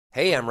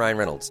Hey, I'm Ryan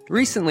Reynolds.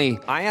 Recently,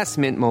 I asked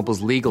Mint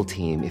Mobile's legal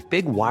team if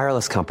big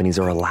wireless companies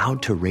are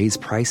allowed to raise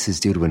prices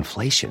due to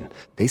inflation.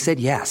 They said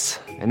yes.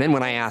 And then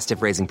when I asked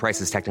if raising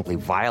prices technically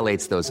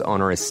violates those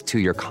onerous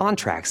two-year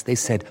contracts, they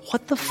said,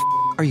 "What the f***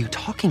 are you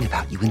talking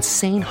about, you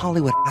insane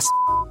Hollywood ass?"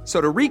 So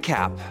to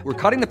recap, we're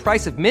cutting the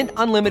price of Mint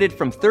Unlimited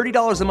from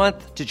 $30 a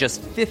month to just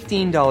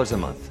 $15 a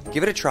month.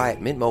 Give it a try at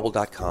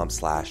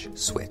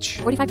mintmobile.com/switch.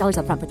 $45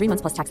 up front for 3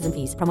 months plus taxes and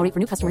fees. Promo rate for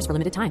new customers for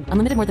limited time.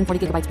 Unlimited more than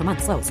 40 gigabytes per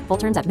month. Slows full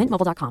terms at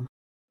mintmobile.com.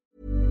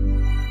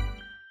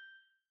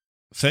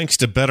 Thanks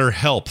to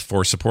BetterHelp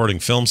for supporting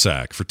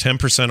FilmSack. For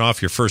 10%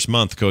 off your first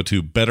month, go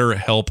to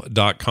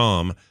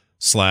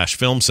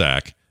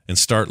betterhelp.com/FilmSack and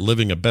start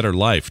living a better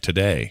life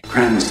today.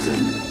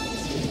 Cranston.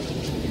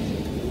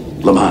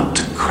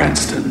 Lamont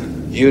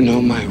Cranston. You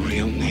know my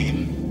real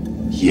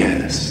name?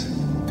 Yes.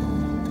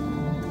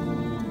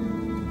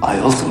 I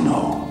also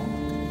know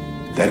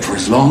that for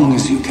as long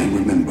as you can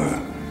remember,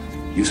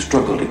 you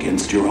struggled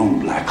against your own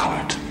black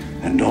heart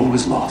and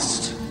always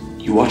lost.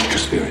 You watched your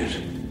spirit,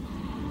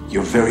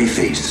 your very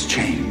face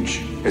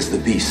change as the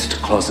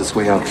beast claws its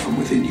way out from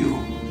within you.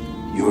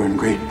 You're in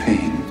great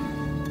pain,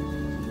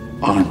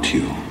 aren't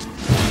you?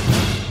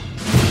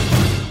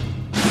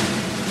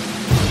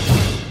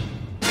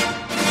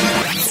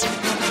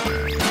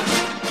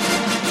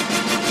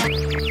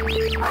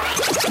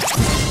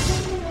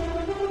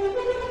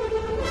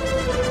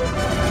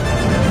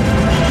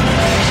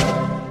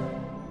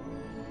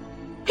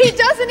 He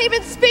doesn't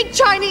even speak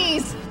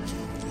Chinese!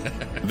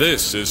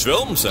 This is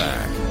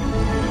FilmSack.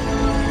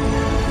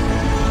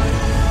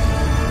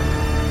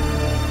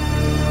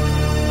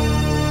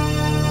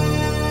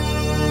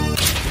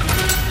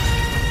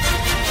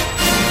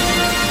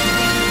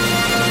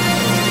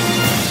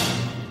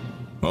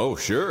 Oh,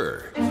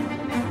 sure.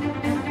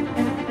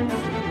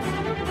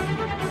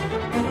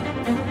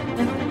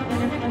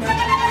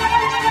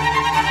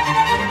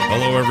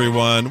 Hello,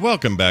 everyone.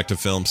 Welcome back to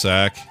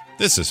FilmSack.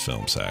 This is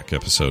FilmSack,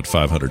 episode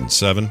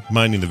 507,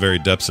 mining the very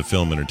depths of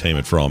film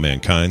entertainment for all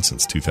mankind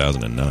since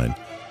 2009.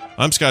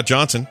 I'm Scott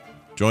Johnson,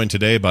 joined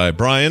today by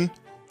Brian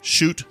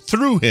Shoot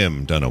Through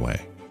Him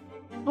Dunaway.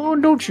 Oh,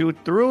 don't shoot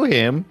through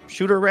him.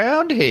 Shoot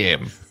around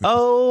him.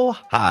 Oh,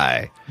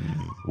 hi.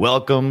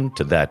 Welcome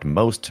to that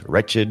most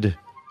wretched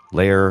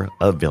layer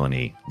of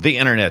villainy. The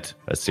internet,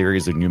 a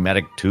series of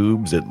pneumatic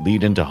tubes that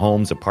lead into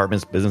homes,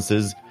 apartments,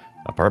 businesses,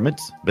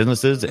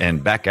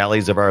 and back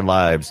alleys of our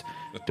lives.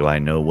 Do I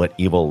know what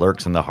evil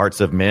lurks in the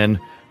hearts of men?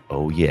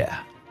 Oh, yeah.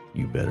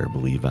 You better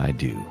believe I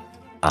do.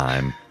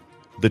 I'm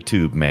the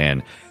Tube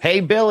Man.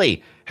 Hey,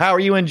 Billy, how are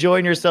you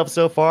enjoying yourself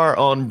so far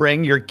on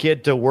Bring Your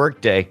Kid to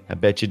Work Day? I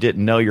bet you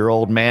didn't know your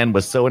old man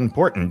was so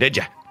important, did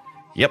you?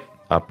 Yep,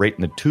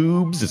 operating the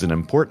tubes is an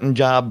important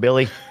job,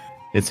 Billy.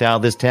 It's how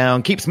this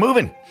town keeps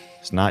moving.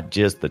 It's not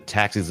just the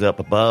taxis up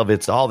above,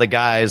 it's all the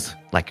guys,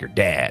 like your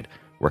dad,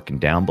 working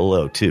down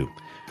below, too.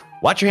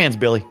 Watch your hands,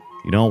 Billy.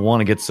 You don't want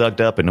to get sucked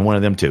up into one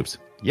of them tubes.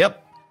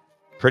 Yep.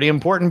 Pretty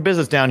important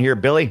business down here,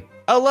 Billy.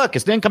 Oh, look,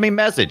 it's an incoming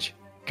message.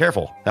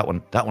 Careful. That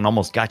one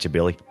almost got you,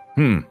 Billy.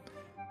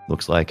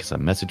 Looks like it's a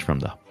message from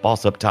the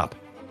boss up top.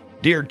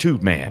 Dear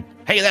Tube Man.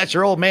 Hey, that's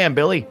your old man,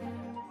 Billy.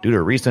 Due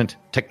to recent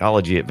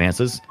technology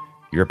advances,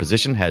 your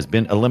position has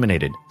been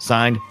eliminated.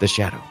 Signed, The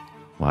Shadow.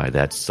 Why,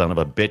 that son of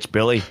a bitch,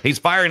 Billy. He's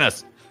firing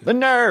us. The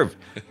nerve.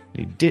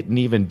 He didn't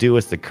even do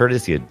us the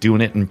courtesy of doing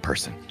it in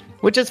person.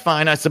 Which is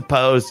fine, I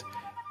suppose.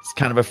 He's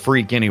kind of a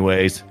freak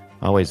anyways,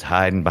 always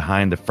hiding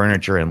behind the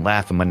furniture and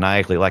laughing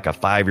maniacally like a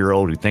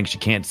 5-year-old who thinks you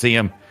can't see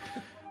him.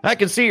 I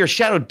can see your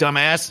shadow,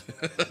 dumbass.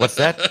 What's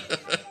that?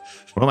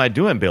 What am I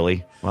doing,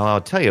 Billy? Well, I'll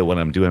tell you what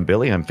I'm doing,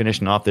 Billy. I'm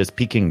finishing off this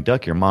Peking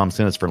duck your mom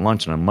sent us for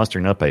lunch, and I'm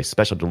mustering up a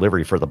special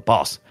delivery for the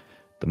boss.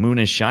 The moon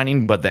is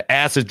shining, but the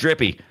ass is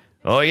drippy.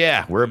 Oh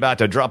yeah, we're about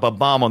to drop a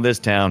bomb on this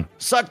town.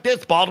 Suck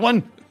this,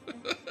 Baldwin!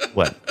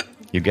 What?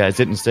 You guys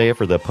didn't say it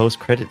for the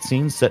post-credit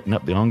scenes setting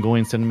up the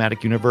ongoing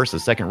cinematic universe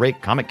of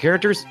second-rate comic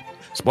characters?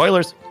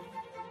 Spoilers.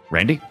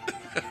 Randy?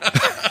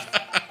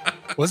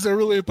 Was there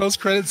really a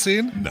post-credit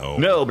scene?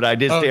 No, but I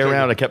did stay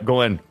around. I kept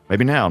going,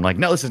 maybe now. I'm like,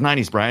 no, this is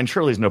 90s, Brian.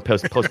 Surely there's no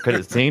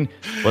post-credit scene.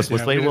 Let's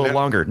wait a little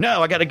longer.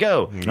 No, I got to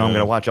go. No, I'm going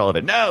to watch all of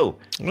it. No.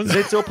 Is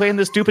they still playing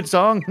this stupid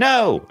song?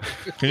 No.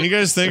 Can you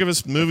guys think of a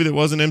movie that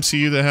wasn't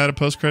MCU that had a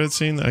post-credit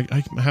scene?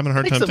 I'm having a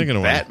hard time thinking of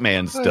one.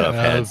 Batman stuff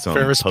had some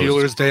Ferris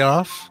Bueller's Day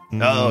Off.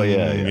 Oh,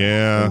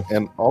 yeah.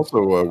 And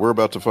also, we're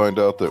about to find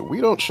out that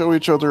we don't show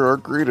each other our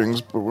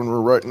greetings, but when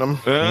we're writing them.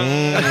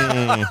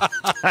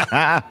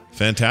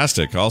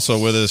 Fantastic.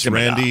 Also with us,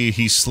 Randy.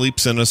 He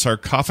sleeps in a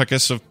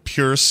sarcophagus of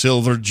pure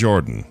silver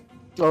Jordan.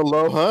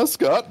 Aloha,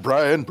 Scott,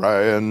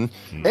 Brian.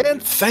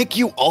 And thank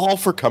you all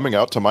for coming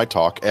out to my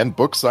talk and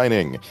book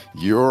signing.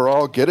 You're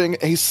all getting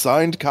a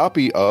signed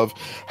copy of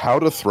How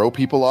to Throw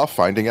People Off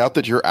Finding Out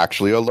That You're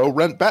Actually a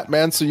Low-Rent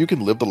Batman so you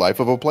can live the life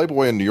of a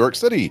playboy in New York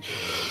City.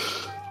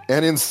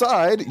 And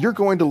inside, you're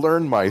going to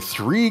learn my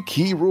 3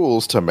 key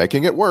rules to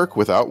making it work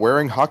without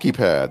wearing hockey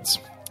pads.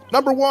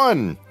 Number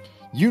 1,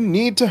 you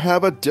need to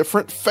have a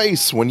different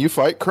face when you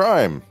fight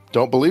crime.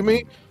 Don't believe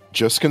me?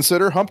 Just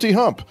consider Humpty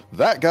Hump.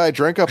 That guy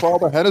drank up all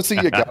the Hennessy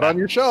you got on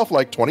your shelf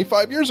like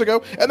 25 years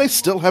ago, and they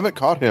still haven't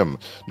caught him.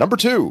 Number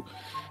 2,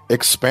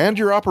 expand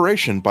your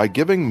operation by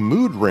giving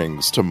mood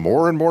rings to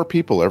more and more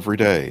people every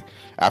day.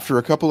 After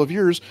a couple of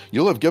years,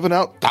 you'll have given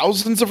out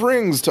thousands of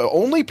rings to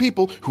only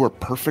people who are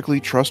perfectly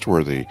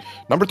trustworthy.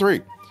 Number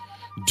 3,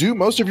 do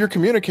most of your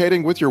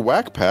communicating with your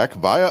whack pack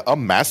via a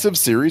massive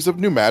series of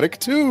pneumatic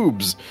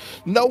tubes.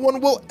 No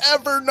one will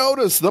ever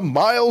notice the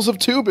miles of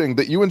tubing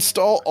that you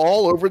install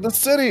all over the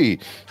city,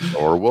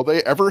 nor will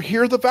they ever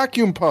hear the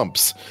vacuum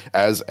pumps.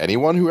 As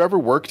anyone who ever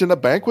worked in a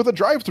bank with a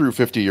drive-thru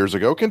 50 years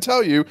ago can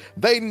tell you,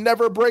 they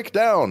never break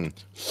down.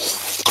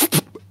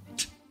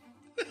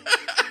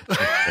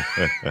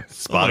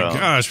 Spot on.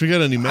 Gosh, we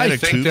got a pneumatic I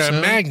think tube they're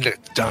sound?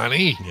 magnets,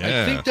 Donnie.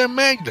 Yeah. I think they're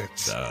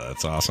magnets.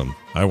 That's awesome.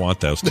 I want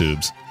those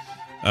tubes.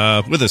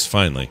 With us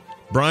finally,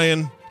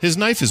 Brian. His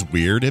knife is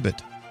weird,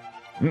 Ibbot.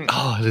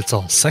 Oh, it's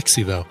all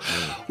sexy, though.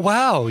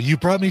 Wow, you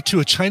brought me to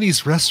a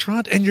Chinese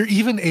restaurant, and you're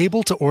even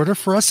able to order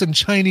for us in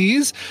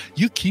Chinese?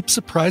 You keep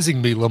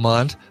surprising me,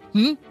 Lamont.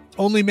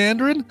 Only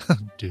Mandarin?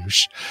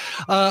 Douche.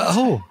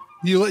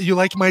 You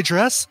like my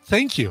dress?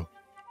 Thank you.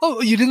 Oh,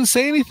 you didn't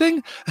say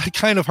anything?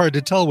 Kind of hard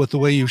to tell with the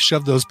way you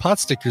shoved those pot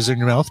stickers in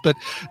your mouth, but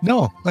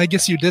no, I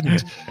guess you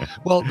didn't.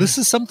 Well, this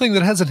is something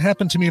that hasn't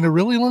happened to me in a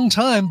really long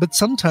time, but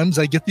sometimes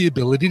I get the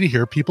ability to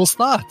hear people's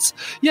thoughts.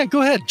 Yeah,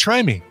 go ahead,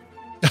 try me.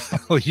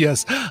 Oh,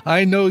 yes.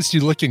 I noticed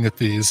you looking at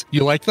these.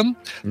 You like them?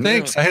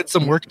 Thanks. I had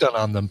some work done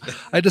on them.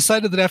 I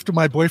decided that after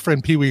my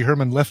boyfriend Pee Wee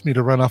Herman left me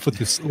to run off with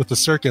the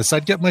circus,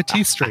 I'd get my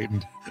teeth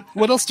straightened.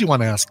 What else do you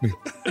want to ask me?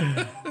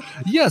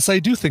 Yes, I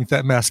do think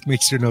that mask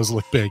makes your nose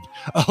look big.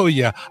 Oh,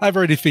 yeah. I've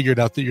already figured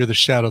out that you're the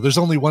Shadow. There's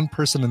only one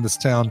person in this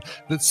town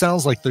that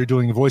sounds like they're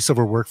doing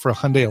voiceover work for a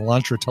Hyundai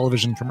Elantra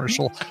television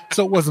commercial,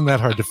 so it wasn't that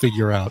hard to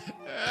figure out.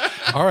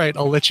 All right,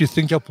 I'll let you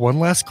think up one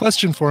last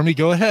question for me.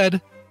 Go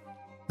ahead.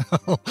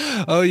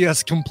 Oh,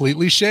 yes,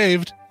 completely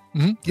shaved.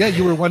 Yeah,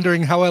 you were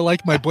wondering how I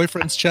like my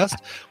boyfriend's chest,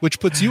 which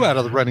puts you out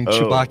of the running,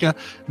 Chewbacca.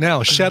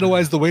 Now, Shadow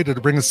Eye's the waiter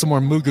to bring us some more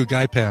Mugu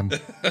Gaipan.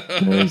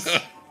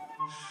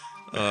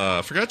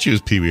 I forgot she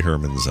was Pee Wee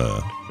Herman's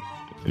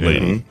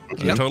lady.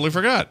 I totally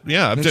forgot.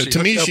 Yeah,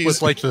 to me, she's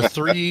with like the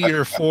 3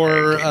 or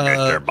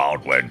 4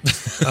 Baldwin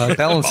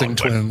balancing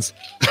twins.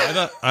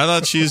 I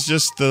thought she's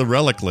just the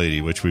relic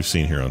lady, which we've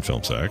seen here on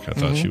Film Sack. I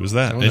thought she was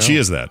that, and she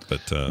is that.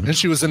 But and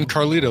she was in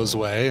Carlito's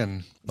Way,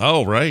 and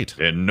right,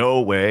 in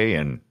No Way,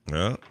 and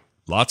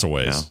lots of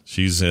ways. Yeah.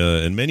 She's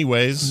in many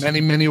ways,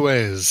 many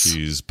ways.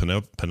 She's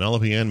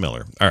Penelope Ann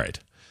Miller. All right,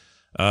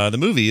 the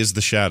movie is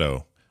The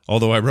Shadow.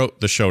 Although I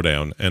wrote The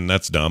Showdown, and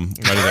that's dumb.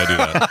 Why did I do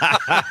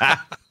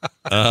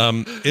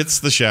that? It's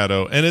The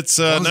Shadow, and it's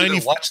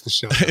watch the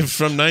show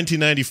from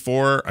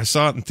 1994. I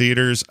saw it in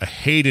theaters. I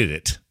hated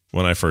it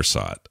when I first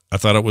saw it. I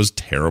thought it was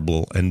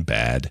terrible and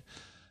bad,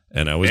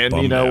 and I was bummed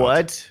out. You know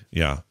what?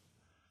 Yeah.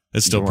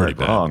 It's still pretty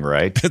bad. Wrong,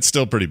 right? It's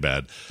still pretty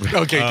bad.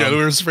 Okay, good. We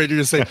were afraid you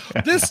were going to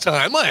say, this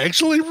time I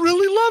actually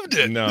really loved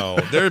it. No,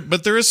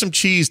 but there is some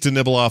cheese to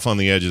nibble off on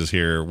the edges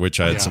here, which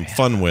I had some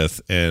fun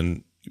with,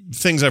 and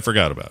things I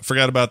forgot about.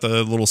 Forgot about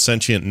the little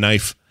sentient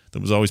knife that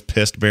was always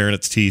pissed, baring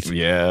its teeth.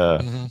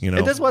 Yeah. You know,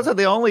 and this wasn't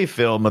the only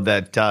film of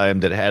that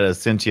time that had a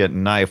sentient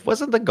knife.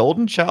 Wasn't The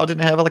Golden Child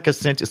didn't have like a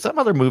sentient? Some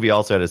other movie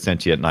also had a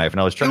sentient knife,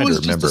 and I was trying to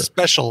remember.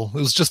 It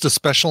was just a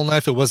special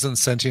knife. It wasn't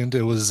sentient.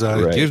 It was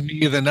give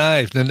me the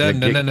knife.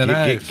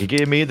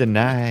 Give me the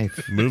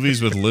knife.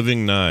 Movies with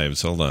living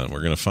knives. Hold on,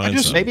 we're gonna find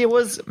some. Maybe it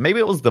was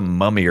The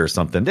Mummy or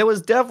something. There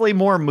was definitely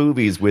more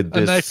movies with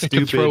this a knife that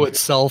could throw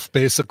itself,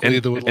 basically.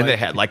 And they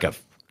had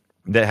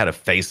that had a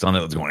face on it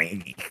that was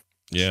going.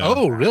 Yeah.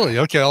 Oh, really?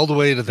 Okay, all the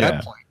way to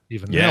that point.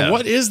 Even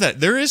what is that?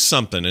 There is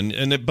something,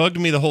 and it bugged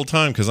me the whole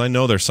time because I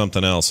know there's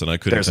something else, and I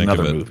couldn't think of it.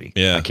 There's another movie.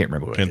 Yeah, I can't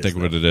remember. Can't think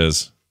of what it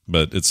is,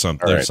 but it's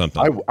something. There's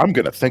something. I'm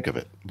going to think of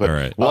it. But all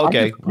right. Well,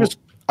 okay.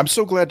 I'm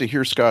so glad to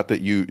hear, Scott,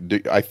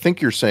 that I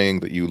think you're saying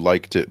that you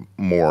liked it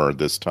more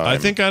this time. I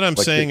think what I'm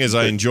saying is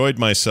I enjoyed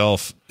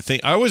myself.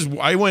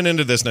 I went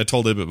into this, and I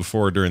told Ibbot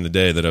before during the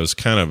day that I was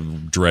kind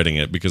of dreading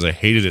it because I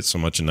hated it so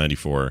much in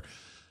 '94,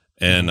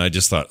 and I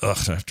just thought,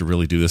 ugh, I have to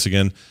really do this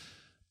again.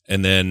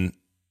 And then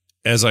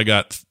as I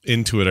got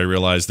into it, I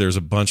realized there's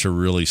a bunch of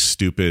really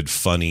stupid,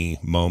 funny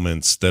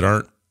moments that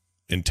aren't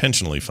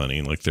intentionally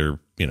funny. Like they're,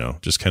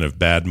 just kind of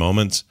bad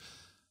moments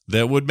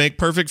that would make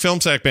perfect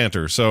Film Sack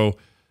banter. So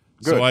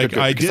I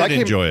did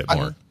enjoy it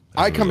more.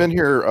 I come in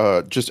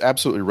here just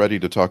absolutely ready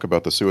to talk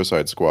about the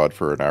Suicide Squad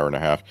for an hour and a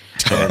half.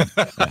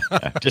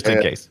 Just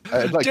in case.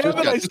 Damn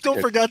it, I still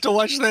forgot to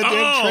watch that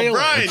damn trailer.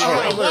 Brian, you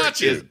gotta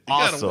watch it. You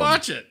gotta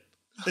watch it.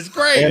 It's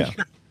great.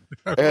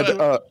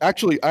 And I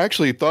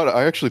actually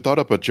thought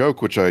up a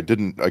joke which I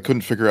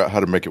couldn't figure out how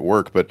to make it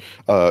work. But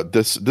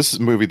this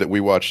movie that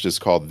we watched is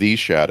called The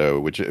Shadow,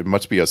 which it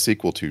must be a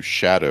sequel to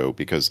Shadow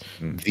because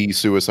The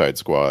Suicide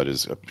Squad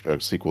is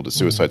a sequel to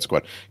Suicide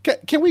Squad.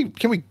 Can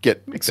we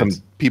get some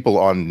people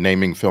on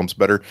naming films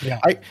better? Yeah.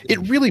 It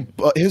really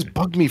has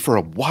bugged me for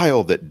a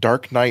while that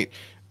Dark Knight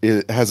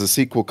it has a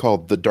sequel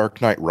called The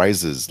Dark Knight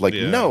Rises. Like,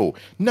 no.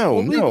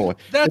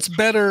 That's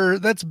better.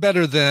 That's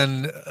better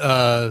than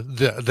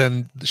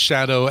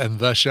Shadow and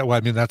the Shadow. Well,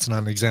 I mean, that's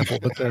not an example,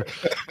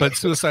 but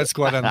Suicide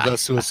Squad and the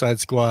Suicide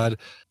Squad.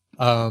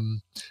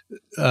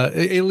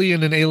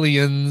 Alien and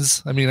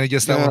Aliens. I mean, I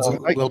guess that one's a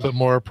little bit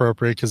more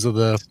appropriate because of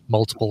the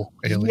multiple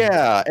aliens.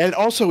 Yeah, and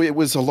also it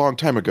was a long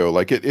time ago.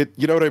 Like it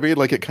you know what I mean?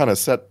 Like it kind of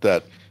set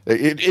that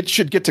it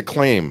should get to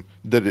claim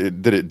that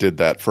it did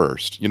that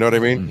first. You know what I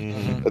mean?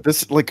 Mm-hmm.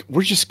 This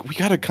we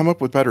got to come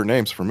up with better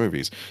names for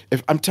movies.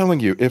 If I'm telling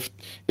you, if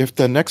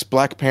the next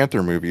Black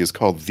Panther movie is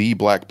called The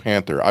Black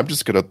Panther, I'm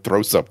just gonna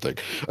throw something.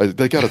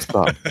 They got to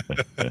stop.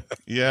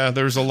 Yeah,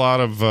 there's a lot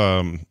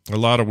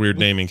of weird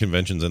naming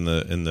conventions in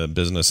the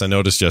business. I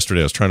noticed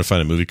yesterday I was trying to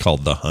find a movie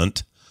called The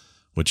Hunt,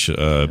 which is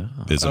a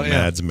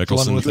Mads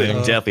Mikkelsen thing.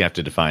 You definitely have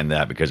to define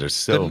that because there's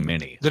so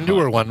many. The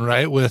newer one,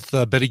 right, with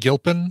Betty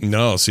Gilpin?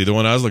 No, see, the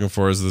one I was looking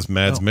for is this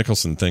Mads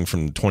Mikkelsen thing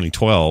from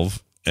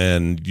 2012,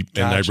 and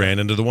I ran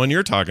into the one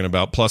you're talking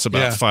about, plus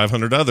about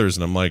 500 others,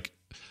 and I'm like,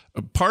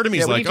 part of me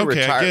is like,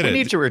 okay, I get it. We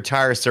need to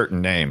retire certain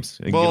names.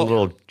 Get a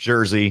little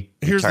jersey.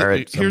 Here's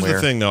the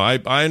thing, though.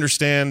 I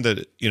understand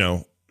that,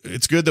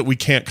 it's good that we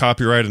can't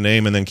copyright a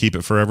name and then keep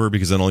it forever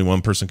because then only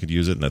one person could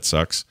use it, and that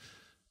sucks,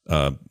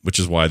 which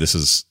is why this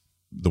is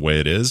the way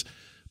it is,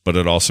 but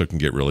it also can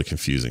get really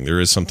confusing. There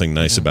is something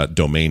nice about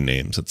domain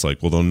names. It's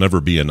like, well, there'll never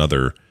be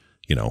another,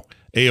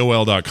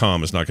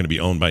 AOL.com is not going to be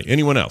owned by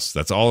anyone else.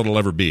 That's all it'll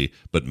ever be.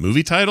 But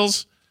movie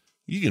titles,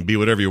 you can be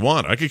whatever you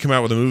want. I could come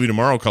out with a movie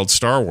tomorrow called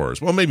Star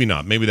Wars. Well, maybe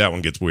not. Maybe that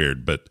one gets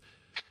weird, but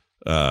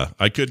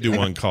I could do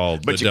one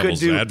called The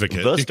Devil's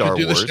Advocate. The Star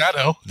Wars. The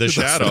Shadow. The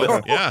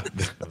Shadow. Yeah.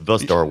 The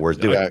Star Wars.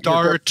 Do it.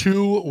 Star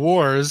 2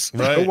 Wars.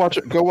 Right.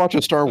 Go watch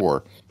a Star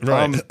Wars.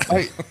 Right.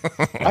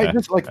 I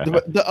just like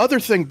the other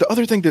thing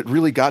that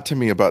really got to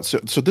me about so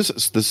this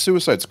is the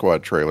Suicide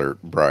Squad trailer,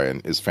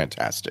 Brian, is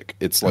fantastic.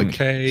 It's like,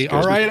 okay,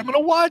 all right, I'm gonna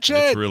watch it.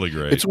 It's really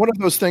great. It's one of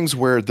those things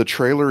where the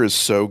trailer is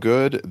so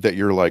good that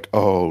you're like,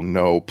 oh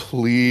no,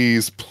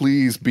 please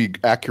be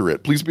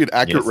accurate. Please be an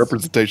accurate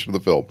representation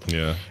of the film.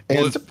 Yeah.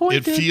 And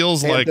it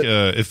feels like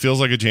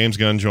a James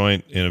Gunn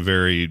joint in a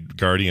very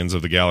Guardians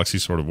of the Galaxy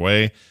sort of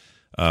way,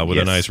 with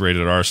a nice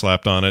rated R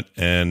slapped on it,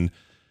 and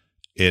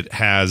it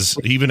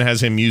even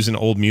has him using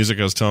old music.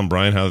 I was telling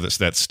Brian how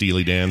that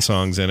Steely Dan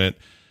song's in it.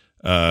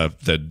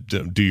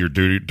 That do your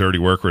dirty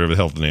work, whatever the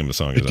hell the name of the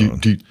song is.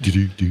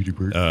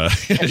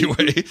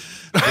 Anyway,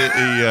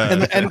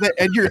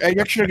 and you're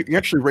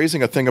actually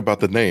raising a thing about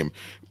the name.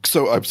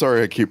 So I'm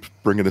sorry I keep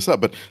bringing this up,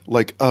 but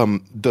like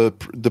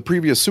the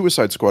previous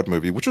Suicide Squad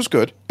movie, which was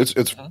good,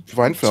 it's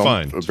fine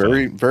film,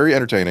 very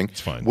entertaining.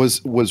 It's fine.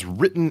 Was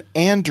written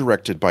and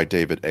directed by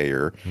David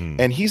Ayer,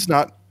 and he's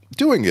not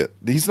doing it.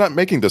 He's not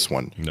making this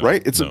one,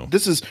 right?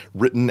 This is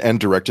written and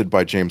directed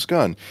by James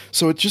Gunn.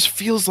 So it just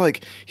feels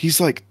like he's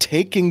like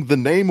taking the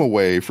name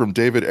away from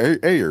David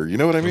Ayer. You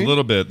know what I mean? A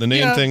little bit. The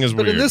name thing is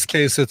weird. But in this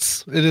case,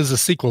 it is a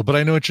sequel. But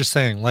I know what you're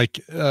saying. Like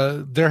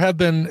haven't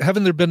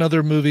there been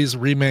other movies,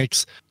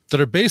 remakes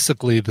that are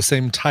basically the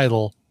same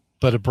title,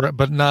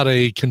 but not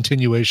a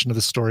continuation of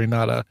the story,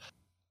 not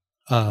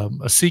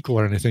a sequel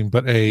or anything,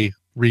 but a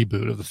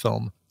reboot of the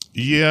film.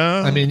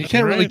 Yeah, I mean, you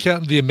can't really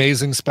count The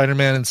Amazing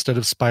Spider-Man instead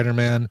of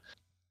Spider-Man,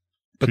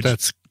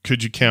 but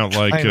could you count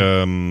like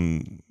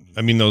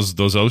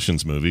those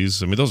Oceans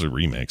movies? I mean, those are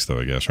remakes, though.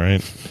 I guess, right?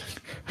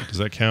 Does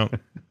that count?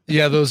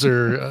 Yeah, those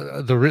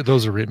are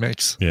those are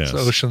remakes. Yeah, so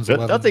Oceans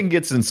 11. Nothing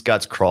gets in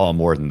Scott's craw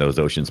more than those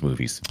Oceans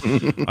movies.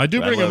 I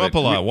do bring them up a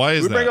lot. Why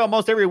is that? We bring them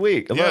almost every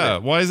week.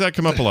 Why does that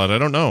come up a lot? I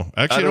don't know.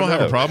 Actually, I don't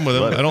have a problem with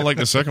them. I don't like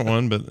the second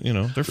one, but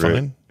they're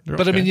fine.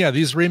 But I mean,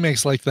 these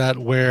remakes like that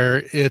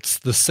where it's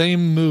the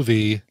same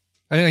movie.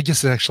 I mean, I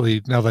guess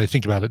actually, now that I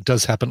think about it,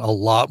 does happen a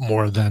lot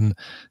more than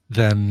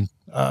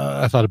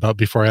I thought about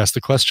before I asked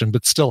the question.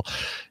 But still,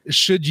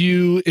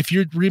 if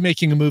you're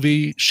remaking a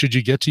movie, should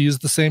you get to use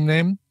the same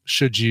name?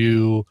 Should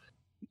you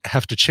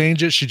have to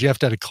change it? Should you have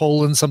to add a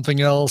colon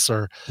something else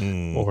or?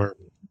 Well,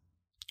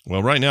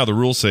 right now the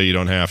rules say you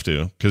don't have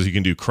to because you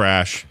can do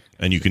Crash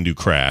and you can do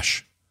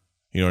Crash.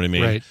 You know what I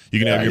mean? Right. You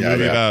can have your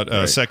movie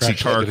about sexy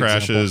Crash, car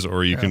crashes,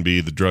 or you can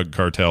be the drug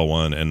cartel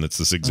one, and it's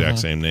this exact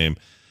same name.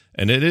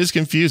 And it is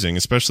confusing,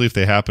 especially if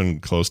they happen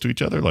close to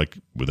each other, like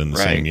within the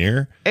same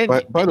year. And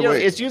by the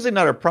way, it's usually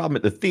not a problem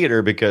at the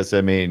theater because,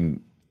 I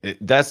mean,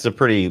 that's a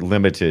pretty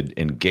limited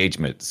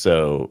engagement,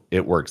 so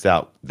it works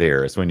out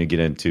there. It's when you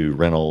get into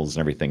rentals and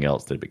everything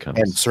else that it becomes.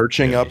 And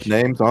searching up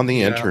names on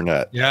the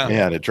internet. Yeah.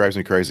 Man, it drives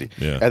me crazy.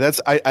 Yeah. And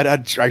that's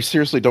I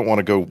seriously don't want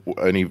to go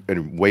any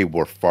way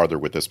more farther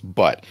with this.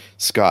 But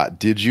Scott,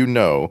 did you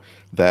know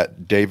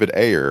that David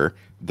Ayer,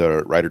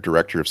 the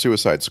writer-director of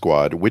Suicide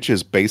Squad, which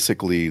is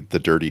basically the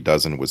Dirty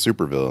Dozen with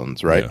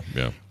supervillains, right?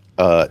 Yeah.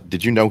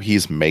 Did you know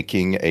he's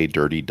making a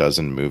Dirty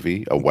Dozen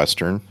movie, a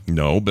Western?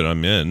 No, but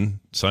I'm in.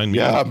 Sign me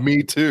up. up.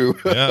 Me too.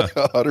 Yeah.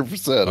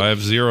 100%. I have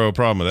zero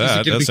problem with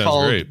that. That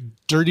sounds great.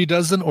 Dirty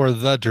Dozen or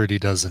The Dirty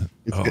Dozen?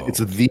 It's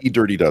The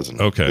Dirty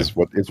Dozen. Okay. Is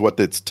what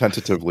it's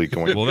tentatively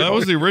going to be. Well, that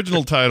was the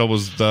original title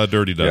was The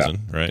Dirty Dozen,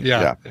 right?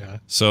 Yeah.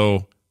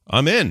 So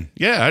I'm in.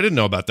 Yeah, I didn't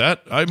know about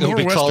that. I'm It'll more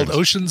be called Westerns.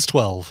 Ocean's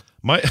 12.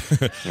 My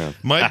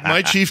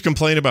my chief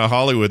complaint about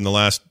Hollywood in the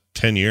last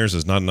 10 years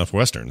is not enough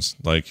Westerns.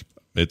 Like,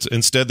 it's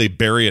instead they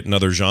bury it in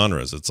other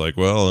genres. It's like,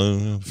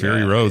 well,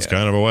 Fury Road's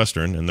kind of a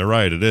Western, and they're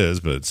right, it is,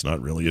 but it's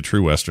not really a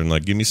true Western.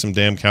 Like, give me some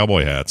damn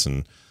cowboy hats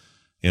and,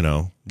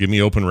 give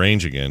me Open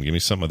Range again. Give me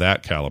some of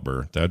that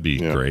caliber. That'd be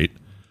great.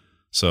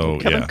 So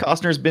Kevin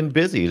Costner's been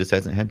busy. He just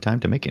hasn't had time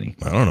to make any.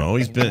 I don't know.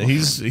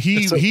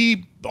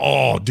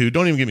 Oh, dude,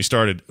 don't even get me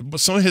started.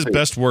 Some of his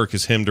best work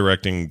is him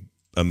directing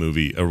a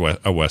movie,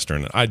 a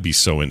Western. I'd be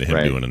so into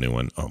him doing a new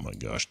one. Oh my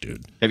gosh,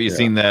 dude. Have you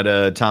seen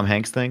that Tom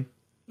Hanks thing?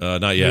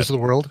 Not yet. News of the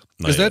World?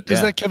 Is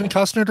that Kevin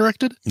Costner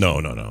directed? No.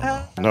 No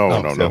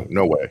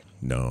way.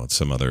 No, it's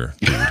some other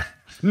dude.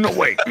 No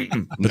way.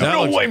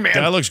 No way, man.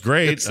 That looks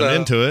great. I'm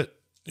into it.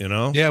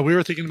 Yeah, we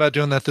were thinking about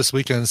doing that this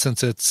weekend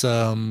since it's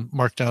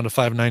marked down to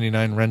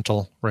 $5.99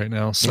 rental right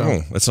now.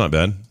 So that's not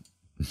bad.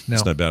 No.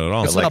 It's not bad at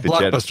all. It's not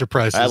blockbuster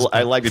prices.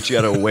 I like that you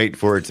had to wait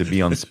for it to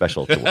be on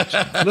special to watch.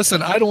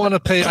 Listen, I don't want to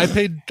pay. I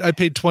paid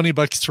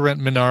 $20 to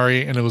rent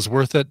Minari, and it was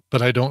worth it.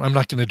 But I'm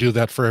not going to do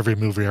that for every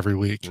movie every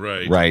week.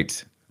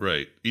 Right.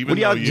 Even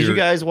did you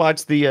guys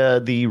watch the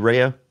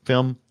Raya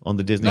film on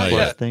the Disney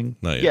Plus thing?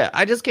 Not yet. Yeah,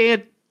 I just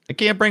can't. I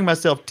can't bring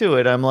myself to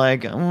it. I'm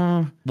like,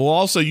 well,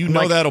 also,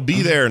 that'll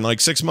be there in like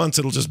 6 months.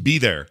 It'll just be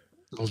there.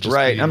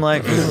 Right. I'm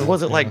like,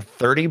 was it like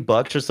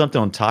 $30 or something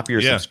on top of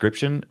your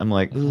subscription? I'm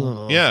like,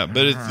 yeah,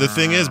 but the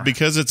thing is,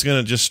 because it's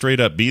going to just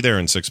straight up be there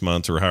in 6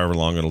 months or however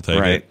long it'll take.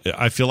 Right.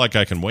 I feel like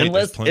I can wait.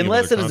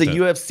 Unless it is a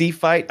UFC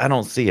fight, I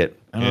don't see it.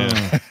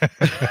 Yeah.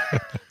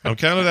 I'm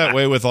kind of that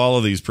way with all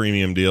of these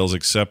premium deals,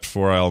 except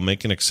for I'll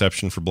make an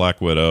exception for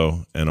Black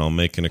Widow, and I'll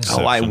make an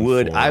exception.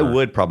 I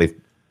would probably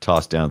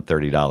toss down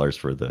 $30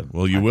 for the.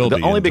 Well, you will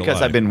be only because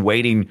July. I've been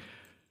waiting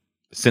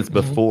since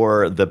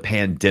before the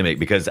pandemic,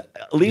 because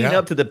leading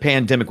up to the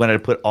pandemic, when I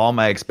put all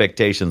my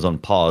expectations on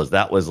pause,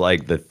 that was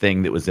like the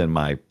thing that was in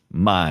my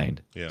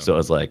mind. Yeah. So I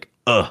was like,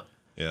 yeah.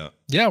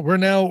 We're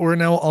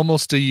now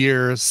almost a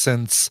year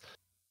since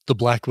the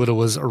Black Widow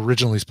was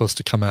originally supposed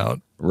to come out.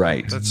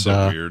 Right. That's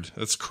so weird.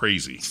 That's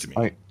crazy to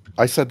me.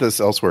 I said this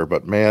elsewhere,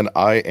 but man,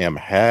 I am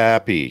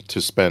happy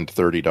to spend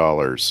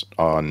 $30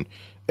 on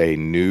a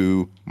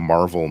new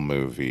Marvel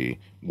movie,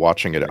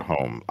 watching it at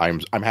home. I'm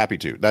happy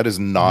to. That is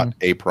not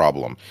a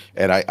problem.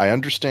 And I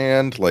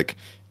understand, like,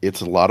 it's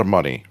a lot of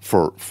money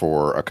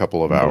for a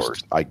couple of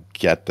hours. I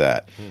get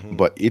that.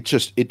 But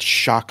it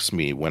shocks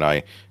me when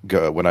I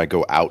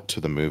go out to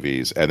the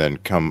movies and then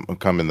come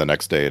in the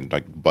next day and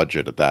like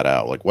budget that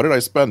out. Like, what did I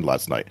spend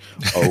last night?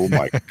 Oh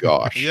my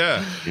gosh.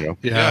 Yeah.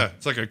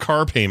 It's like a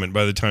car payment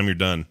by the time you're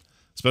done.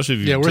 Especially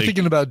if you we're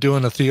thinking about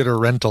doing a theater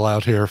rental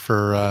out here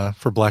for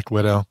Black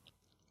Widow.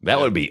 That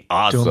would be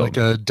awesome. Doing like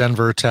a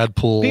Denver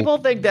Tadpool. People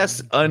think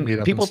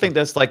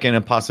that's like an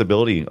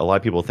impossibility. A lot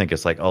of people think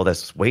it's like, oh,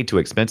 that's way too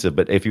expensive.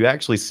 But if you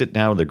actually sit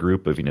down with a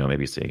group of,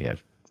 maybe say you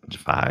have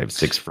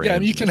 5-6 friends. Yeah,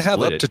 and you can have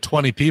up to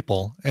 20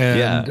 people,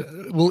 and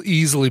we'll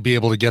easily be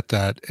able to get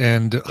that.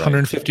 And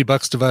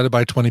 $150 divided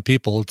by 20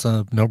 people, it's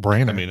a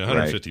no-brainer. I mean,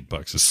 $150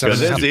 is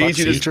because it's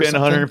easy to spend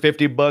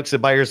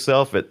 $150 by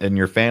yourself and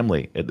your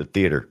family at the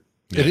theater.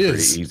 It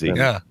is easy.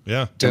 Yeah.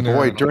 And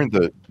boy, during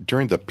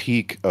the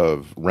peak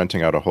of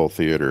renting out a whole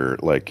theater,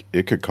 like,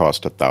 it could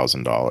cost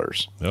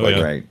 $1,000. Oh, like,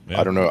 right.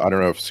 I don't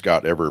know if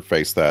Scott ever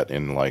faced that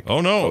in like. Oh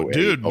no, 08,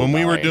 dude! When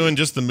we were 09. doing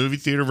just the movie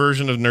theater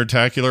version of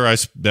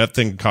Nerdtacular, that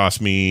thing cost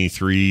me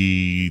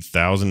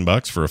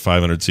 $3,000 for a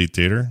 500-seat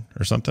theater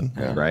or something.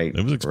 Yeah. Right.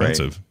 It was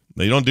expensive.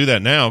 They don't do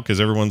that now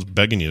because everyone's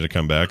begging you to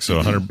come back. So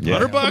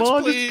 $100 Come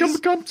on, please.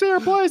 just come see our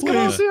place. Come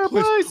on, see our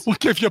place. We'll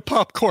give you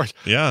popcorn.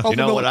 Yeah. You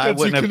know what I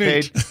wouldn't have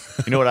paid?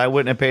 You know what I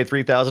wouldn't have paid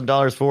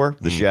 $3,000 for?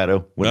 The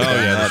Shadow.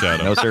 The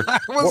Shadow. No, sir.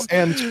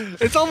 And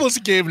It's almost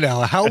a game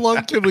now. How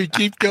long can we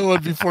keep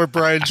going before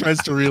Brian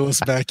tries to reel us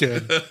back in?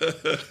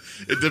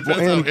 It depends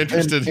how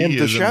interested he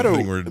the is. Shadow,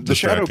 in the thing the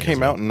Shadow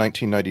came out in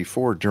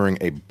 1994 during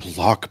a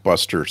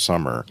blockbuster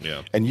summer.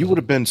 Yeah. And you would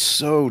have been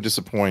so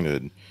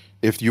disappointed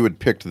if you had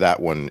picked that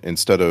one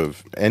instead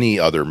of any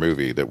other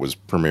movie that was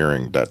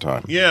premiering that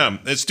time. Yeah,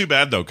 it's too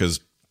bad though, because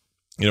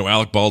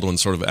Alec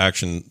Baldwin's sort of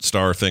action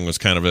star thing was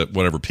kind of at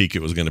whatever peak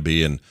it was going to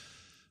be, and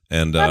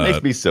that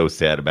makes me so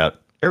sad about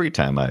every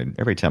time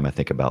I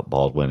think about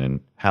Baldwin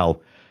and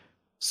how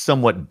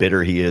somewhat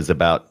bitter he is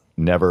about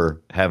never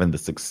having the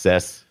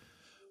success.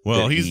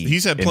 Well,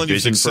 he's had plenty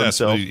of success,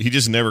 but he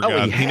just never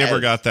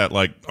got that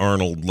like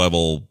Arnold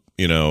level,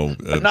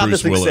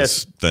 Bruce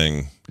Willis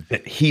thing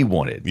that he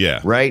wanted.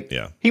 Yeah. Right?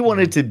 Yeah. He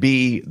wanted to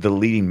be the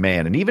leading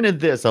man. And even in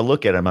this, I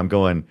look at him, I'm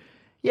going,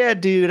 yeah,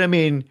 dude, I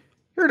mean,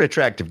 you're an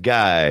attractive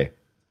guy,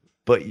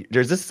 but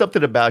there's just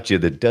something about you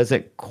that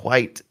doesn't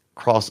quite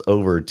cross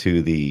over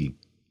to the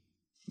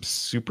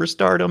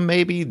superstardom,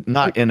 maybe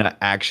not in an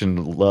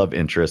action love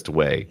interest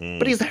way,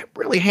 but he's a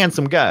really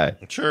handsome guy.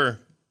 Sure.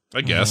 I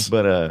guess.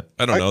 But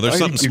I don't know. There's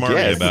something smarmy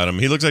guess. about him.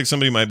 He looks like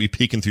somebody might be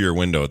peeking through your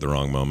window at the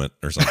wrong moment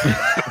or something.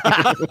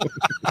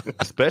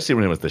 Especially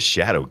when it was the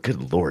Shadow.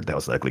 Good Lord, that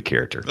was an ugly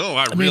character. Oh,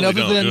 I really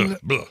other don't.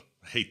 than- Ugh.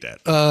 hate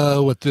that.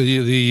 With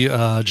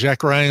the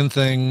Jack Ryan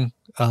thing,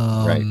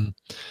 Right.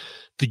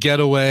 The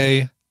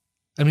Getaway.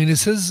 I mean,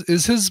 is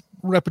his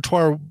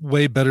repertoire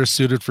way better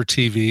suited for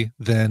TV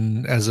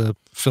than as a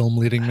film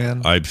leading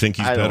man? I think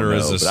he's better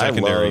as a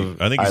secondary.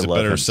 I think he's a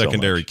better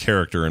secondary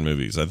character in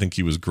movies. I think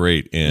he was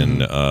great in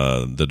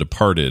The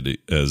Departed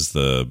as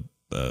the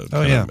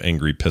kind of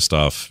angry, pissed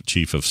off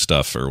chief of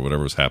stuff or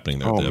whatever was happening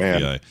there at the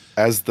FBI.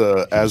 As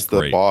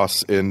the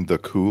boss in The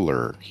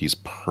Cooler, he's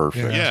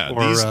perfect. Yeah,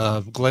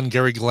 or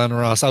Glenn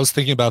Ross. I was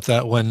thinking about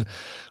that when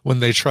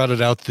they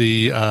trotted out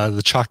the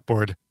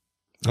chalkboard.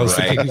 I was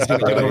thinking he's going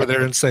to get over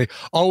there and say,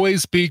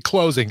 "Always be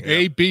closing,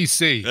 A, B,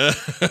 C."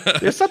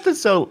 There's something.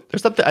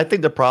 I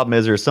think the problem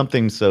is there's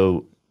something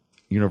so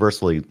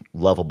universally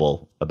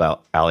lovable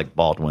about Alec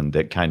Baldwin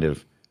that kind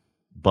of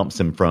bumps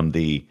him from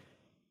the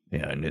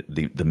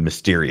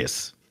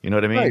mysterious. You know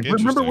what I mean? Right.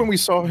 Remember when we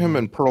saw him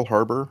in Pearl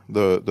Harbor,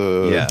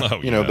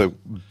 the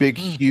big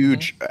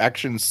huge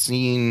action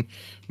scene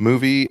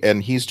movie,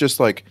 and he's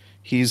just like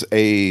he's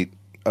an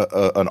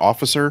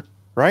officer.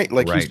 Right?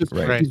 Like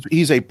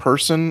he's a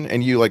person,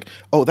 and you like,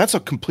 oh, that's a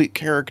complete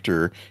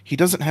character. He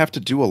doesn't have to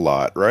do a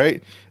lot,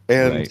 right?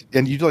 And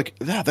you're like,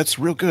 yeah, that's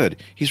real good.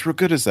 He's real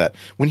good as that.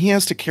 When he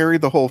has to carry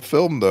the whole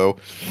film, though,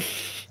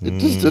 it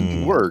just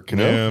didn't work, you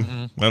know?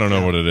 Yeah. I don't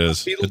know what it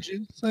is.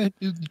 Beetlejuice?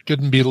 Good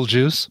in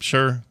Beetlejuice.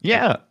 Sure.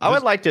 Yeah. I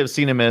would like to have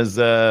seen him as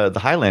the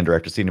Highlander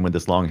after seeing him with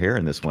this long hair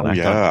in this one. I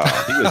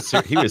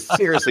thought he was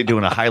seriously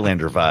doing a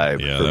Highlander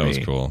vibe. Yeah, for that me. was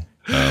cool.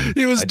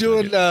 He was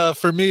doing,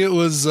 for me, it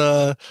was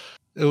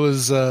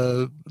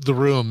The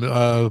Room.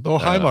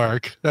 Hi,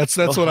 Mark. That's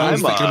what I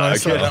was thinking when I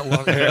saw that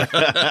long hair.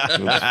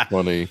 That's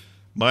funny.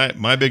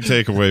 My big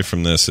takeaway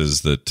from this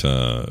is that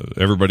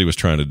everybody was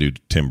trying to do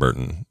Tim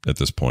Burton at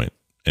this point,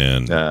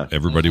 and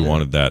everybody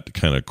wanted that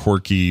kind of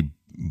quirky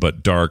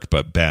but dark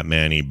but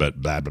Batman-y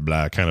but blah blah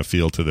blah kind of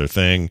feel to their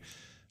thing.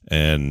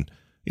 And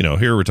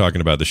here we're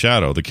talking about The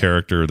Shadow, the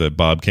character that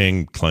Bob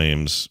King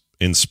claims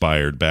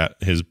inspired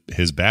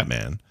his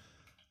Batman.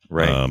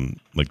 Right.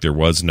 Like there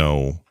was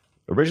no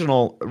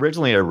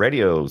originally a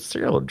radio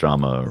serial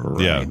drama.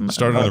 Right? Yeah,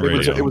 started on the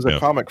radio. It was a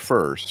comic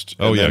first.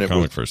 Oh yeah,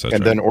 comic first. That's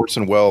and right. then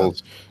Orson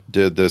Welles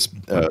did this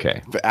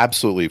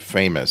absolutely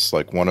famous,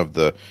 like one of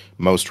the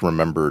most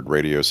remembered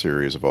radio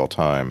series of all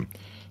time.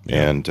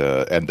 Yeah.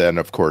 And then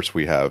of course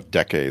we have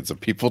decades of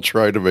people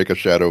trying to make a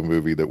Shadow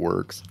movie that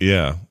works.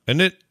 Yeah,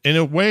 and it in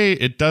a way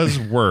it does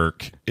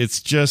work.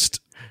 It's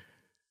just.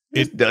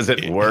 It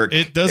doesn't work.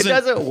 It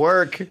doesn't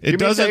work. Let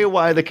me tell you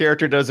why the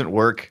character doesn't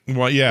work.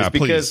 Well, yeah, it's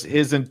because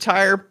his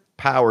entire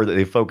power that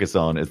they focus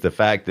on is the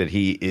fact that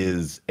he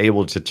is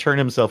able to turn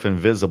himself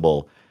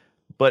invisible,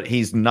 but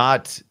he's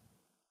not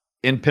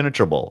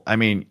impenetrable. I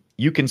mean,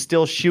 you can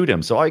still shoot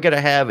him. So all you got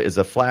to have is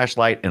a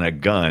flashlight and a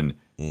gun,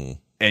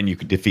 and you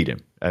can defeat him.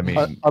 I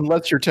mean,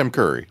 unless you're Tim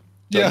Curry.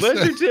 Yes.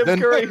 Unless you're Tim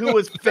Curry, who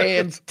was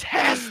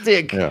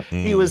fantastic. Yeah.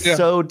 He was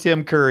so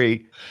Tim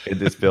Curry in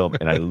this film,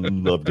 and I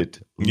loved it.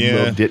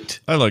 Loved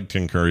it. I like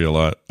Tim Curry a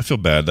lot. I feel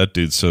bad. That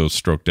dude's so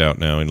stroked out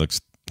now. He looks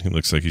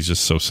like he's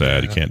just so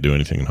sad. He can't do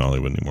anything in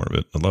Hollywood anymore.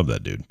 But I love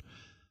that dude.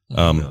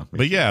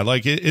 But yeah,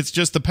 like it's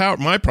just the power.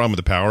 My problem with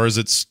the power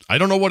is I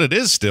don't know what it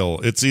is still.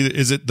 It's either,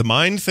 is it the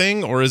mind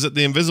thing or is it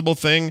the invisible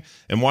thing?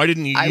 And why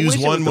didn't you use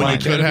one when you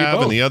could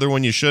have and the other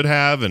one you should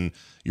have? And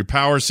your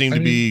power seemed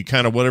to be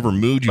kind of whatever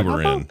mood you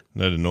were in.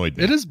 That annoyed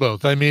me. It is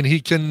both. I mean,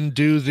 he can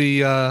do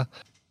the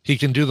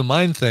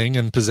mind thing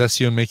and possess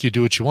you and make you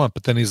do what you want,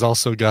 but then he's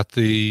also got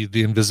the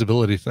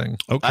invisibility thing.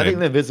 Okay. I think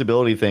the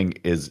invisibility thing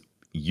is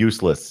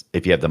useless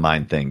if you have the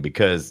mind thing,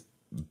 because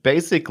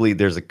basically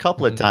there's a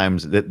couple of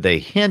times that they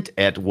hint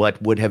at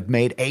what would have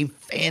made a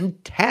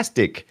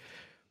fantastic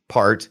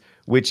part,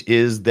 which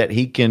is that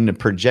he can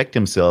project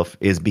himself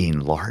as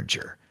being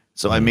larger.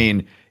 So, I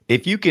mean,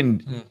 if you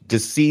can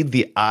deceive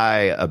the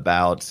eye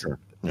about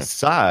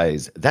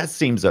size, that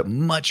seems a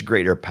much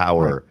greater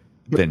power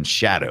than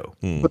Shadow.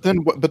 But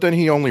then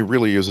he only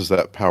really uses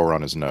that power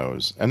on his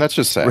nose, and that's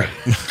just sad.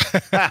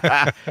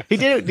 He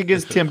did it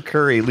against Tim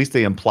Curry. At least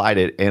they implied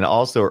it, and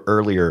also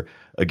earlier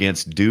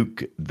against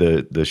Duke,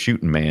 the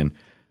shooting man.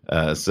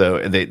 So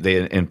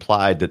they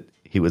implied that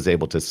he was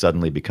able to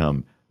suddenly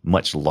become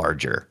much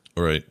larger,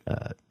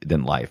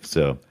 than life.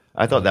 So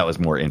I thought that was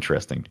more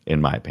interesting,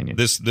 in my opinion.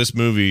 This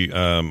movie,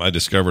 I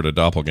discovered a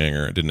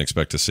doppelganger I didn't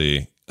expect to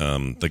see.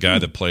 The guy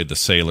that played the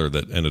sailor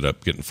that ended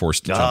up getting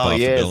forced to jump off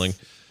the building.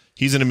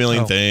 He's in a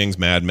million things,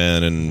 Mad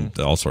Men, and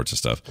all sorts of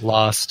stuff.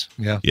 Lost,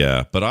 yeah.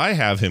 Yeah, but I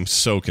have him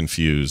so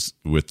confused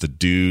with the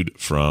dude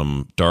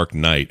from Dark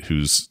Knight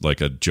who's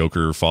like a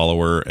Joker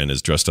follower and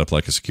is dressed up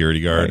like a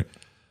security guard. Right.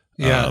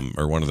 Yeah.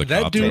 Or one of the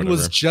that cops. That dude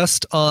was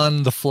just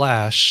on The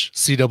Flash,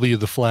 CW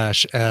The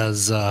Flash,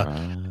 as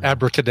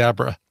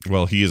Abracadabra.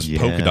 Well, he is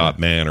Polka Dot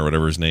Man or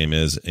whatever his name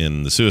is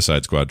in the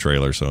Suicide Squad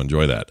trailer, so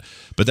enjoy that.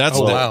 But that's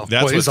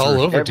that's he's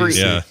all over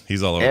DC. Yeah,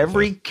 he's all over.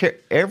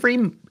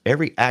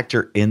 Every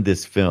actor in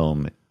this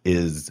film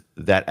is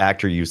that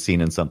actor you've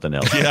seen in something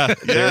else. Yeah,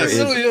 it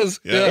really is.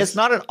 Yeah. It's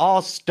not an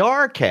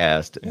all-star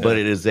cast, but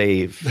it is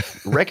a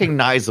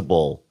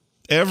recognizable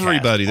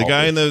Everybody. The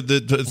guy in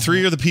the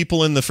three of the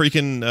people in the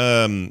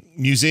freaking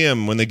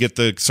museum when they get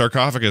the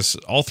sarcophagus.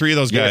 All three of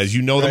those guys,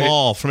 you know them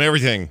all from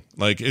everything.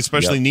 Like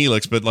especially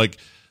Neelix, but like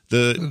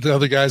the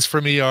other guys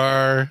from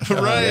ER.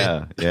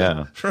 Right.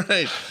 Yeah.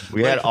 Right.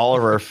 We had all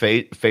of our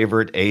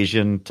favorite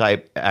Asian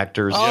type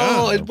actors.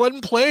 Oh, in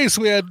one place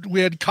we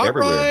had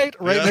Cartwright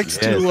right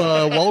next to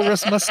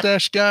Walrus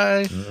Mustache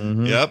guy.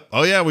 Mm-hmm. Yep.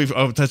 Oh yeah,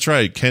 that's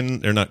right.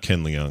 Ken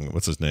Leung.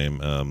 What's his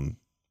name?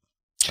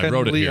 I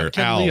wrote it here.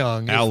 Al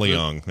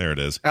Leong. There it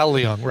is. Al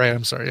Leong. Right.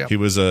 I'm sorry. Yeah. He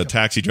was a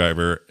taxi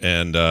driver,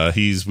 and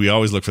we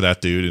always look for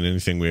that dude in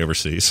anything we ever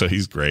see. So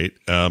he's great.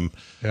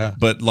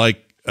 But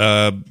like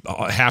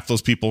half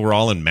those people were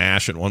all in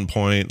MASH at one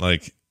point.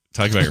 Like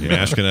talking about your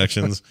MASH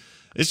connections.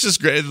 It's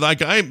just great.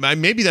 Like I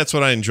maybe that's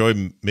what I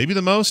enjoyed maybe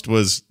the most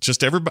was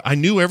just everybody. I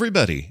knew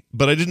everybody,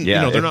 but I didn't.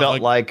 Yeah, they're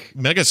not like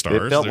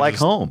megastars. It felt like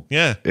home.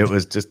 Yeah, it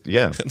was just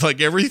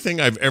like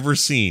everything I've ever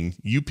seen.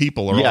 You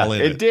people are all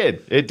in it. It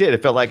did.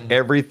 It felt like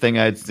everything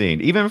I'd seen.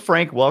 Even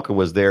Frank Welker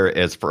was there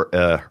as for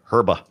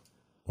Herba.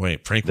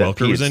 Wait, Frank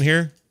Welker was in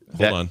here.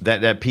 Hold on.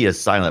 That P is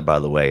silent, by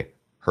the way.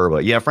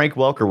 Herba. Yeah, Frank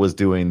Welker was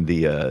doing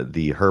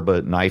the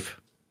Herba knife.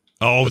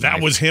 Oh, that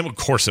was him? Of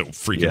course it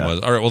freaking was.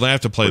 All right, well, I have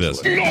to play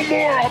this. No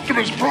more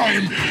Optimus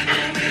Prime!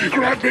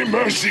 Grant me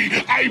mercy,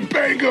 I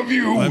beg of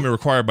you! I'm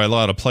required by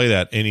law to play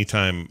that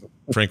anytime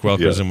Frank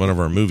Welker's in one of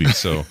our movies,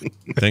 so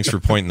thanks for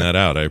pointing that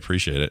out. I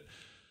appreciate it.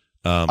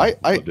 I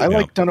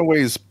like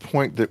Dunaway's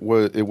point that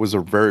it was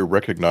a very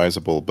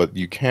recognizable, but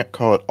you can't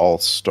call it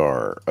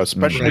all-star,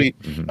 especially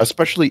in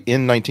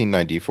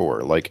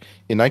 1994. Like,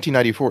 in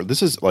 1994,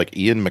 this is like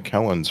Ian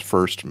McKellen's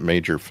first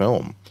major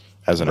film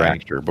as an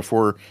actor.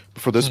 Before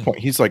this point,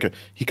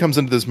 he comes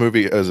into this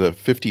movie as a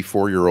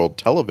 54-year-old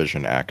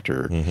television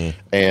actor,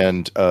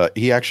 and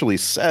he actually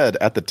said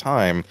at the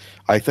time,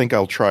 "I think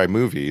I'll try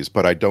movies,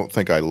 but I don't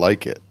think I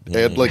like it."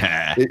 And like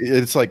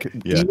it's like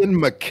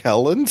Ian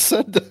McKellen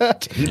said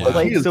that. He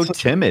played so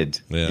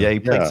timid. He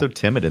played so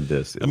timid in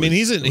this. I mean,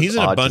 he's in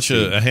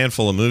a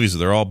handful of movies.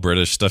 They're all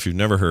British stuff you've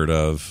never heard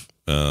of,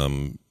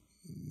 and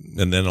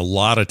then a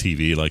lot of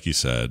TV, like you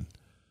said.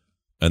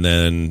 And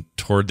then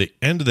toward the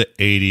end of the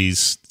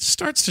 80s,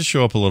 starts to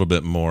show up a little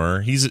bit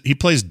more. He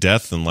plays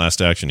Death in Last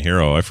Action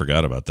Hero. I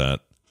forgot about that.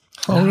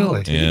 Oh,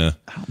 really? Yeah.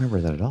 I don't remember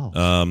that at all.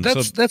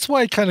 That's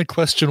why I kind of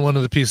question one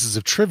of the pieces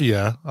of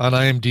trivia on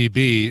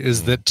IMDb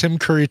is that Tim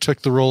Curry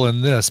took the role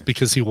in this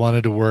because he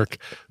wanted to work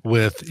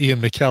with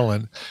Ian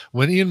McKellen.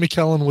 When Ian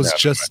McKellen was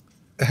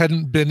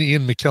hadn't been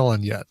Ian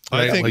McKellen yet.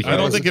 Right? I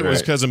don't think it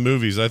was because of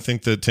movies. I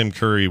think that Tim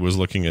Curry was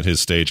looking at his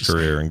stage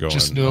career and going,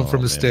 just knew him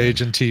from the stage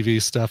and TV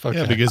stuff. Okay.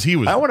 Yeah, because he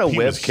was. I want a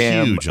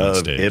webcam huge on of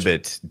stage.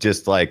 Ibbott,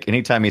 just like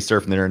anytime he's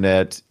surfing the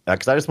internet,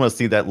 because I just want to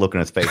see that look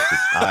on his face, his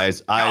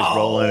eyes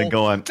rolling and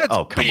going,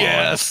 "Oh, come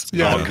on,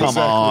 yeah, come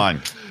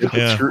on."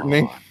 Yeah.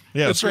 Scrutiny.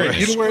 Yeah, that's right.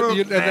 You know where,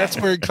 and that's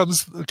where it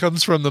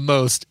comes from the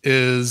most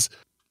is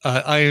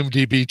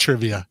IMDb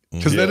trivia,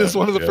 because that is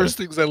one of the first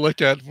things I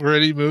look at for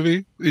any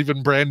movie,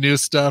 even brand new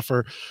stuff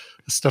or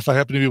stuff I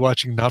happen to be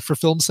watching not for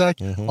Film Sack.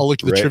 I'll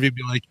look at the trivia and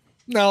be like,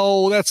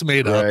 no, that's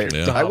made up.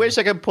 Yeah. I wish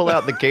I could pull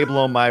out the cable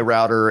on my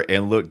router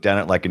and look down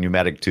it like a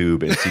pneumatic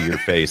tube and see your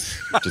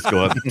face just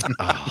go up.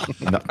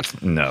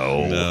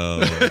 No.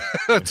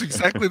 That's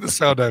exactly the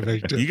sound I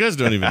make too. You guys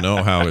don't even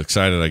know how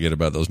excited I get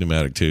about those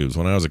pneumatic tubes.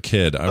 When I was a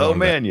kid, I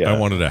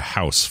wanted a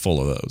house full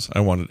of those.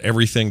 I wanted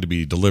everything to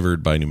be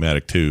delivered by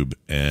pneumatic tube,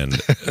 and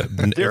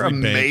they're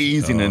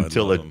amazing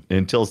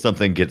until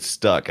something gets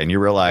stuck and you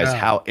realize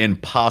how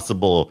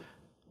impossible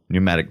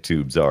pneumatic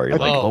tubes are. You're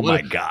like, oh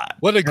my God.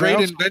 What a great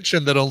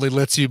invention that only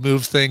lets you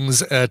move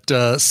things at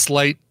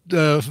slight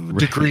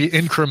degree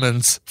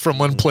increments from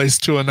one place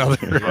to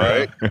another.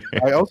 Right.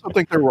 I also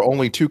think there were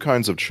only two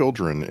kinds of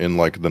children in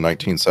like the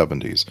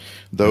 1970s.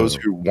 Those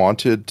who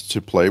wanted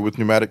to play with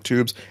pneumatic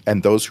tubes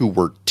and those who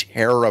were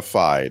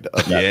terrified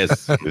of that.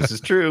 Yes, this is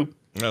true.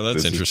 Oh,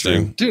 that's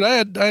interesting. Dude, I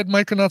had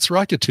Micronauts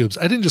rocket tubes.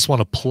 I didn't just want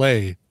to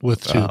play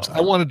with tubes. I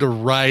wanted to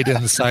ride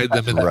inside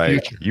them in the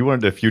future. You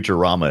wanted a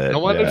Futurama it. I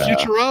wanted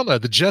Futurama.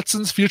 The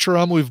Jetsons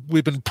Futurama.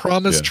 We've been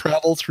promised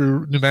travel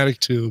through pneumatic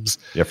tubes.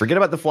 Yeah, forget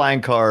about the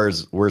flying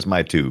cars. Where's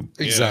my tube?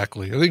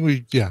 Exactly. I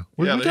think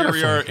here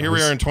we are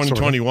in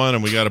 2021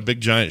 and we got a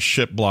big giant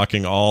ship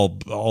blocking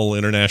all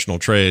international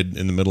trade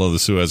in the middle of the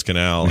Suez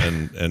Canal,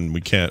 and we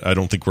can't. I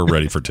don't think we're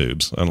ready for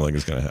tubes. I don't think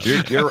it's going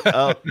to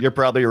happen. You're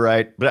probably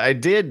right. But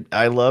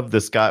I love the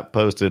Scott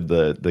posted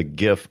the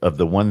GIF of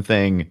the one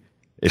thing.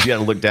 If you had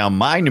to look down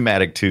my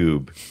pneumatic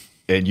tube,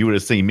 and you would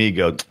have seen me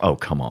go, "Oh,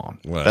 come on,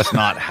 that's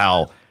not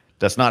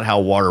how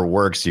water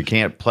works. You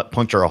can't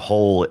puncture a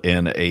hole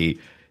in a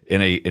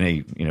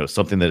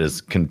something that is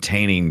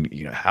containing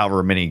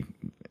however many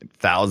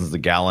thousands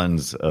of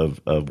gallons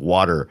of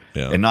water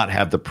and not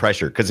have the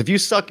pressure. Because if you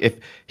suck, if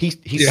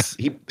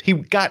he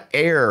got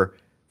air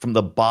from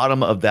the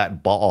bottom of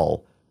that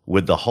ball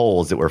with the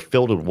holes that were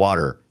filled with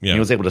water. Yeah. He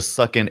was able to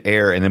suck in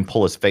air and then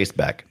pull his face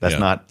back. That's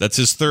not. That's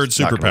his third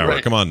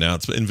superpower. Come on now,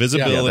 it's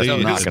invisibility. Yeah,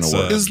 that's not going to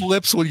work. His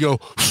lips would go.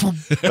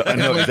 I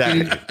know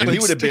exactly. And he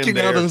would have been sticking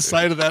there. out of the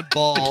side of that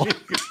ball.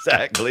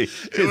 Exactly.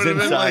 His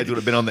insides would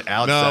have been on the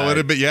outside. No, it would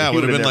have been. Yeah, it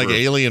would have been like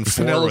Alien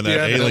 4 when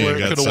that alien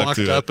got could have sucked walked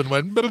through up and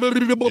went.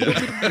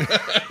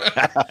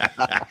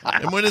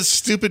 And when his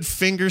stupid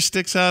finger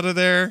sticks out of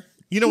there.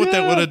 You know what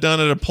that would have done?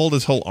 It would have pulled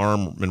his whole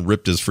arm and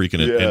ripped his freaking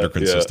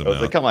endocrine system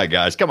out. Like, come on,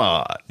 guys. Come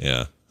on.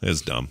 Yeah,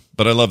 it's dumb.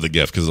 But I love the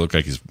gift because it looked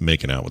like he's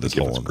making out with his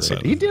hole on the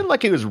side. He did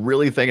like he was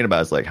really thinking about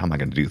it. It's like, how am I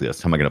going to do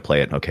this? How am I going to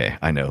play it? Okay,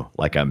 I know.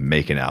 Like I'm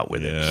making out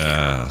with it.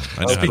 Yeah,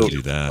 I know how to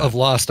do that. Of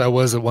Lost, I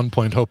was at one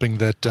point hoping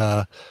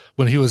that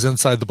when he was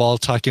inside the ball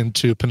talking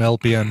to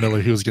Penelope Ann Miller,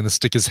 he was going to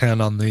stick his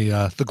hand on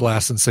the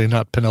glass and say,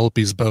 not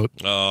Penelope's boat.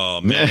 Oh,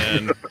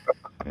 man.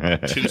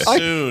 Too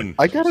soon.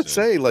 I gotta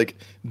say, like,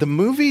 the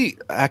movie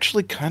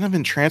actually kind of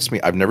entranced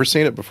me. I've never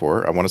seen it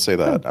before. I want to say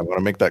that. I want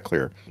to make that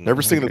clear.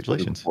 Never seen it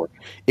before.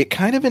 It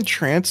kind of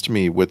entranced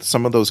me with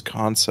some of those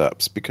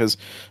concepts because,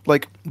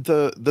 like,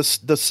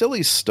 the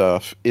silly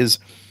stuff is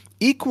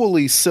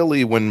equally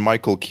silly when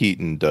Michael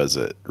Keaton does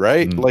it,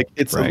 right? Like,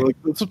 it's right. Like,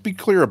 let's be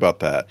clear about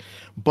that.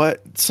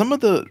 But some of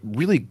the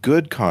really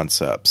good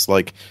concepts,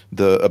 like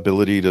the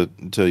ability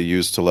to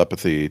use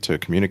telepathy to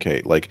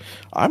communicate, like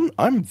I'm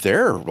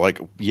there. Like,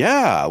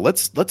 yeah,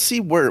 let's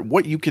see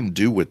what you can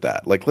do with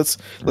that. Like, let's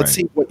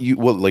see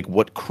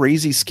what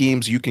crazy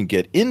schemes you can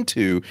get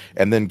into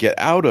and then get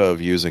out of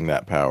using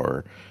that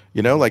power.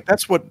 You know, like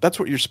that's what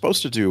you're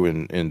supposed to do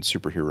in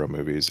superhero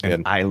movies.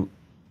 And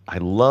I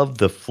love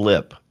the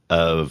flip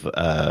of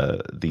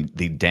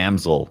the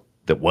damsel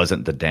that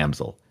wasn't the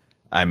damsel.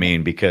 I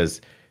mean, because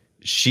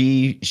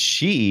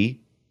she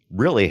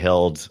really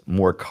held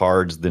more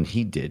cards than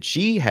he did.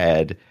 She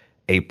had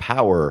a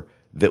power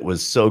that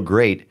was so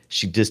great,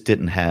 she just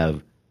didn't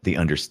have the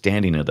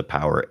understanding of the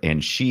power,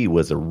 and she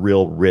was a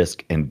real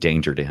risk and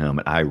danger to him.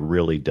 And I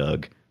really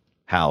dug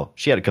how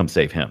she had to come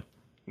save him.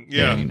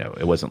 Yeah, and,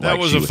 it wasn't that like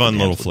was she a fun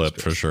little the flip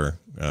for sure.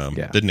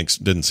 Yeah.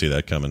 Didn't see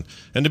that coming.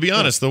 And to be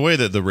honest, the way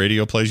that the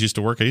radio plays used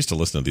to work, I used to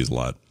listen to these a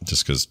lot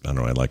just because I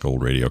don't know, I like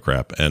old radio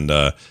crap. And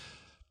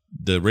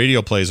the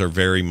radio plays are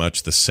very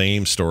much the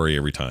same story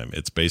every time.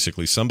 It's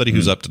basically somebody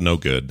who's up to no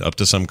good, up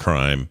to some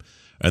crime,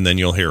 and then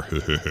you'll hear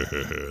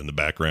in the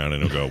background,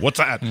 and it'll go, "What's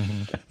that?"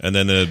 And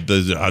then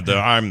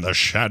I'm the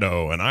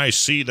shadow, and I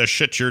see the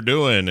shit you're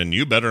doing, and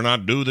you better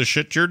not do the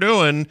shit you're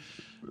doing.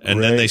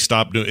 And then they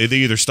stop doing. They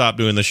either stop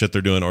doing the shit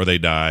they're doing, or they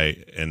die,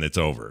 and it's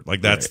over.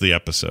 Like that's the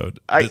episode.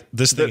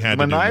 This thing had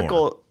to do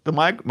more. The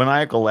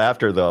maniacal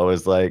laughter, though,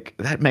 is like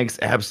that makes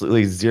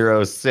absolutely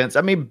zero sense.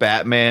 I mean,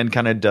 Batman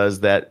kind of does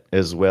that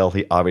as well.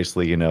 He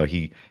obviously,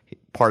 he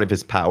part of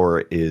his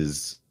power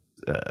is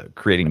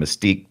creating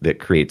mystique that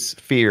creates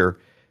fear,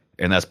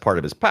 and that's part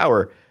of his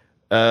power.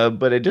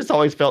 But it just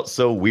always felt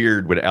so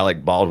weird when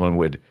Alec Baldwin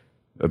would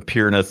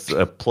appear in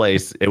a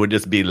place. It would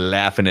just be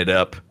laughing it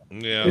up.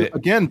 Yeah.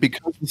 Again,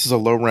 because this is a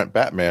low rent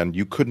Batman,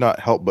 you could not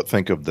help but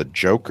think of the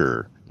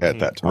Joker at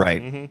that time.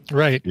 Right. Mm-hmm.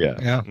 Right.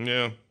 Yeah.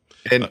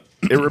 And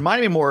it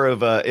reminded me more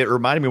of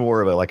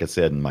a, like I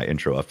said in my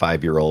intro, a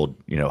 5-year-old,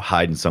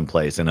 hiding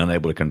someplace and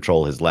unable to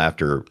control his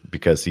laughter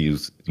because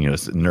he's,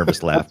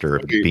 nervous laughter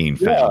of being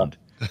found.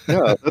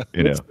 Yeah,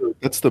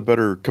 that's the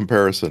better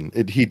comparison.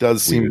 He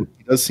does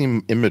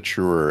seem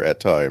immature at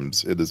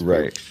times. It is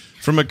right.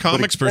 From a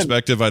comics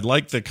perspective,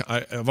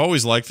 I've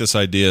always liked this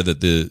idea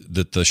that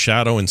the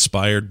Shadow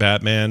inspired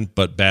Batman,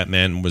 but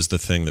Batman was the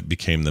thing that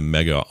became the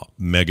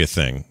mega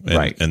thing,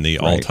 and the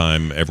all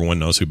time everyone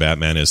knows who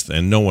Batman is,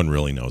 and no one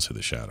really knows who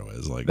the Shadow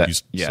is. Like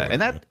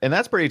and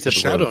that's pretty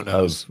typical. Shadow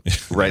knows,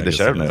 right? The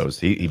Shadow knows.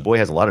 He boy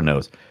has a lot of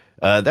knows.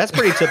 That's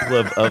pretty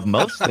typical of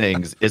most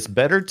things. It's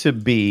better to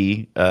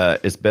be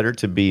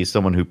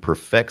someone who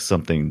perfects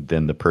something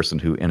than the person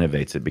who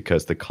innovates it,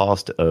 because the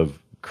cost of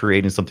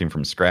creating something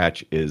from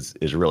scratch is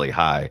really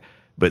high.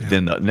 But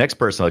then the next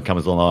person that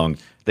comes along,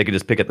 they can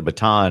just pick up the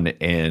baton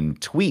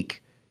and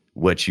tweak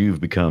what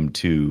you've become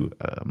too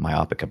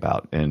myopic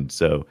about. And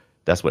so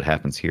that's what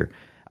happens here.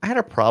 I had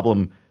a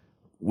problem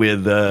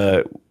with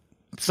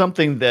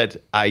something that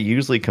I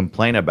usually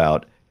complain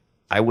about.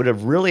 I would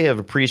have really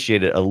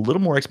appreciated a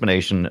little more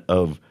explanation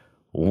of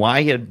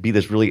why he'd be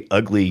this really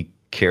ugly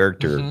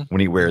character when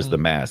he wears the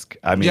mask.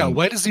 I mean,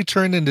 why does he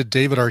turn into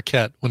David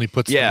Arquette when he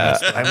puts the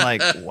mask on? I'm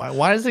like,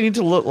 why does he need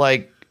to look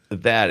like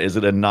that? Is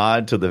it a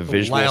nod to the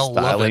visual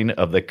styling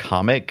of the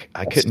comic?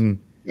 I couldn't.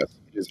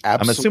 Yes,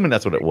 I'm assuming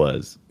that's what it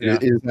was.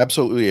 It is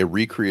absolutely a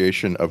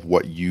recreation of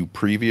what you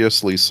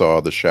previously saw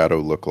the Shadow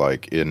look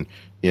like in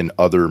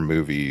other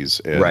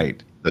movies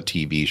and the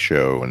TV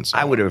show and so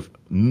I would have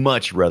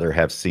much rather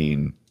have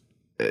seen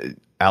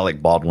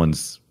Alec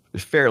Baldwin's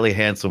fairly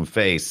handsome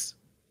face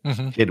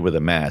hid with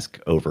a mask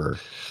over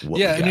what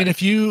we got. I mean,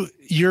 if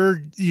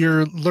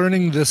you're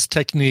learning this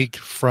technique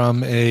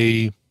from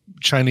a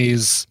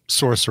Chinese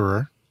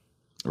sorcerer,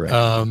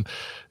 right?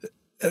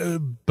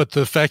 But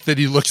the fact that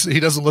he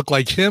doesn't look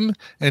like him,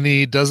 and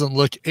he doesn't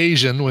look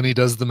Asian when he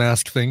does the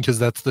mask thing, because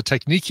that's the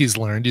technique he's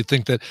learned. You'd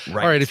think that, all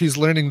right, if he's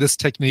learning this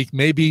technique,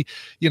 maybe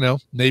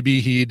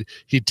he'd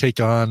take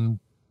on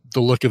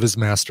the look of his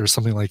master or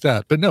something like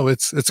that. But no,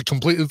 it's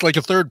like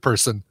a third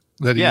person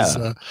that he's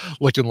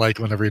looking like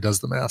whenever he does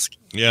the mask.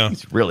 Yeah,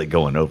 he's really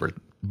going over.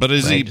 But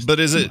is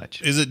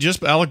it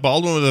just Alec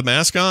Baldwin with a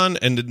mask on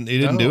and he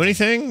didn't do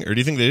anything, or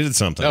do you think they did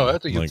something? No, I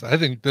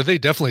think that they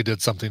definitely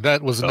did something.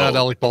 That was not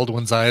Alec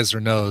Baldwin's eyes or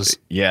nose.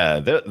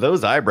 Yeah,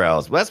 those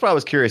eyebrows. Well, that's why I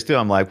was curious too.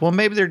 I'm like, well,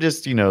 maybe they're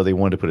just they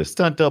wanted to put a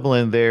stunt double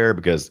in there,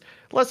 because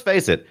let's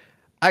face it,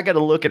 I got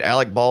to look at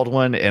Alec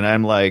Baldwin and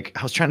I'm like,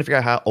 I was trying to figure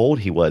out how old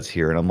he was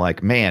here, and I'm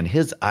like, man,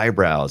 his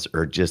eyebrows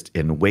are just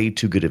in way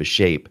too good of a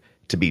shape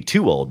to be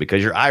too old,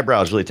 because your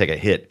eyebrows really take a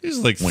hit. He's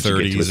like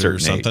 30s or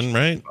something, age.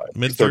 Right?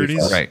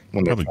 Mid-30s? Right.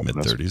 Probably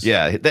mid-30s.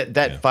 Yeah,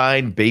 that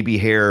fine baby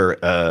hair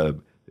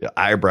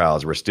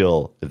eyebrows were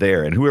still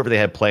there. And whoever they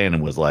had playing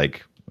him was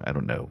like, I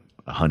don't know,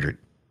 100.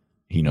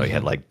 He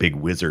had like big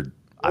wizard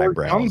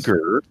eyebrows.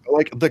 Younger.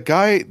 Like the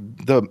guy,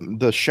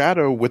 the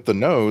shadow with the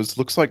nose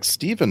looks like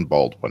Stephen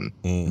Baldwin.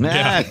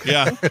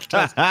 Yeah.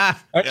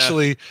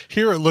 Actually,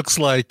 here it looks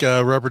like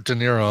Robert De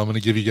Niro. I'm going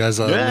to give you guys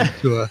a link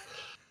to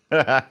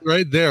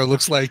right there.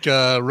 Looks like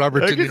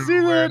Robert De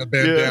Niro wearing a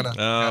bandana.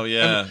 Yeah. Oh,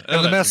 yeah.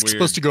 And the mask's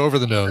supposed to go over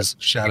the nose.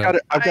 Shadow.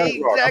 I've got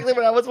it wrong. Exactly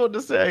what I was wanting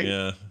to say.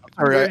 Yeah.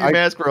 Sorry, I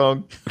mask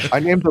wrong. I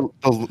named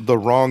the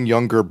wrong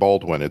younger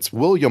Baldwin. It's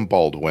William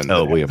Baldwin.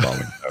 Oh, William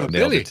Baldwin.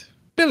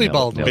 Billy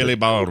Baldwin. Billy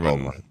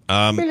Baldwin.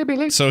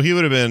 So he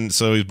would have been.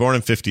 So he was born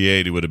in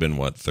 58. He would have been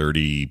what,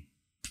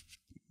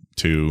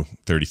 32,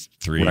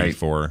 33,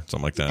 4,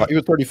 something like that. He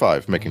was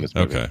 35 making this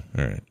movie. Okay,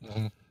 all right.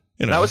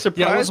 I was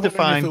surprised to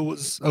find. Go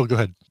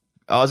ahead.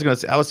 I was going to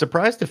say, I was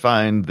surprised to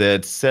find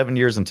that 7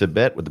 Years in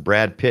Tibet with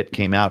Brad Pitt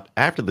came out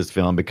after this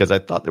film, because I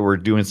thought they were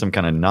doing some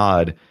kind of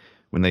nod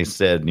when they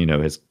said,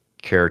 his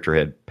character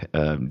had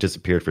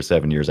disappeared for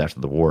 7 years after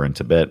the war in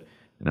Tibet.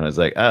 And I was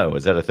like, oh,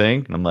 is that a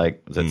thing? And I'm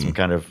like, is that some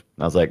kind of,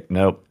 I was like,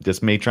 nope,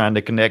 just me trying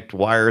to connect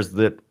wires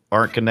that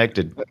aren't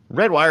connected.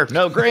 Red wire,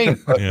 no,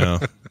 green. Yeah.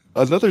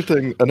 Another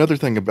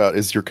thing about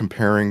is you're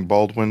comparing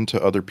Baldwin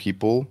to other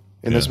people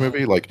in this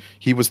movie. Like,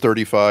 he was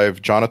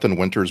 35. Jonathan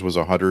Winters was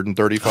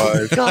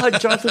 135. God,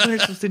 Jonathan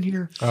Winters was in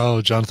here.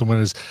 Oh, Jonathan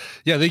Winters.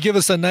 Yeah, they give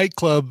us a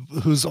nightclub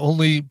whose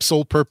only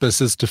sole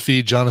purpose is to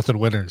feed Jonathan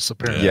Winters,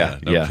 apparently. Yeah,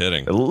 no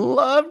kidding. I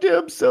loved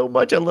him so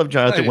much. I love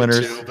Jonathan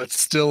Winters. Too, but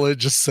still, it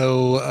just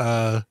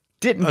so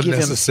didn't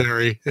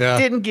unnecessary.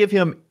 Didn't give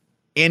him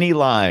any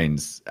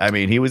lines. I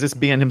mean, he was just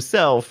being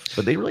himself,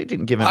 but they really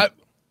didn't give him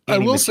I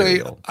will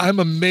material. say, I'm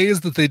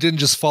amazed that they didn't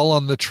just fall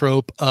on the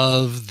trope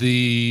of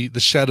the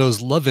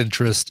Shadow's love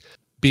interest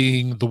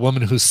being the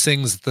woman who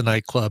sings at the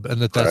nightclub,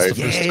 and that's the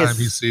first time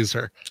he sees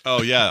her.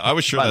 Oh, yeah. I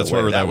was sure that's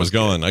where that was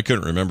going. I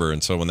couldn't remember.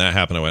 And so when that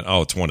happened, I went,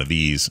 oh, it's one of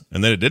these.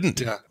 And then it didn't.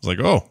 Yeah. I was like,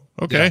 oh,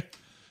 okay.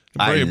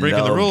 Yeah.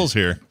 Breaking the rules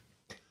here.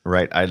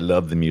 Right. I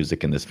love the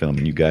music in this film,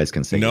 and you guys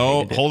can say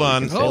no. Hold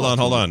on.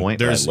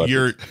 There's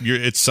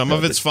it's some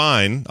of it's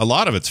fine. A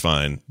lot of it's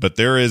fine, but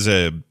there is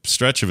a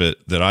stretch of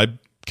it that I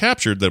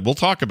captured that we'll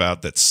talk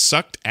about that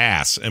sucked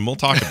ass, and we'll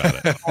talk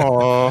about it.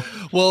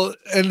 Well,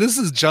 and this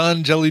is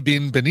John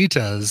Jellybean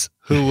Benitez,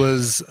 who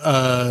was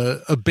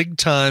a big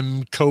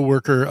time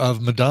co-worker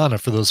of Madonna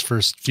for those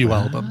first few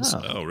albums.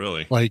 Oh,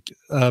 really? Like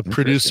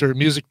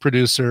music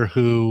producer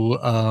who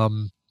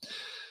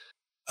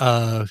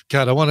God,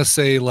 I want to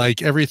say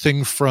like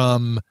everything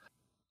from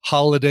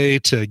Holiday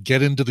to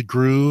Get Into the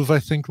Groove, I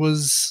think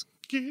was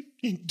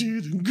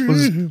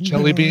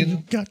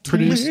Jellybean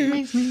produced.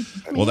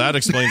 Well, that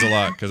explains a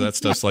lot, because that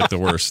stuff's like the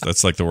worst.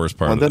 That's like the worst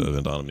part of the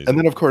Madonna music. And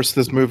then, of course,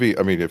 this movie,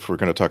 I mean, if we're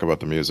going to talk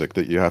about the music,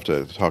 that you have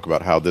to talk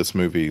about how this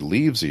movie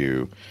leaves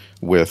you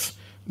with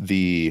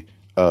the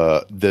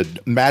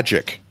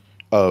magic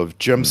of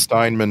Jim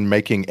Steinman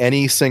making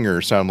any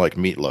singer sound like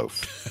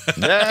Meatloaf.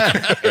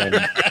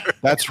 And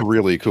that's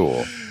really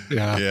cool.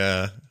 Yeah.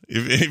 Yeah.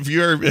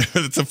 If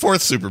it's a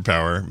fourth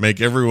superpower, make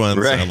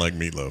everyone sound like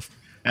Meatloaf.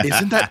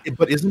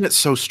 Isn't it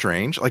so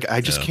strange? Like,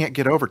 I just can't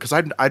get over, because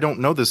I don't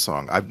know this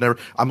song.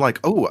 I'm like,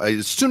 oh,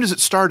 as soon as it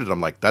started,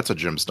 I'm like, that's a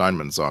Jim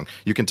Steinman song.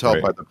 You can tell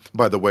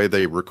by the way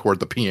they record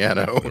the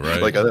piano,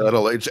 like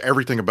it's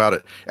everything about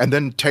it. And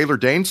then Taylor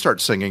Dane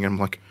starts singing, and I'm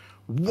like,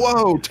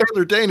 whoa,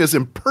 Taylor Dane is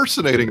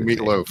impersonating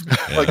Meatloaf.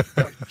 Like,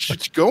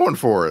 she's going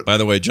for it. By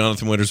the way,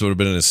 Jonathan Winters would have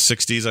been in his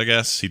 60s, I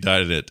guess. He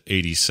died at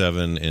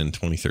 87 in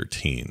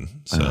 2013.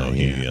 So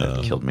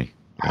that killed me.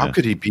 How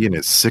could he be in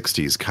his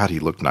 60s? God, he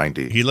looked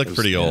 90. He looked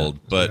pretty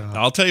old, but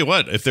I'll tell you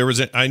what, if there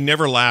was I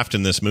never laughed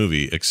in this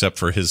movie except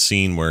for his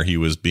scene where he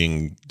was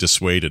being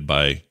dissuaded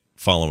by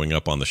following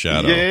up on the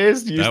shadow.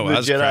 Yes, that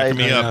was cracking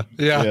me up.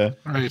 Yeah,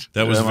 right.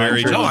 That was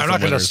very. No, I'm not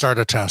going to start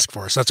a task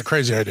force. That's a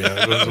crazy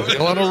idea.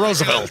 Delano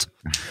Roosevelt.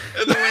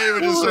 And the way he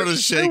would just sort of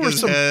shake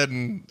his head,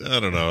 and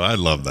I don't know. I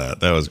love that.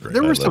 That was great.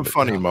 There were some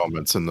funny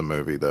moments in the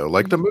movie, though.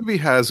 Like, the movie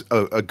has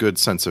a good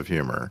sense of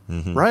humor,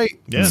 right?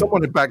 Yeah.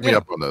 Someone had backed me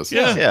up on this.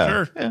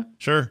 Yeah.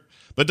 Sure.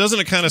 But doesn't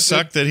it kind of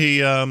suck that he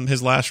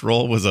his last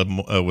role was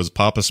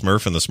Papa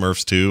Smurf in the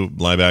Smurfs 2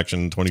 live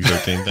action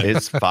 2013 thing?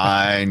 It's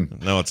fine.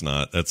 No, it's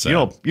not. That's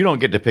sad. You don't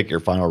get to pick your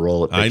final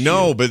role. I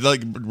know, but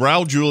like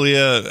Raul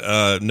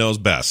Julia knows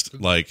best.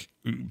 Like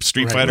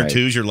Street Fighter 2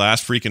 is your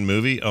last freaking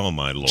movie. Oh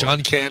my lord,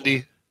 John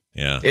Candy.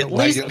 Yeah, at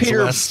least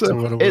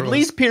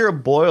Peter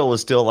Boyle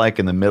was still like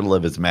in the middle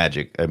of his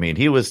magic. I mean,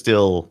 he was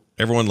still.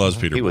 Everyone loves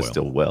Peter Boyle. He was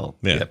still well.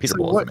 Yeah, Peter So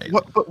Boyle was amazing.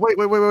 but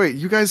wait.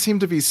 You guys seem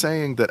to be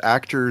saying that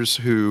actors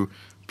who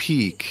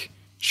peak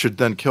should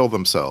then kill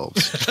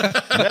themselves.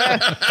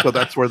 So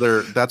that's where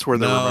they're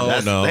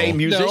remembered. Hey,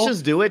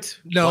 musicians do it.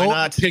 No, why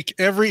not?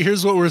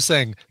 Here's what we're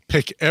saying.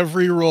 Pick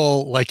every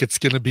role like it's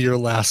going to be your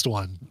last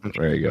one.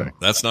 There you go.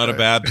 That's not a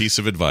bad piece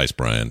of advice,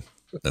 Brian.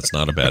 That's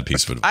not a bad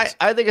piece of advice.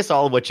 I think it's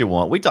all what you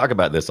want. We talk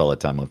about this all the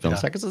time on Film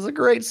Sack. This is a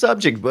great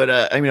subject, but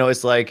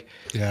it's like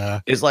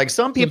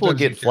some people Sometimes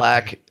get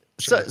flack.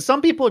 Sure.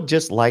 Some people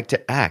just like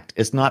to act.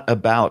 It's not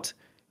about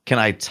can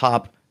I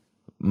top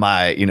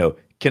my,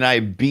 can I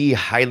be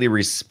highly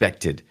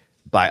respected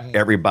by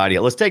everybody?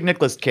 Let's take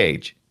Nicolas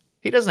Cage.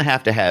 He doesn't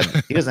have to have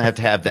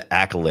the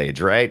accolades,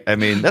 right? I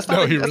mean, that's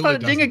not a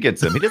ding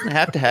against him. He doesn't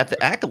have to have the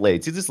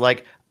accolades. He's just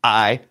like,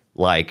 I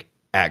like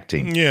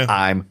acting. Yeah,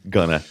 I'm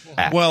gonna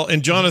act. Well,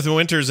 and Jonathan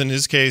Winters, in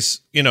his case,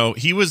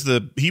 he was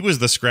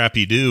the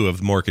Scrappy Doo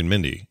of Mork and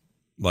Mindy.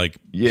 Like,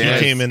 he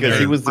came in there.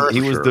 He was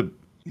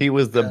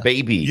the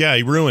baby. Yeah,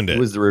 he ruined it. He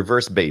was the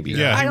reverse baby.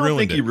 Yeah, I don't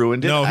think he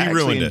ruined it. No, he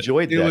ruined it.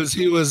 Enjoyed that.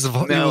 He was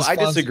I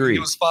disagree. He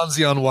was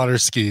Fonzie on water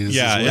skis.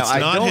 Yeah, it's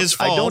not his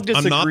fault. I don't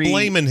disagree.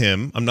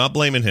 I'm not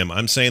blaming him.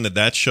 I'm saying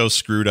that show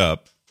screwed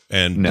up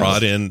and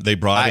brought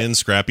in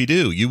Scrappy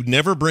Doo. You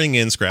never bring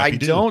in Scrappy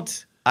Doo.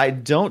 I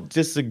don't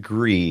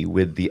disagree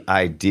with the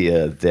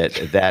idea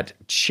that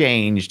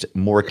changed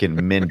Mork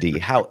and Mindy.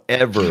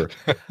 However,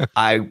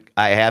 I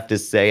have to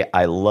say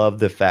I love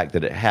the fact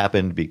that it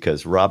happened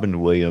because Robin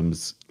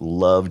Williams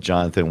loved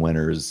Jonathan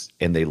Winters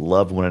and they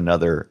loved one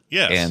another.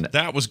 Yes, and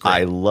that was great.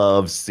 I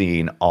love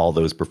seeing all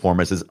those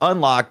performances.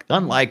 Unlike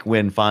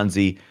when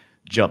Fonzie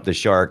jumped the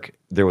shark,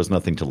 there was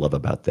nothing to love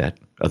about that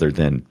other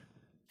than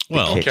the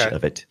kitsch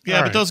of it.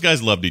 Yeah, but those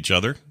guys loved each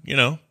other,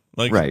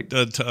 Like, right. So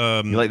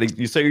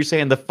you're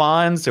saying the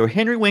Fonz, so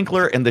Henry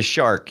Winkler and the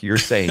Shark, you're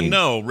saying.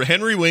 No,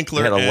 Henry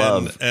Winkler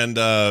and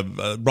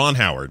Ron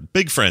Howard,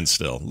 big friends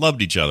still,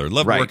 loved each other,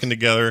 loved working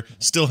together,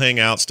 still hang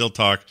out, still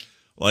talk.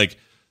 Like,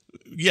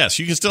 yes,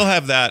 you can still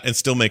have that and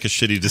still make a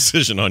shitty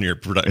decision on your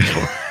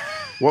production.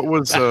 What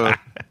was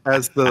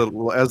as the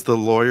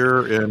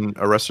lawyer in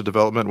Arrested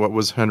Development? What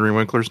was Henry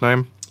Winkler's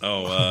name?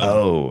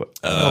 Rob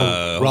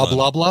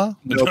Loblaw?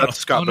 No, that's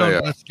Scott Baio.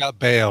 No, that's Scott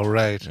Baio,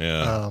 right?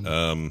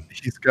 Yeah.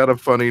 He's got a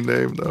funny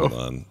name though.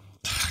 Hold on.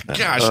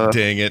 Gosh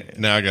dang it!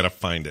 Now I gotta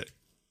find it.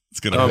 It's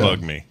gonna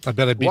bug me. I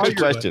bet I beat your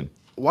question.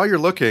 While you're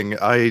looking,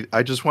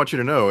 I just want you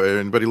to know,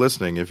 anybody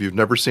listening, if you've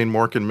never seen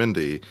Mork and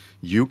Mindy,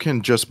 you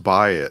can just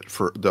buy it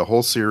for the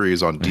whole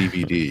series on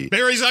DVD.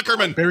 Barry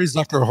Zuckerman. Barry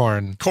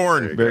Zuckerhorn.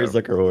 Corn. Barry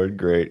Zuckerhorn,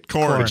 great.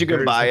 Corn. But you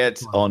can buy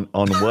it on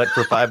what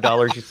for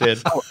 $5? You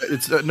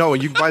said. No,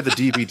 you can buy the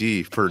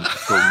DVD for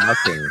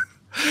nothing.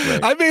 Right.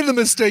 I made the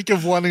mistake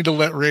of wanting to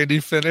let Randy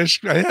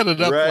finish. I had it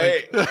up.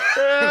 Right.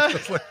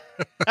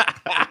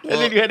 And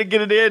then you had to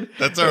get it in.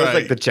 That's all right. It was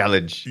like the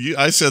challenge.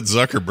 I said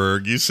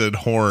Zuckerberg. You said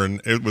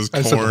Horn. It was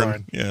Corn. I said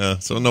Horn. Yeah,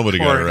 so nobody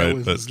got it right.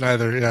 It was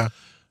neither. Yeah,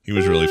 he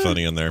was really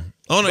funny in there.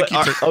 Oh no!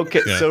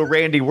 So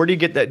Randy, where do you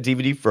get that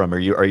DVD from? Are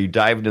you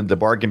diving into the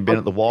bargain bin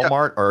at the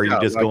Walmart, or are you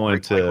just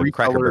going to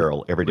Cracker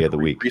Barrel every day of the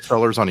week?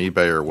 Resellers on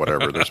eBay or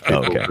whatever. There's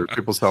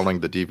people selling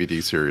the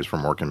DVD series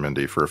from Mork and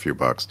Mindy for a few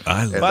bucks.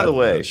 By the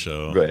way,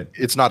 show. Go ahead.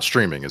 It's not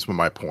streaming. Is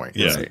my point.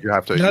 Yeah, you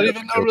have to. Not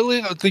even. No,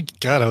 really. I would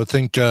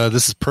think.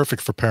 This is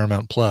perfect for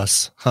Paramount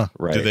Plus. Huh?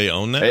 Right. Do they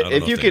own that? I don't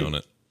know if they own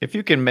it. If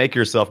you can make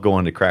yourself go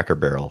into Cracker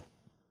Barrel,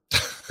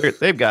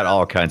 they've got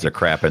all kinds of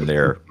crap in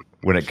there.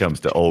 When it comes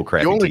to old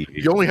crappy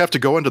TV. You only have to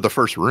go into the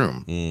first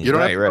room. You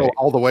don't have to go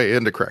all the way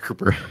into Cracker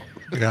Barrel.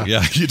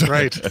 Yeah, you don't.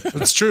 Right.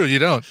 That's true. You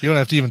don't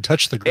have to even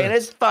touch the grid. And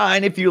it's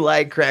fine if you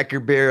like Cracker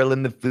Barrel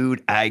and the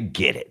food. I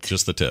get it.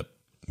 Just the tip.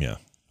 Yeah.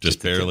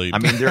 Just barely. I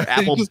mean, their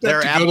apple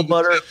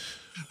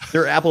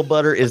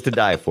butter is to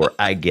die for.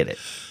 I get it.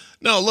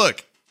 No,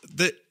 look,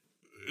 the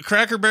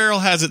Cracker Barrel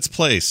has its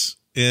place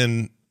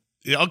in.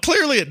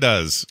 Clearly, it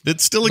does.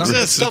 It still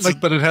exists.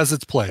 But it has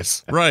its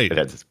place. Right. It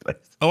has its place.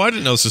 Oh, I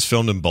didn't know this was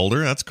filmed in Boulder.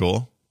 That's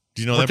cool.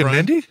 Do you know that, Mork and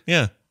Brian? Mindy?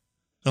 Yeah.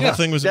 The whole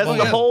thing was in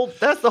Boulder.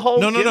 That's the whole.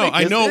 No. Gimmick,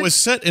 I know it was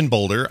set in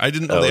Boulder. I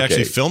didn't know they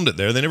actually filmed it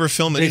there. They never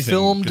filmed anything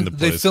in the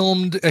place. They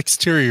filmed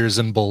exteriors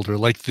in Boulder,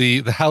 like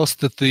the house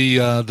that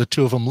the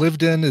two of them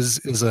lived in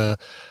is a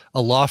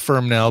law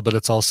firm now, but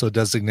it's also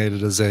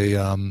designated as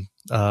a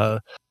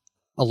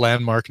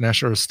landmark,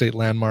 national or state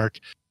landmark.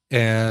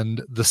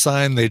 And the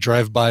sign, they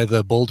drive by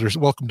the Boulder's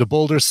Welcome to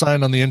Boulder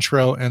sign on the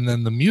intro, and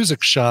then the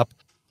music shop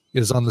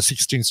is on the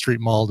 16th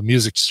Street Mall. The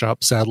music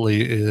shop,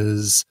 sadly,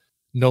 is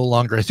no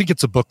longer. I think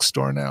it's a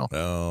bookstore now.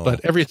 Oh. But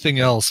everything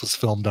else was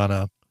filmed on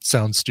a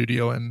sound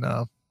studio in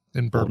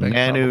Burbank.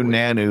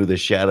 Nanu, the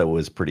shadow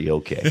was pretty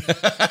okay.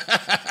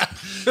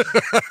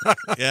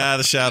 Yeah,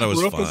 the Shadow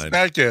was Rope us fine.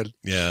 back in.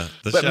 Yeah,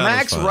 the But Shadow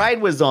Max was fine.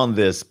 Wright was on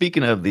this.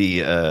 Speaking of the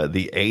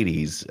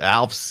 80s,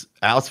 Alf's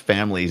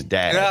family's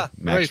dad, Yeah,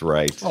 Max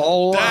Wright.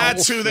 Oh,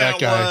 That's who that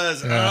guy.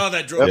 was. Yeah. Oh,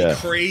 that drove Yeah. me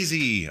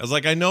crazy. I was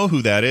like, I know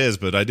who that is,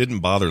 but I didn't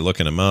bother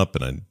looking him up,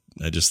 and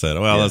I just thought,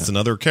 well, that's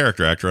another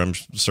character actor I'm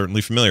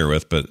certainly familiar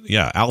with. But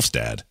yeah, Alf's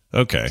dad.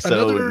 Okay.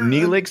 So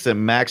Neelix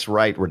and Max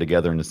Wright were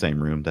together in the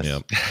same room. That's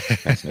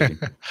fascinating.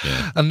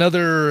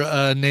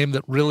 Another name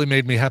that really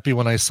made me happy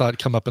when I saw it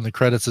come up in the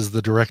credits is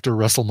the director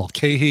Russell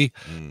Mulcahy.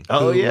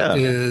 Oh, who yeah.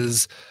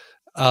 is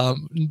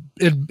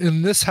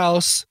in this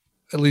house,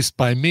 at least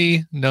by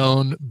me,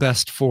 known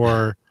best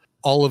for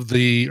all of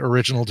the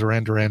original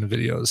Duran Duran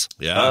videos.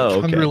 Yeah. Oh,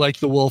 okay. Hungry Like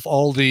the Wolf,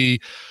 all the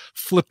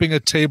flipping a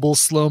table,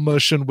 slow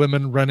motion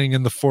women running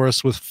in the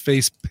forest with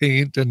face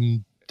paint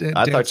and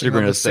I thought you were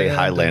going to say sand.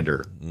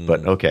 Highlander,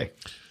 but okay.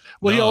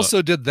 Well, he No.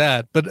 also did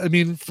that, but I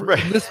mean,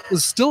 this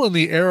was still in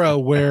the era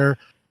where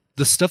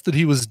the stuff that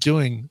he was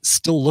doing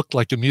still looked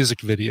like a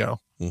music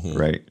video. Mm-hmm.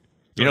 Right.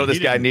 You know what this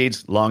guy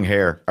needs? Long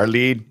hair. Our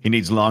lead, he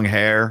needs long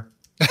hair.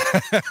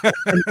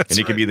 And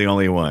he can be the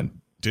only one.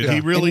 Did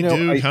he really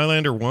And, do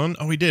Highlander 1?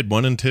 Oh, he did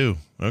 1 and 2.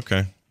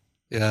 Okay.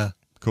 Yeah.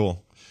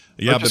 Cool.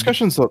 Yeah, Yeah,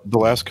 discussions the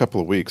last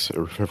couple of weeks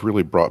have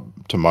really brought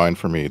to mind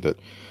for me that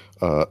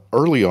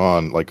early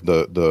on, like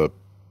the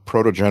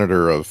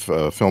protogenitor of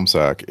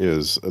FilmSack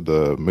is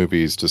the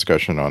movie's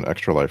discussion on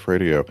Extra Life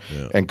Radio.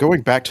 Yeah. And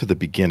going back to the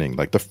beginning,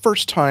 like the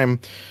first time,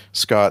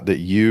 Scott, that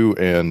you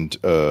and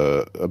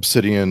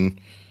Obsidian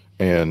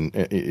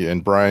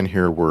and Brian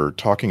here were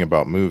talking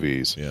about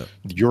movies,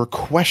 your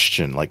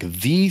question, like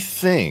the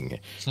thing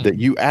that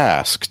you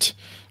asked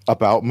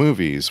about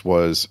movies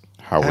was,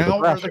 How were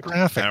the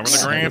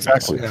graphics?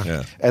 Exactly.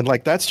 Yeah. And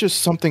like that's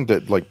just something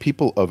that like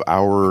people of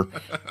our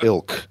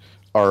ilk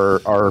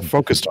are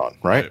focused on,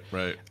 right?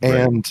 Right.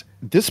 And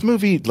this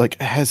movie like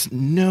has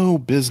no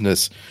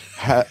business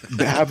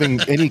having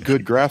any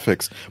good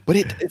graphics, but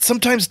it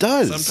sometimes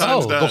does.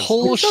 Sometimes does. The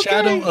whole It's okay.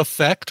 shadow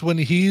effect when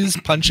he's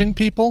punching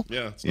people,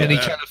 and he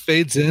bad. kind of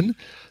fades in.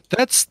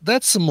 That's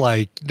some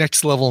like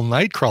next level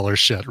Nightcrawler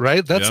shit,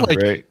 right? That's Yeah.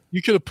 like Right.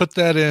 you could have put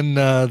that in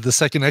the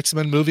second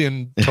X-Men movie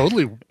and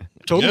totally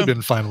Yeah.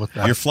 been fine with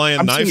that. Your flying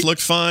I'm knife seeing-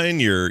 looked fine.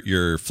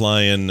 Your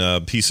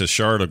flying piece of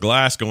shard of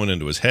glass going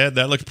into his head,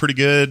 that looked pretty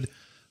good.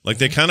 Like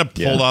they kind of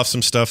pulled off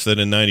some stuff that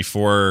in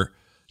 '94,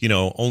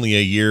 only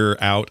a year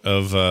out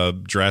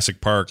of Jurassic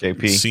Park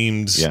JP.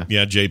 seems,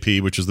 JP,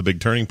 which is the big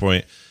turning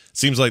point.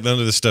 Seems like none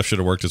of this stuff should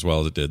have worked as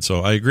well as it did.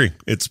 So I agree.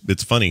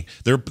 It's funny.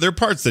 There are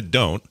parts that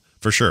don't,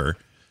 for sure.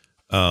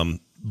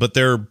 But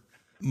there are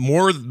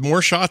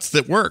more shots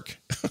that work.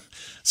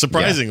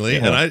 Surprisingly,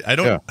 and I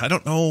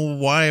don't know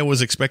why I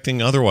was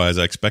expecting otherwise.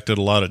 I expected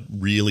a lot of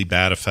really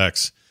bad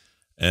effects,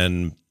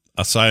 and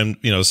aside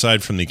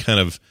from the kind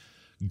of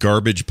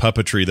garbage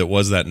puppetry that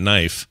was that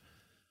knife,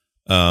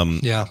 when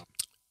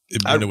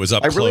it was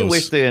up I close. really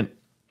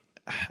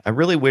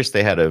wish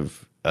they had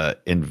have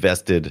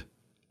invested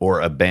or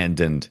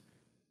abandoned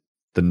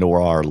the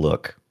noir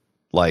look.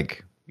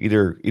 Like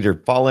either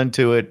fall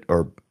into it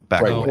or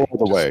back Right, away.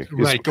 all the way.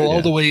 Right, go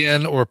all the way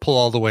in or pull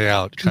all the way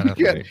out, kind of.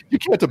 You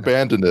can't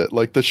abandon it.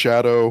 Like the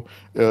shadow,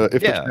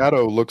 if the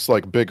shadow looks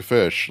like Big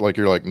Fish, like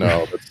you're like,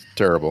 no, that's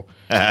terrible.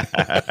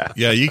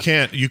 Yeah, you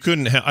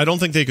couldn't. I don't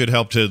think they could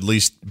help to at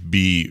least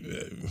be.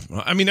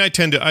 I mean, I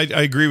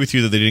agree with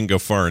you that they didn't go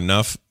far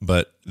enough,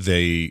 but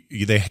they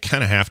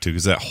kind of have to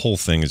because that whole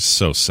thing is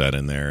so set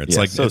in there. It's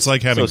it's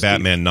like having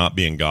Batman not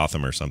be in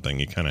Gotham or something.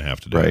 You kind of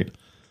have to do it.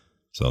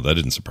 So that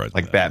didn't surprise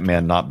me. Like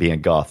Batman not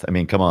being goth. I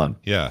mean, come on.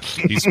 Yeah,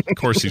 of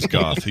course he's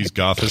goth. He's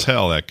goth as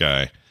hell, that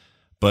guy.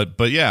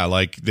 But yeah,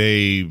 like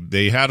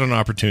they had an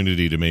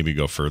opportunity to maybe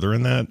go further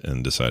in that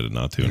and decided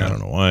not to, and I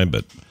don't know why.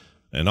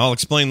 And I'll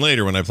explain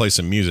later when I play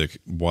some music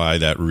why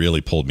that really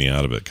pulled me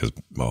out of it. Because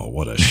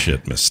what a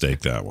shit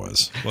mistake that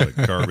was! What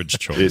a garbage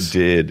choice. It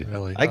did.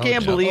 Really? I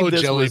can't believe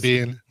this Jelly was,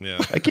 Bean. Yeah.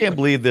 I can't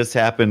believe this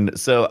happened.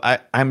 So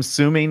I'm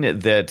assuming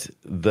that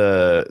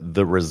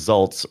the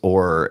results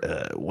or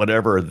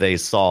whatever they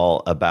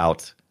saw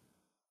about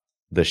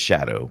the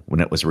Shadow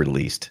when it was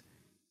released,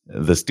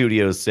 the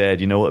studios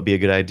said, you know what would be a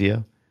good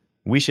idea?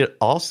 We should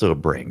also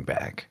bring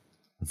back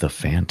the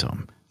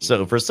Phantom.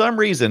 So for some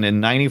reason in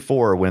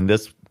 '94 when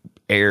this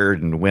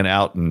aired and went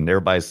out and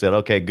everybody said,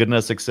 okay, good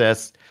enough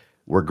success,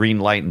 we're green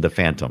lighting the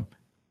Phantom.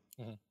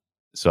 Mm-hmm.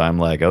 So I'm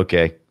like,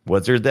 okay,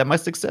 was there that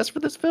much success for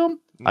this film?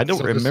 I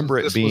don't remember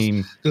it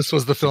being. This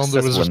was the film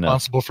that was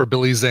responsible for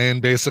Billy Zane,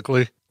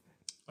 basically.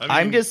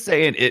 I'm just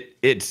saying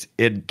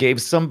it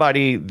gave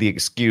somebody the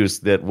excuse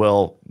that,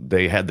 well,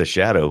 they had the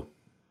Shadow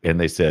and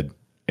they said,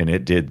 and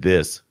it did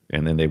this,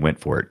 and then they went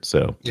for it.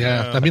 So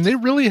yeah. I mean, they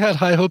really had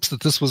high hopes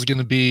that this was going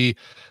to be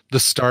the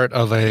start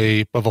of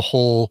a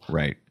whole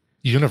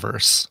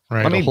universe,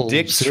 right? I mean,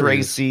 Dick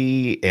series.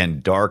 Tracy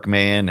and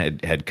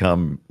Darkman had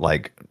come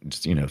like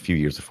just a few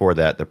years before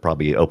that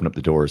probably opened up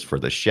the doors for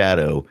the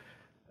Shadow.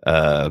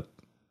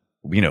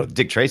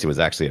 Dick Tracy was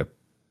actually a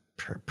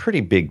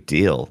pretty big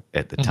deal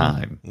at the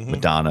time.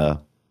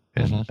 Madonna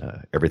and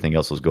everything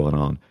else was going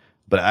on.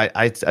 But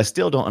I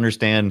still don't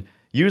understand.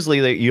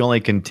 Usually you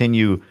only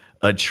continue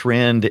a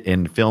trend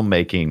in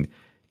filmmaking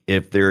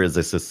if there is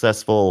a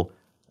successful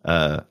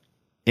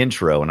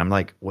intro. And I'm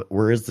like,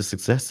 where is the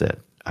success at?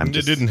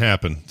 It didn't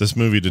happen. This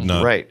movie did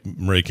not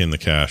rake in the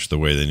cash the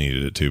way they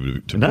needed it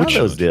to. None of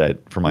those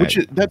did, for my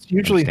that's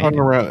usually hung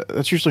around.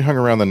 That's usually hung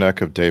around the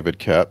neck of David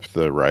Koepp,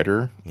 the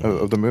writer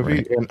of the movie.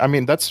 Right. And I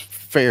mean, that's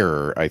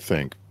fair, I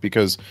think,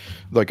 because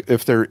like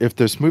if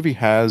this movie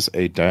has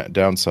a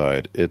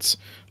downside, it's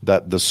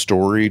that the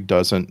story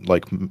doesn't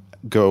like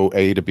go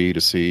A to B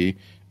to C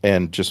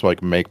and just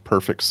like make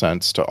perfect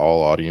sense to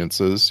all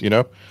audiences. You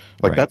know.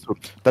 Like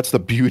that's the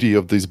beauty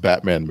of these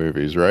Batman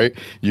movies, right?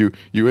 You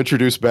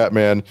introduce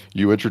Batman,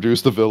 you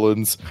introduce the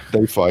villains,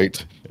 they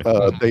fight.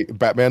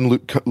 Batman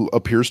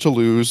appears to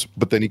lose,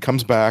 but then he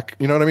comes back.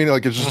 You know what I mean?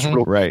 Like it's just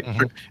real, right.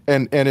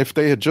 And if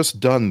they had just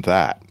done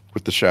that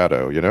with the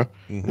Shadow, you know,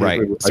 right?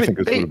 I think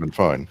this would have been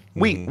fine.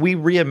 We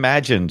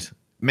reimagined,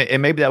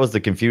 and maybe that was the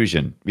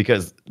confusion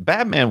because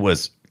Batman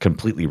was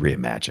completely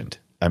reimagined.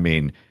 I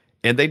mean,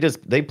 and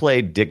they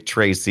played Dick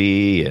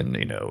Tracy and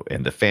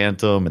and the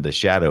Phantom and the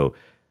Shadow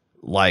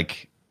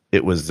like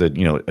it was a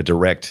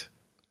direct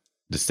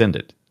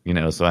descendant,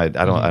 so I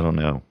don't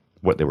know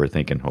what they were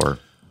thinking or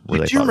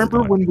where Did you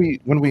remember when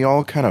we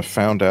all kind of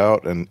found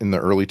out in the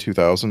early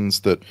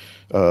 2000s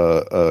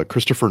that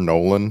Christopher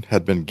Nolan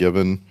had been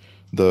given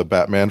the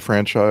Batman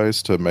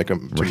franchise to make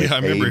him? I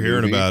remember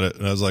hearing about it,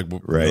 and I was like,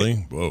 "Really?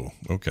 Whoa,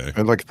 okay."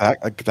 And like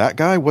that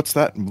guy, what's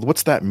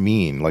that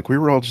mean? Like we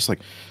were all just like,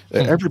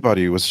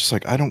 everybody was just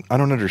like, I don't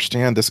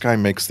understand. This guy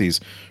makes these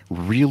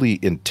really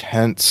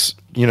intense,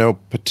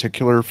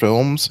 particular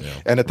films,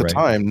 and at the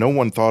time, no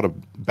one thought of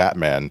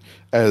Batman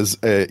as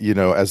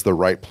as the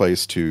right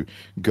place to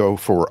go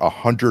for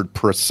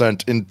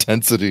 100%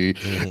 intensity.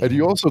 And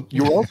you were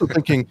also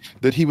thinking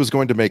that he was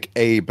going to make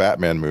a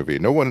Batman movie.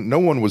 No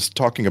one was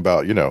talking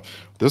about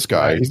this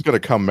guy. He's going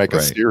to come make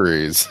a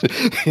series.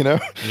 Yeah.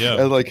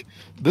 And like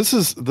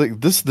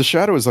the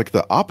Shadow is like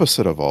the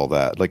opposite of all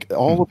that. Like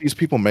all of these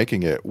people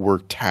making it were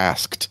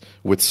tasked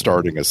with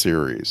starting a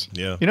series.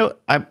 Yeah.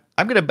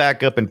 I'm going to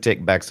back up and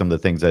take back some of the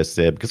things I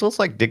said because it looks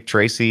like Dick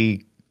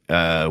Tracy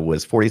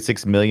was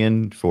 $46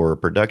 million for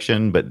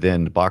production, but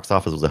then the box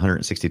office was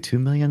 $162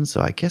 million.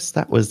 So I guess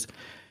that was.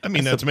 I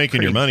mean, that's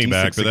making your money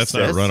back, but that's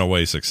not a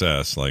runaway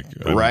success. Like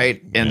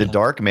right. And The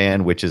Dark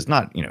Man, which is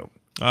not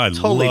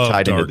totally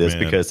tied into this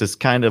because it's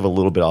kind of a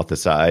little bit off the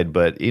side,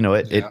 but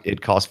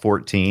it cost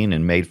 14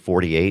 and made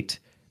 48.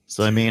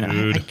 So I mean,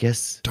 I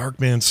guess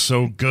Darkman's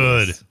so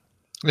good.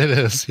 It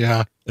is,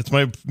 yeah. It's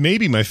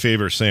maybe my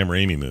favorite Sam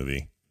Raimi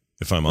movie,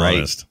 if I'm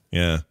honest.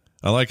 Yeah,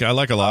 I like a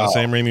lot of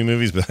Sam Raimi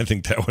movies, but I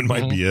think that one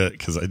might be it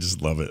because I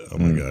just love it. Oh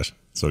my gosh,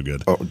 so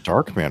good. Oh,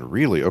 Darkman,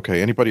 really?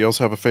 Okay. Anybody else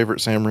have a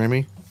favorite Sam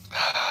Raimi?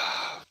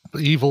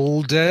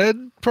 Evil Dead,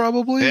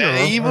 probably.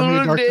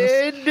 Evil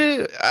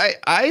Dead.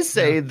 I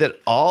say that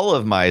all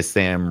of my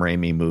Sam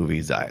Raimi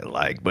movies I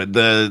like, but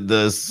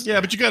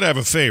but you got to have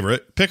a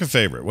favorite. Pick a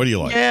favorite. What do you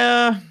like?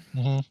 Yeah.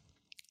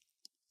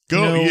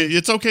 Go.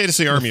 It's okay to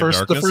say Army of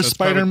Darkness. The first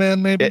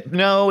Spider-Man, maybe.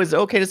 No, it's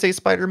okay to say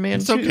Spider-Man.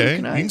 It's okay.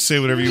 You can say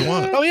whatever you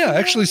want. Oh yeah,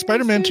 actually,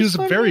 Spider-Man 2 is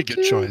a very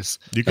good choice.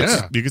 You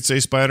could say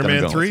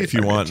Spider-Man 3 if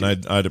you want,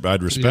 and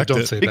I'd respect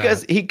it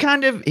because he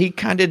kind of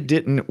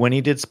didn't when he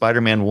did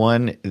Spider-Man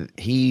 1.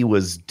 He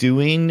was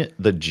doing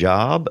the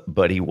job,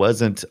 but he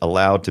wasn't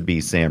allowed to be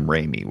Sam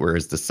Raimi.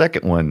 Whereas the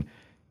second one,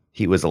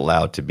 he was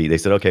allowed to be. They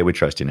said, "Okay, we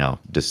trust you now.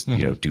 Just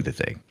do the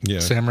thing." Yeah,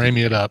 Sam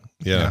Raimi it up.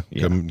 Yeah.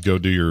 Go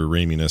do your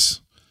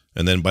Raiminess.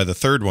 And then by the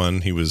third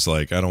one, he was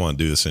like, I don't want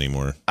to do this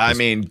anymore. I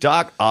mean,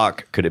 Doc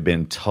Ock could have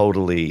been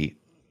totally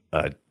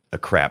a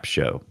crap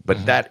show,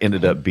 but that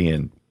ended up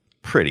being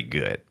pretty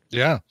good.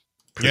 Yeah.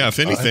 Yeah, if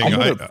anything,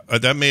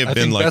 that may have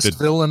been like best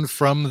villain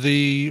from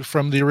the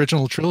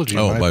original trilogy.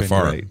 Oh, by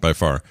far.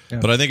 Yeah.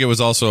 But I think it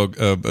was also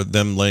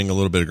them laying a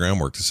little bit of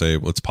groundwork to say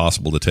it's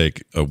possible to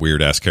take a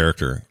weird ass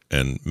character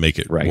and make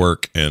it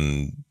work.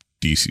 And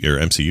DC or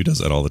MCU does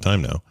that all the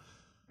time now.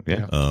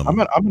 Yeah, I'm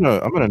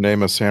gonna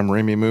name a Sam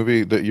Raimi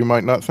movie that you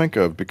might not think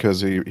of because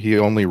he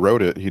only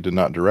wrote it, he did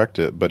not direct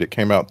it, but it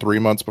came out 3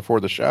 months before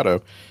The Shadow,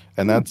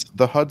 and that's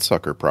The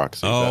Hudsucker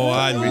Proxy. Oh,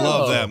 I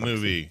love that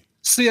movie.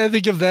 See, I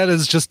think of that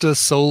as just a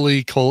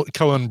solely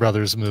Coen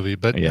Brothers movie,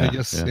 but I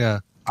guess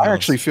I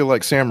actually feel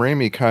like Sam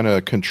Raimi kind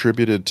of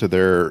contributed to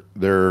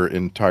their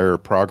entire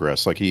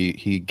progress. Like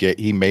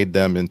he made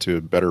them into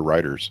better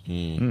writers.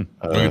 I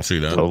can see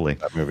that. Totally.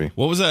 That movie.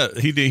 What was that?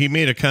 He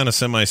made a kind of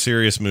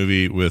semi-serious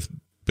movie with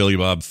Billy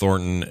Bob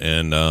Thornton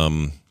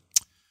and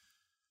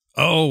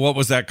what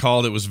was that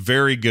called? It was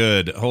very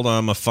good. Hold on,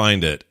 I'm gonna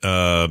find it.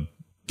 A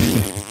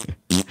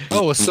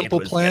Simple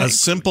Plan. A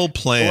Simple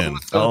Plan.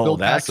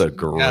 That's a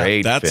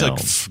great. That's film.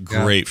 a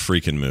great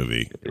freaking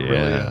movie.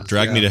 Yeah.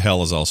 Drag Me to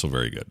Hell is also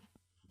very good,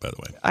 by the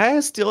way. I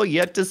have still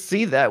yet to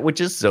see that, which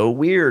is so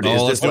weird. Oh,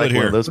 it's let's just do like it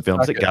one here. of those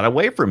films that got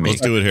away from me.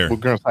 Let's do it here. We're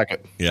gonna sack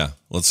it. Yeah,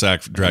 let's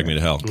sack Drag Me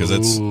to Hell because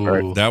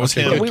that was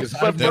him.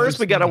 But first,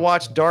 we got to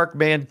watch Dark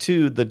Man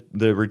 2,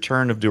 the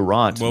Return of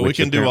Durant. Well, we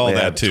can do all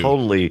that too.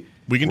 Totally.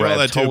 We can do Where all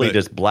I that totally too. But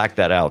just black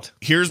that out.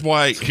 here's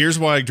why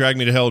Drag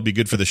Me to Hell would be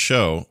good for the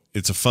show.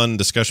 It's a fun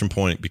discussion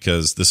point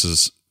because this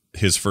is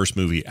his first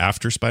movie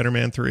after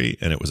Spider-Man 3,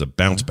 and it was a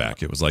bounce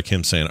back. It was like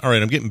him saying, all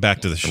right, I'm getting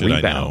back to the shit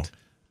I know.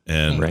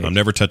 And I'm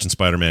never touching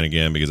Spider-Man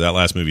again because that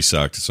last movie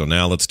sucked. So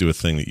now let's do a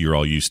thing that you're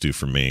all used to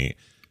from me.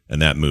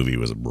 And that movie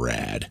was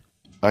rad.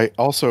 I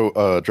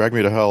also, Drag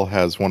Me to Hell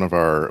has one of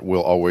our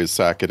We'll Always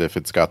Sack It If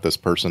It's Got This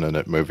Person in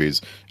It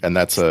movies, and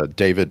that's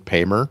David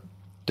Paymer.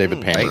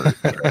 David Paymer.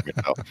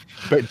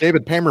 But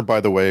David Paymer,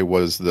 by the way,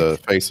 was the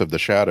face of the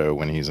Shadow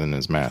when he's in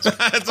his mask.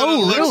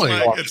 Oh, really?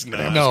 It's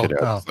not. No.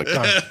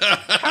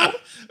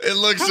 It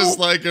looks just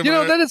like him. You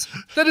know, that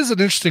is an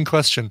interesting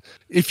question.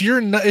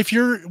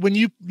 When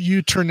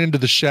you turn into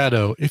the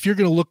Shadow, if you're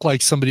going to look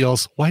like somebody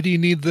else, why do you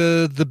need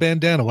the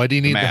bandana? Why do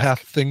you need the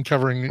half thing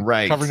covering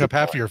up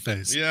half of your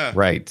face? Yeah,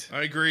 right.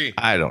 I agree.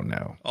 I don't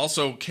know.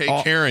 Also,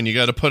 Karen, you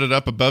got to put it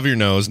up above your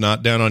nose,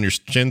 not down on your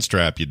chin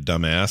strap, you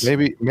dumbass.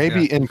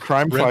 Maybe in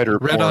Crime Fighter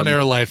Red form. on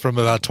air light from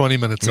about 20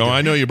 minutes ago. No,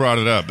 I know you brought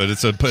it up, but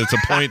it's a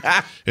point.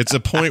 It's a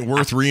point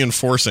worth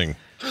reinforcing.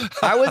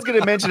 I was going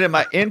to mention it in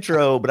my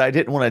intro, but I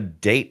didn't want to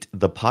date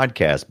the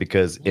podcast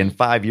because in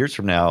 5 years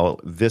from now,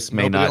 this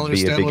may not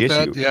be a big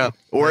issue,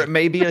 or it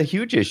may be a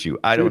huge issue.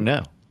 I don't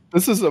know.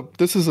 This is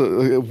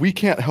a we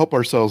can't help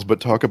ourselves but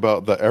talk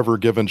about the Ever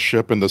Given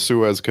ship in the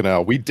Suez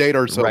Canal. We date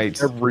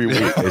ourselves every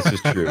week. This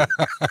is true.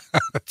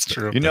 That's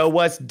true. You know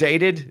what's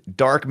dated?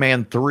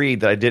 Darkman 3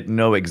 that I didn't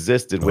know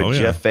existed with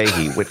Jeff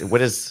Fahey.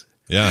 What is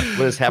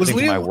happening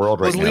to my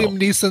world right now? Was Liam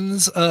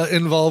Neeson's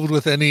involved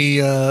with any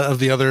of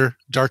the other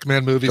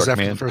Darkman movies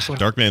after the first one?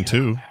 Darkman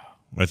 2,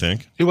 I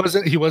think. He was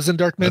in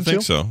Darkman 2? I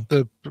think so.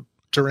 The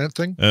Durant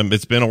thing?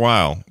 It's been a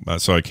while,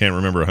 so I can't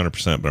remember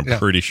 100%, but I'm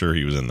pretty sure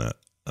he was in that.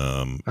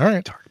 All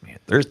right. Darkman.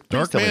 There's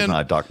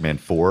not Darkman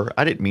 4.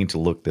 I didn't mean to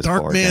look this far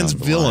down Darkman's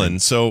the villain. line.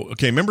 So,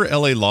 remember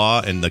L.A.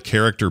 Law and the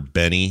character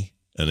Benny?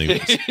 And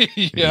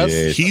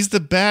Yes. He's the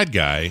bad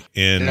guy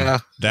in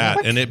that.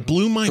 What? And it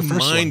blew my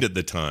mind at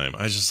the time.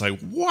 I was just like,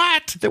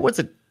 what? There was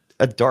a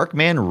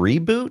Darkman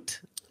reboot?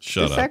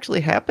 Shut This up.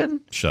 actually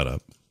happened? Shut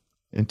up.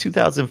 In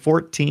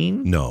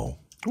 2014? No.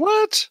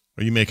 What?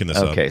 Are you making this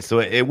up? Okay, so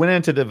it went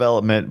into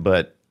development,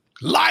 but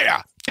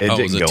liar. It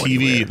didn't go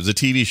anywhere. It was a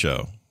TV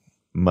show.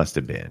 Must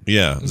have been.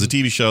 Yeah, it was a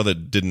TV show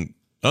that didn't.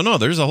 Oh no,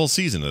 there's a whole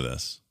season of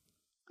this.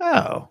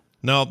 Oh.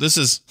 No, this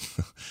is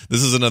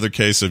another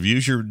case of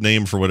use your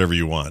name for whatever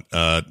you want.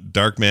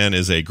 Darkman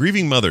is a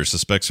grieving mother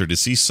suspects her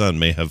deceased son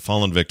may have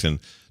fallen victim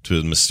to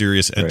a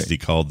mysterious entity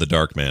called the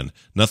Darkman.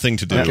 Nothing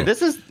to do. Okay,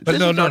 this is there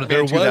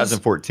was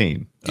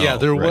 2014. Yeah,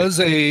 there was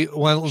a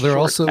there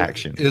also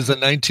is a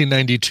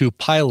 1992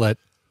 pilot,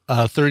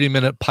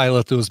 30-minute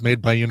pilot that was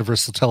made by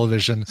Universal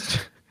Television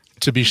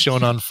to be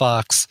shown on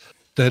Fox.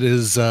 That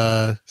is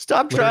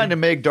stop trying to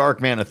make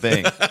Darkman a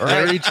thing.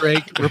 Larry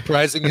Drake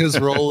reprising his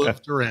role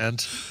of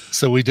Durant.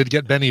 So we did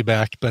get Benny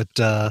back, but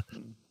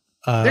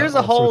there's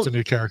a whole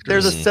new characters.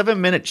 There's a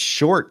 7-minute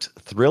short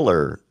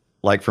thriller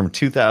like from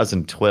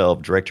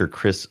 2012. Director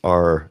Chris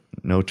R.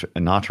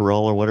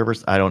 Notarol or whatever.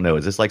 I don't know.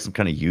 Is this like some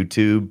kind of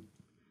YouTube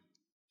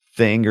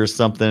thing or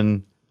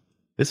something?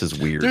 This is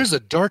weird. There's a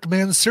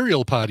Darkman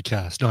serial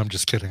podcast. No, I'm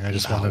just kidding. I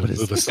just wanted to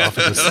move us off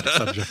of this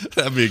subject.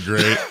 That'd be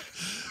great.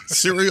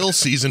 Serial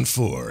season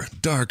 4,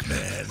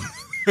 Darkman.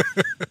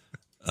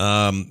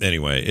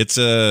 Anyway, it's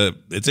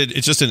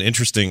just an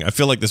interesting. I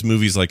feel like this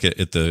movie's like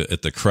at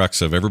the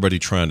crux of everybody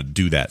trying to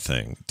do that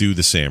thing, do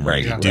the Sam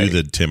Raimi, do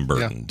the Tim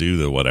Burton, do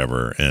the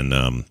whatever, and I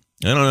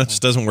don't know, it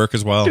just doesn't work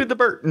as well. Do the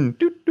Burton.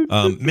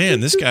 Man,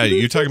 this guy,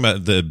 you're talking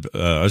about the.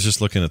 I was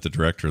just looking at the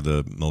director,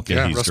 the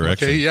Mulcahy's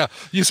direction. Mulcahy, yeah,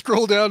 you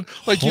scroll down,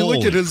 like you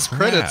look at his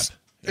credits,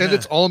 and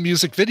it's all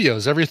music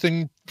videos.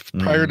 Everything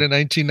prior to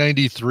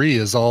 1993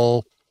 is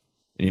all.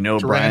 You know,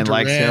 Brian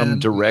likes him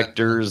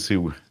directors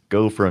who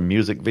go from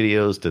music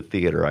videos to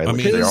theater. I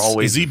mean, they're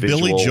always is he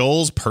Billy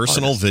Joel's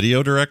personal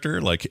video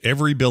director? Like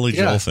every Billy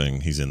Joel thing,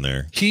 he's in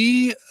there.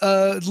 He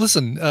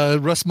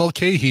Russ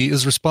Mulcahy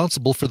is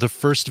responsible for the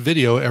first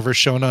video ever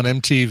shown on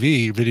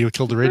MTV. Video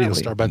Killed the Radio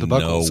Star by the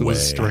Buggles. No It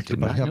was way.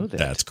 directed by him.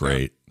 That's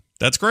great.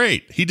 That's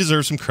great. He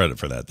deserves some credit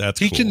for that. That's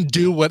he cool. can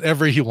do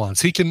whatever he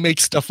wants. He can make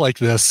stuff like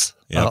this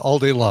all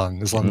day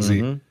long, as long as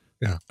he.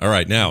 Yeah. All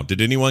right. Now,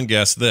 did anyone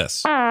guess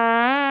this?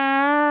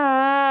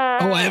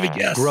 Oh, I have a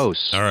guess.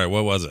 Gross. All right.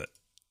 What was it?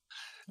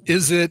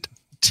 Is it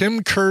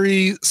Tim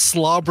Curry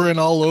slobbering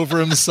all over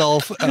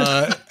himself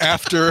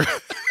after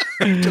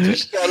the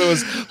Shadow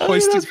is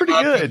hoisted? That's pretty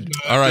good.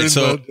 All right.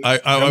 So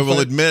I will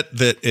admit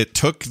that it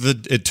took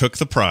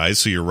the prize.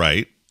 So you're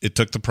right. It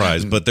took the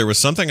prize, but there was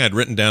something I'd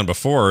written down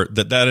before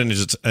that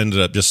ended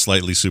up just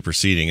slightly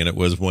superseding, and it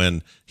was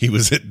when he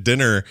was at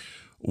dinner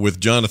with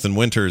Jonathan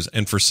Winters,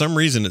 and for some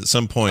reason at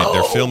some point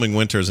they're filming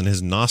Winters and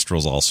his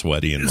nostrils all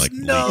sweaty and like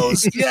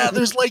nose. Yeah,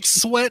 there's like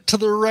sweat to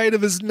the right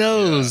of his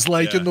nose,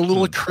 in the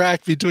little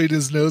crack between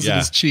his nose and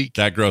his cheek.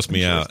 That grossed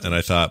me out, and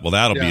I thought, well,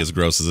 that'll be as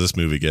gross as this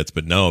movie gets.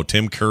 But no,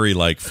 Tim Curry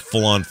like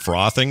full on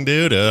frothing,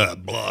 dude.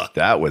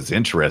 That was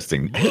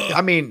interesting.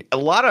 I mean, a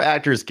lot of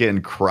actors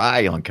can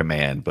cry on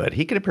command, but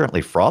he can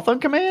apparently froth on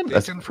command.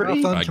 That's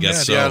pretty. I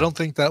guess so. Yeah, I don't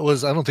think that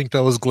was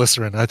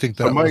glycerin. I think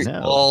that was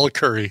all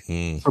curry.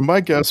 So my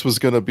guess was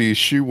going to be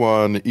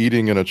Shiwan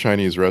eating in a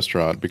Chinese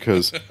restaurant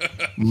because,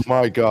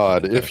 my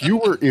God, if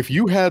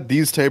you had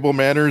these table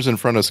manners in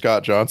front of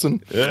Scott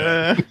Johnson.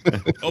 Oh,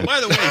 by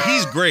the way,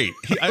 he's great.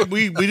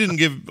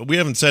 We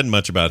haven't said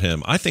much about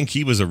him. I think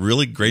he was a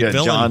really great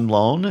villain. John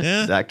Lone,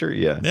 actor.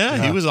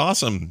 Yeah, he was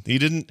awesome. He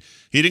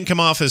didn't come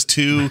off as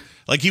too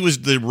like he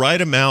was the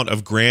right amount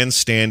of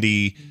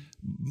grandstandy.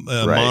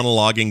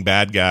 Monologuing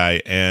bad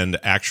guy and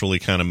actually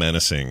kind of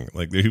menacing.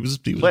 Like he was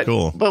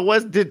cool. But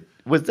was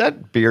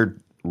that beard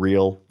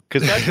real?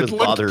 Because that just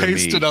bothered me.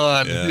 Pasted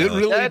on. Yeah. It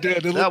really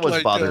did. That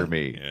was bothering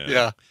me.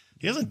 Yeah.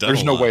 He hasn't done.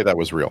 There's no way that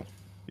was real.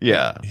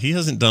 Yeah, he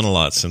hasn't done a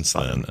lot since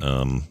then.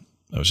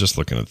 I was just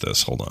looking at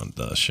this. Hold on,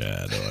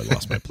 Shad. I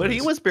lost my place. But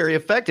he was very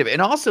effective, and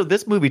also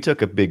this movie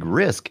took a big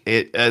risk.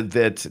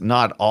 That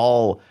not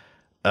all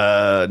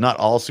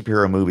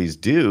superhero movies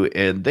do,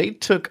 and they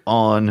took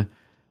on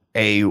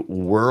a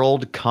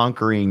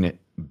world-conquering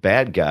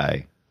bad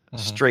guy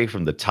straight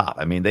from the top.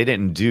 I mean, they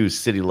didn't do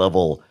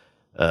city-level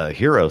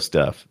hero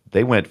stuff.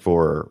 They went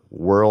for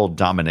world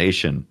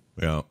domination.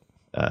 Yeah.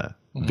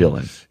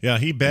 Villain. Yeah,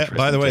 he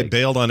by the way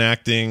bailed on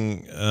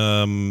acting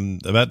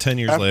about 10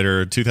 years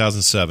later,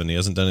 2007. He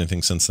hasn't done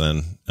anything since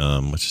then,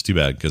 which is too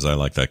bad because I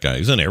like that guy.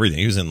 He was in everything.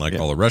 He was in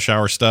all the Rush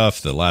Hour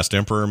stuff, the Last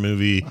Emperor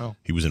movie. Oh.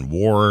 He was in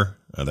War.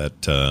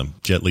 That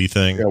Jet Li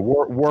thing. Yeah,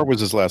 War was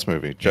his last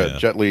movie.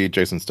 Jet Li,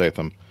 Jason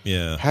Statham.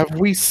 Yeah. Have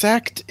we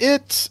sacked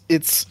it?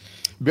 It's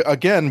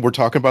again, we're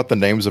talking about the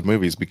names of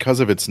movies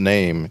because of its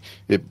name.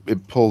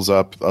 It pulls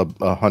up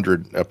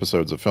 100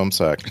 episodes of Film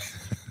Sack.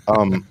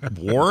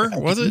 War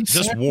was it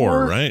just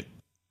War, right?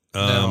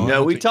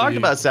 No, we talked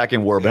about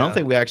sacking War, but I don't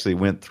think we actually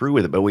went through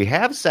with it. But we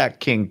have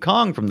sacked King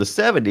Kong from the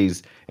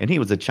 70s, and he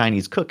was a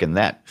Chinese cook in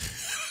that.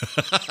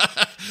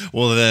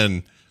 Well,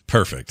 then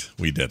perfect.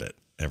 We did it,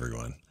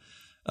 everyone.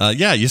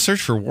 You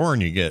search for War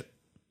and you get.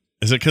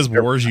 Is it because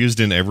War is used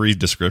in every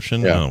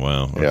description? Yeah. Oh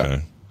wow.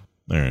 Okay.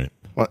 All right.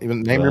 Well,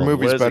 even name your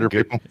movies better,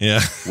 people.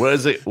 Yeah. What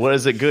is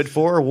it good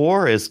for?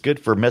 War is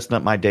good for messing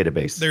up my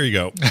database. There you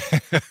go.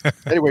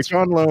 Anyway,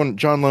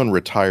 John Lone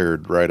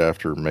retired right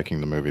after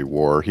making the movie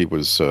War. He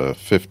was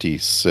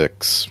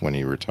 56 when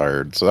he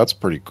retired, so that's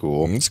pretty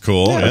cool. It's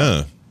cool.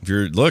 Yeah.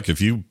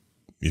 If you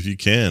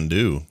can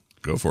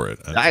go for it.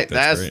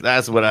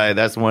 That's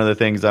one of the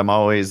things I'm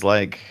always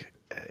like.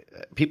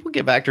 People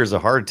give actors a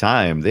hard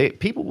time.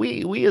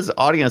 We as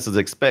audiences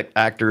expect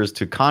actors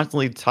to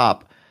constantly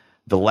top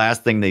the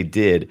last thing they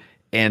did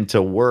and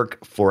to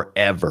work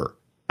forever.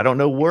 I don't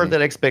know where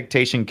that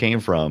expectation came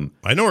from.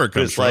 I know where it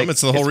comes from. It's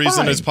the whole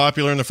reason it's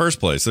popular in the first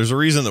place. There's a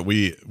reason that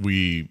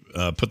we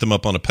put them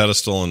up on a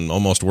pedestal and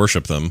almost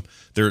worship them.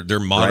 They're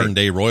modern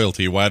day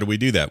royalty. Why do we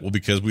do that? Well,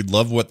 because we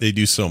love what they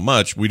do so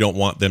much, we don't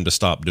want them to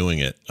stop doing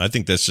it. I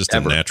think that's just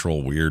a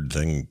natural weird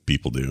thing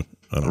people do.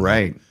 I don't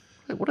know.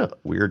 What a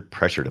weird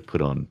pressure to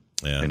put on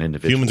an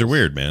individual. Humans are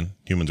weird, man.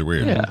 Humans are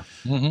weird. Yeah.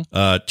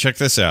 Mm-hmm. Check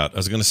this out. I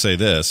was going to say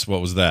this. What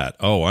was that?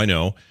 Oh, I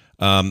know.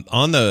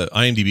 On the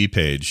IMDb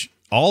page,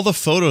 all the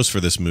photos for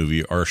this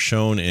movie are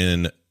shown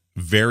in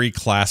very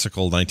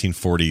classical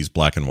 1940s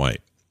black and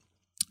white.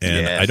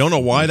 And I don't know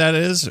why that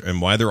is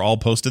and why they're all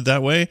posted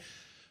that way.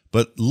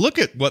 But look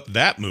at what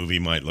that movie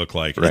might look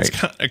like. Right. It's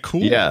kind of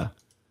cool. Yeah.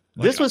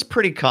 This was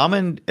pretty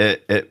common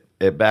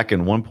back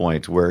in one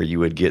point where you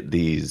would get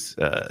these,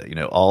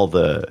 all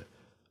the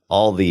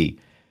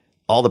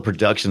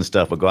production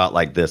stuff would go out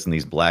like this in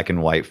these black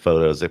and white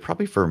photos. They're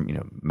probably for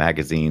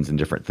magazines and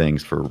different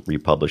things for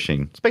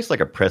republishing. It's basically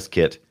like a press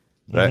kit.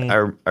 But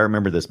I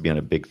remember this being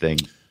a big thing.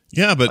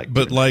 Yeah,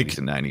 but like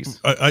in the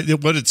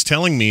 90s. What it's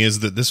telling me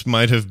is that this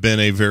might have been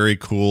a very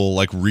cool,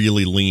 like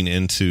really lean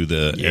into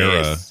the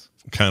era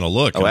kind of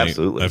look. Oh,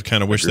 absolutely. I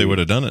kind of wish they would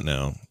have done it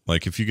now.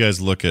 Like if you guys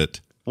look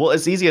at. Well,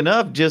 it's easy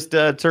enough. Just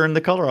turn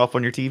the color off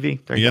on your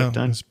TV. There you go,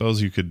 done. I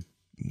suppose you could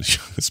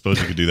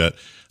do that.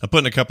 I'm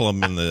putting a couple of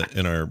them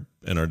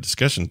in our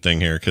discussion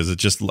thing here because it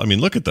just. I mean,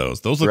 look at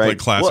those. Those look like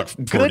classic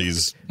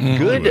 40s.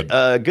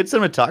 Good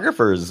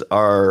cinematographers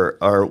are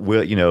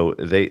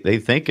they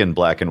think in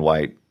black and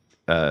white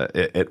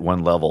at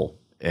one level,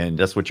 and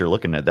that's what you're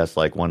looking at. That's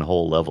like one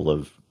whole level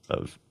of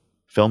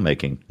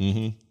filmmaking.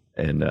 Mm-hmm.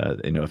 And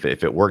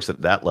if it works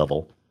at that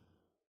level,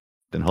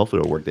 then hopefully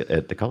it'll work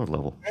at the color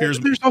level. There's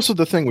also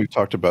the thing we've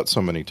talked about so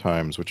many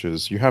times, which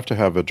is you have to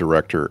have a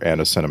director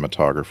and a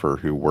cinematographer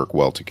who work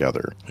well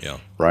together. Yeah.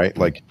 Right?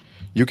 Like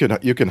you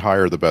can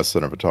hire the best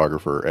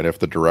cinematographer, and if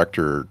the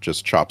director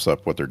just chops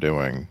up what they're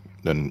doing,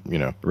 then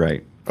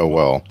right. Oh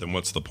well. Then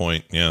what's the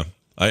point? Yeah.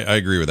 I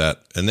agree with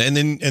that.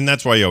 And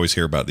that's why you always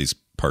hear about these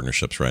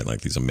partnerships, right?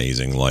 Like these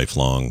amazing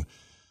lifelong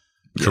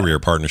career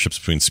partnerships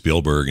between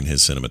Spielberg and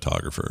his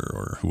cinematographer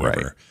or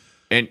whoever.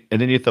 Right.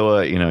 And then you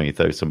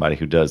throw somebody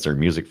who does their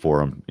music for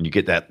them, and you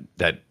get that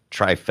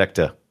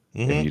trifecta,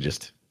 and they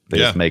just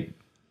make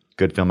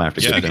good film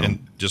after good film.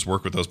 And just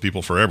work with those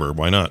people forever.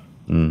 Why not?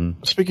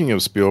 Mm-hmm. Speaking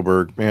of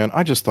Spielberg, man,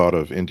 I just thought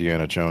of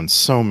Indiana Jones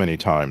so many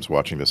times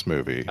watching this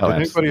movie. Oh,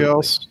 Did anybody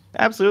else?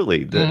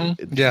 Absolutely.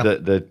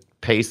 The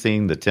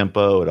pacing, the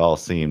tempo, it all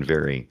seemed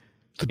very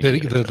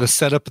the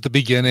setup at the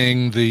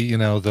beginning,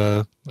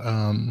 the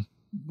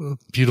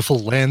beautiful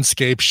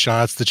landscape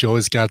shots that you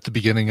always got at the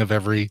beginning of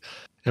every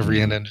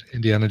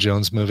Indiana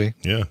Jones movie.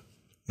 Yeah.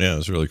 Yeah, it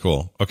was really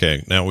cool.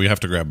 Okay, now we have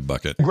to grab a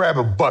bucket. Grab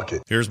a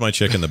bucket. Here's my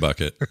chick in the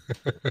bucket.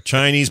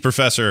 Chinese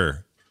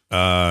professor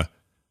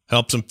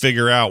helps him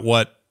figure out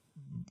what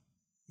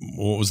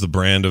was the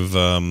brand of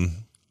the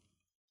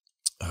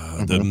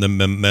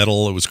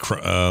metal. It was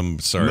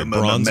bronzium.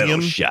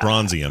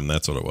 Bronzium,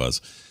 that's what it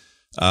was.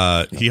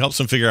 He helps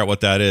him figure out what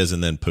that is,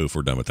 and then poof,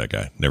 we're done with that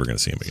guy. Never going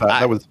to see him again.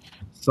 That was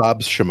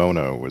Sabs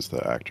Shimono was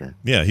the actor.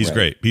 Yeah, he's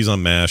great. He's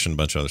on MASH and a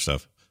bunch of other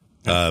stuff.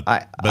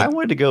 I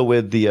wanted to go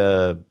with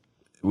the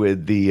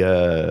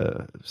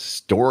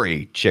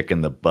story chick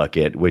in the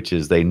bucket, which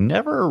is they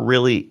never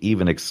really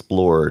even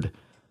explored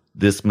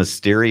this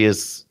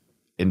mysterious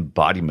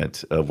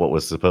embodiment of what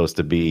was supposed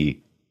to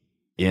be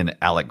in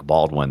Alec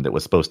Baldwin that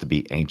was supposed to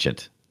be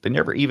ancient. They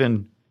never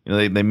even,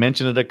 they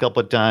mentioned it a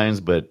couple of times,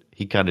 but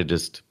he kind of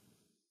just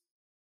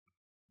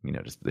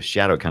the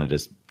shadow kind of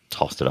just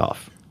tossed it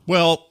off.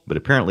 Well, but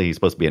apparently he's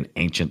supposed to be an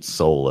ancient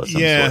soul of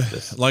some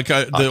sort.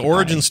 The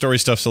origin story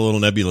stuff's a little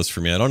nebulous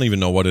for me. I don't even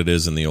know what it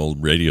is in the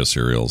old radio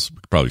serials. We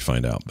could probably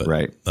find out. But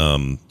right.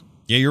 Yeah,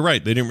 you're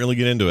right. They didn't really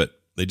get into it.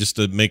 They just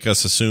make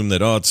us assume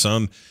that, it's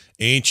some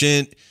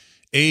ancient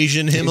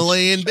Asian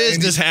Himalayan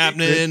business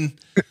happening.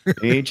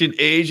 Ancient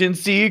Asian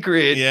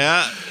secret.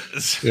 Yeah.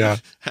 Yeah.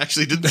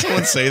 Actually, didn't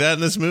someone say that in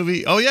this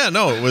movie? Oh, yeah.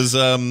 No, it was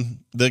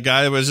the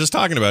guy I was just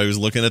talking about. He was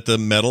looking at the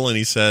metal and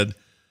he said,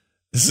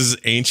 "This is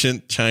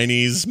ancient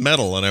Chinese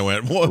metal." And I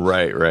went, "What?"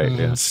 Right.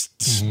 Yeah.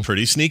 It's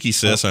pretty sneaky,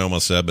 sis, I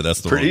almost said, but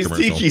that's the pretty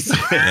wrong commercial. Sneaky,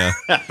 sis. Yeah.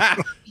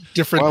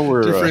 different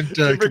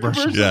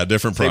commercials. Yeah,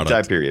 different product. Same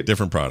time period.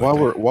 Different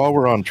product. While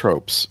we're on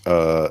tropes,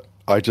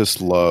 I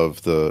just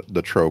love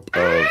the trope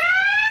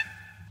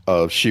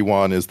of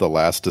Shiwan is the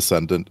last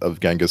descendant of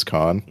Genghis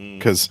Khan,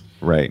 because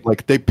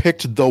like they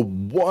picked the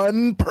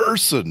one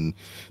person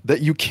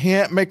that you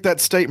can't make that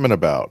statement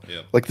about.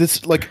 Yep. Like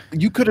this, like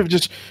you could have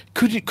just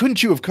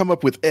couldn't you have come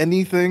up with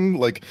anything?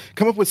 Like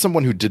come up with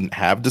someone who didn't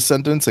have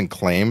descendants and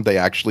claim they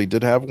actually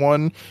did have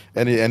one,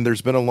 and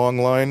there's been a long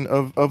line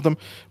of them.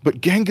 But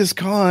Genghis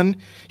Khan,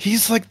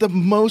 he's like the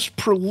most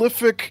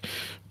prolific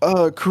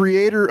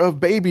creator of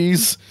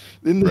babies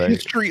in the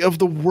history of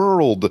the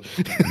world.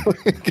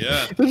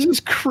 This is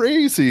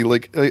crazy.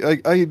 Like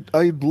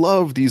I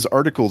love these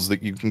articles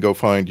that you can go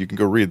find, you can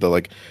go read. That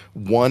like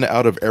 1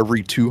 out of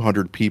every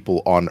 200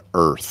 people on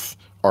Earth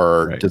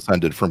are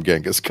descended from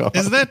Genghis Khan.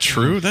 Is that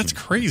true? That's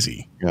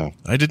crazy. Yeah,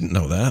 I didn't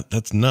know that.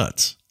 That's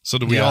nuts. So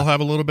do we all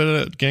have a little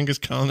bit of Genghis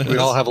Khan in us? We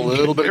all have a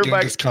little bit of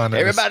Genghis Khan in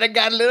us. Everybody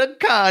got a little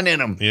Khan in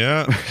them.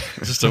 Yeah,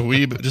 just a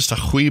wee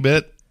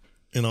bit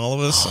in all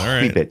of us. All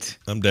right,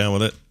 I'm down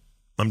with it.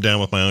 I'm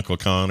down with my Uncle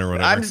Khan or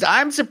whatever.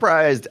 I'm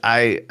surprised.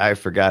 I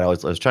forgot. I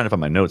was trying to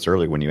find my notes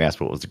earlier when you asked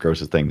what was the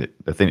grossest thing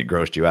that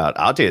grossed you out.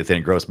 I'll tell you the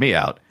thing that grossed me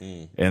out,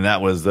 and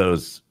that was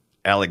those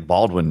Alec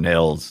Baldwin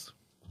nails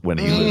when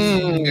he was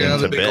in the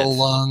Tibet. big old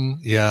lung.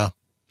 Yeah,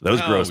 those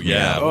grossed me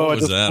out. What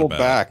was that about?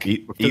 Back.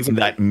 Even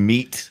that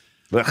meat.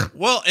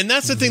 Well, and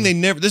that's the thing. They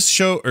never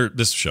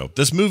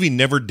this movie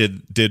never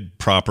did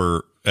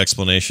proper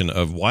explanation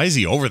of why is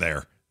he over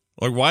there.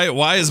 Like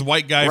why is a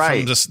white guy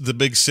from the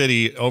big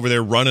city over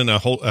there running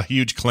a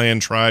huge clan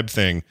tribe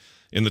thing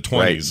in the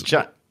 20s?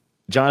 Right.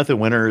 Jonathan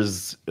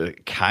Winters,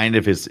 kind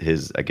of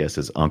his I guess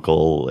his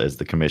uncle as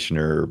the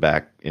commissioner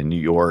back in New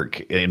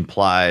York,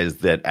 implies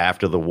that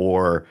after the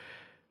war,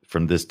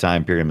 from this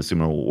time period, I'm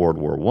assuming World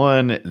War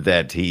I,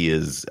 that he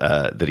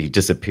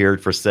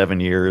disappeared for 7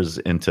 years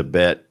in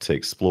Tibet to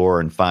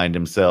explore and find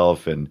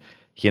himself, and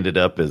he ended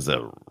up as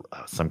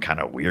some kind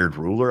of weird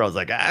ruler. I was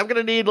like, I'm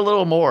gonna need a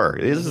little more.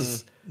 This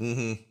is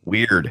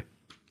weird.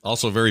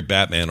 Also, very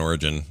Batman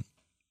origin.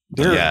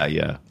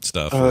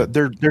 Stuff.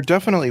 There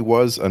definitely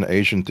was an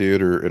Asian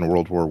theater in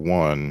World War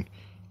I,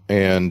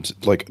 and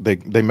like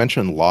they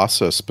mentioned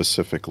Lhasa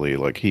specifically.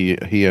 Like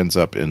he ends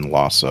up in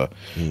Lhasa,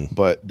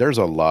 but there's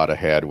a lot of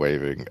hand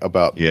waving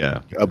about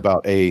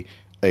a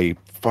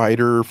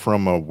fighter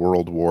from a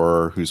world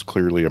war who's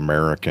clearly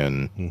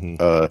American,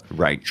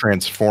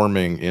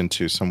 transforming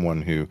into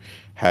someone who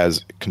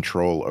has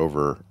control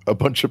over a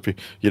bunch of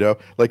people.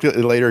 Like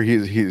later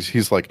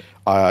he's like,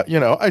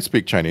 I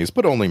speak Chinese,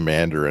 but only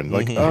Mandarin.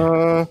 Like,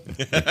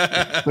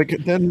 like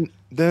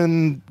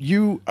then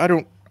you, I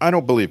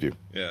don't believe you.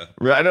 Yeah,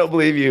 I don't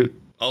believe you.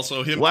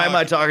 Also, him. Why am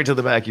I talking to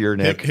the back of your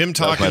neck? Him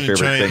talking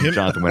That's my favorite thing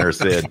Jonathan Winters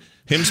said.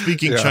 Him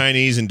speaking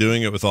Chinese and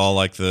doing it with all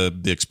like the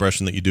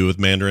expression that you do with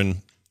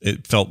Mandarin.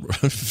 it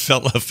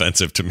felt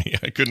offensive to me.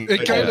 I couldn't.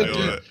 It kind of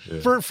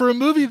did. Yeah. For a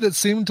movie that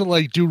seemed to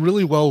like do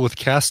really well with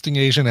casting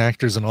Asian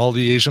actors in all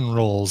the Asian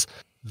roles,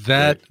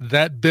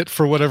 that bit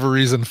for whatever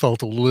reason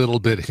felt a little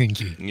bit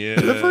hinky. Yeah.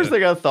 The first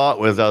thing I thought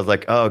was, I was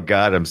like, oh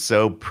God, I'm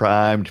so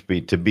primed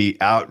to be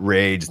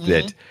outraged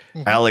that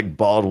Alec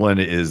Baldwin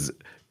is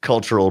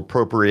cultural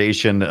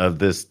appropriation of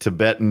this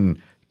Tibetan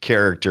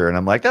character. And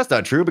I'm like, that's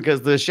not true,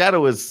 because the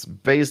Shadow is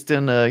based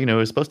in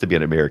is supposed to be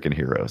an American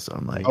hero. So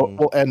I'm like, oh,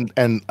 well,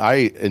 and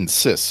I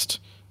insist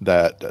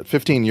that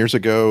 15 years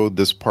ago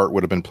this part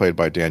would have been played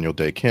by Daniel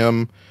Day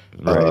Kim.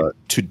 Right.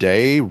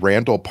 Today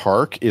Randall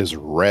Park is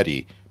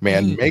ready.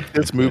 Man, make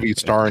this movie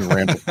starring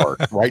Randall Park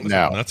right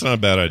now. That's not a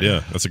bad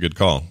idea. That's a good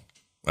call.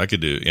 I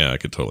could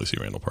totally see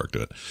Randall Park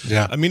do it.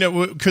 Yeah. I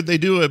mean, could they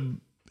do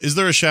is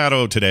there a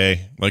Shadow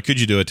today? Like,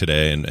 could you do it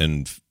today?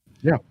 And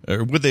yeah.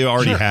 Or would they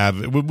already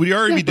have? Would we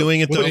already be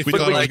doing it though? If we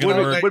thought it was going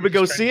to work? Would we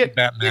go see it?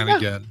 Batman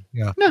again?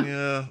 Yeah.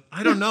 Yeah.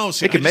 I don't know.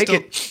 See, they could make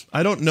it.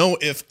 I don't know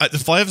if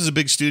Life is a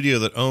big studio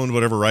that owned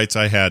whatever rights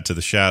I had to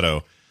the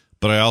Shadow,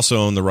 but I also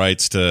own the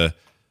rights to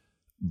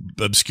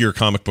obscure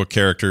comic book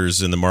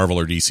characters in the Marvel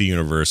or DC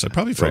universe. I'd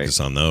probably focus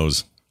on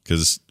those,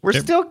 because we're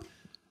still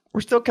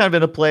kind of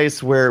in a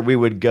place where we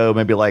would go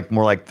maybe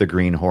more like the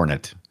Green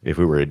Hornet if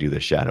we were to do the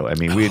Shadow. I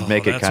mean, we'd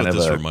make it kind of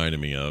a reminded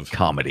me of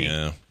comedy.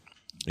 Yeah.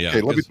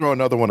 Okay, let me throw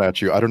another one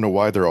at you. I don't know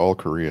why they're all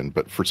Korean,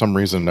 but for some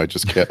reason I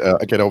just can't. I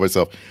can't help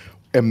myself.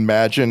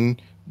 Imagine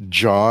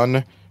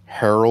John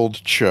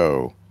Harold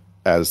Cho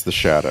as the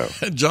Shadow.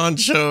 John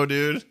Cho,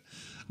 dude.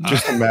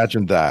 Just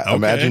imagine that. Okay.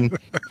 Imagine.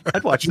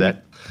 I'd watch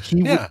that.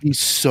 He would be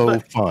so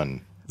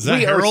fun. Is that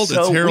Harold?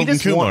 It's Harold and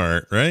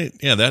Kumar, right?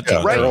 Yeah, that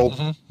John. Right. Harold.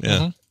 Mm-hmm.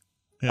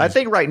 Yeah. I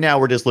think right now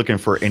we're just looking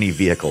for any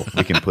vehicle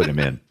we can put him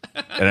in.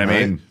 And I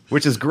mean,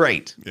 which is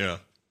great. Yeah.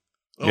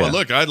 Oh,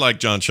 look, I like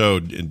John Cho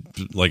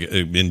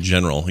in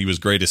general. He was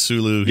great as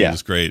Sulu. He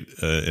was great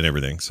in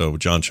everything. So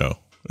John Cho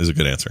is a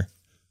good answer.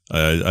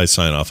 I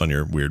sign off on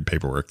your weird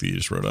paperwork that you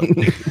just wrote up.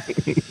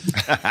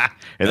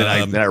 And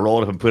then I roll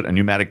it up and put a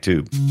pneumatic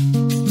tube.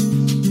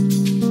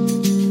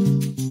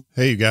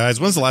 Hey, you guys,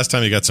 when's the last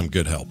time you got some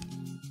good help?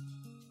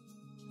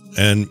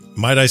 And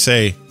might I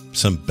say,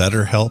 some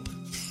better help?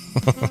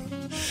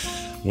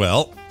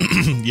 Well,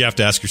 you have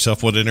to ask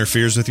yourself what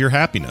interferes with your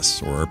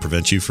happiness or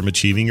prevents you from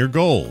achieving your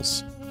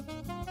goals.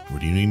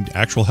 What do you need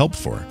actual help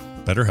for?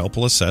 BetterHelp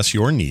will assess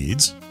your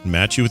needs and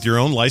match you with your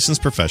own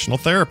licensed professional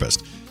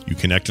therapist. You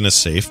connect in a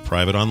safe,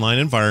 private online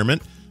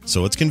environment,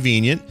 so it's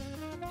convenient.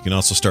 You can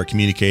also start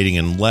communicating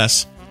in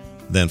less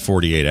than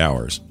 48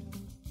 hours.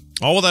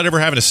 All without ever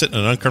having to sit in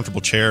an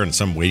uncomfortable chair in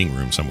some waiting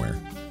room somewhere.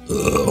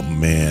 Oh,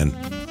 man.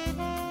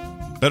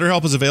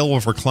 BetterHelp is available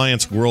for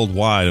clients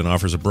worldwide and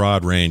offers a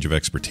broad range of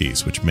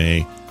expertise, which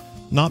may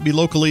not be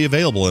locally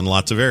available in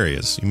lots of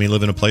areas. You may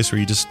live in a place where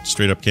you just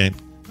straight up can't,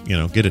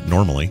 get it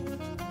normally,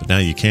 but now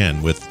you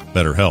can with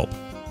BetterHelp.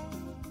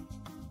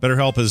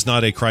 BetterHelp is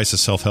not a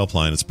crisis self-help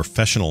line. It's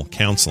professional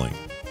counseling,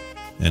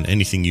 and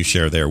anything you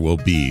share there will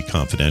be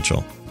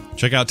confidential.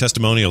 Check out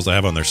testimonials they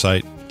have on their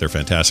site. They're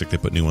fantastic. They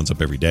put new ones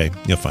up every day.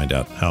 You'll find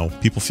out how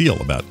people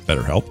feel about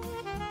BetterHelp.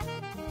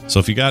 So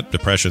if you got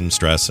depression,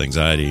 stress,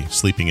 anxiety,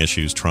 sleeping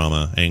issues,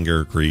 trauma,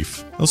 anger,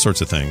 grief, those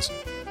sorts of things,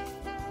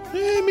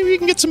 maybe you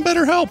can get some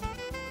BetterHelp.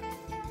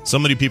 So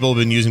many people have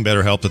been using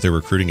BetterHelp that they're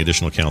recruiting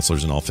additional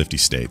counselors in all 50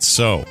 states.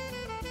 So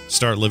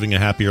start living a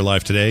happier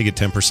life today. Get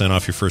 10%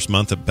 off your first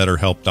month at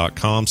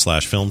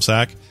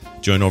BetterHelp.com/FilmSack.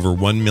 Join over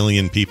 1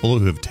 million people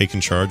who have taken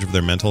charge of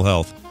their mental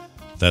health.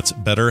 That's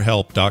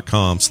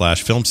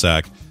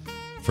BetterHelp.com/FilmSack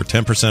for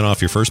 10%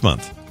 off your first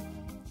month.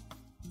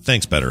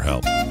 Thanks,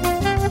 BetterHelp.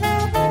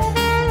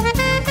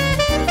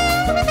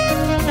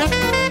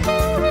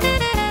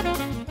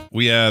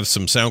 We have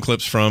some sound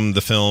clips from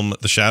the film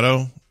The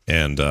Shadow,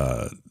 and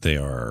they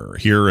are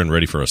here and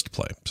ready for us to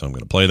play. So I'm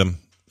going to play them,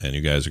 and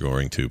you guys are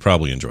going to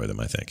probably enjoy them,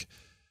 I think.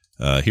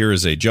 Here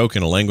is a joke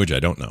in a language I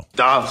don't know.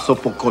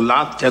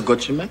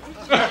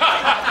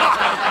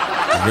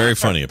 Very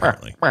funny,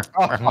 apparently.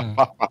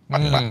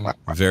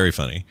 Very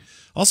funny.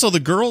 Also, the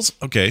girls,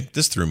 okay,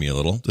 this threw me a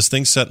little. This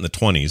thing's set in the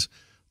 20s.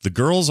 The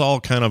girls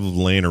all kind of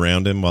laying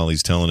around him while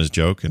he's telling his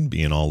joke and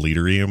being all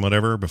leadery and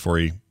whatever before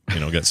he,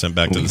 got sent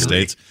back to the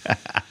States.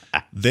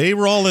 They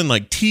were all in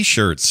like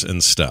T-shirts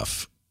and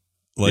stuff.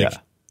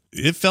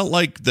 It felt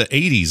like the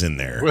 80s in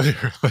there.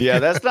 Yeah,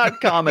 that's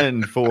not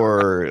common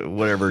for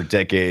whatever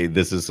decade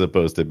this is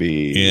supposed to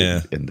be.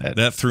 Yeah, in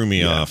that threw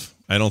me off.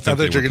 I don't think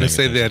I thought you're going to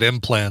say they had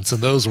implants,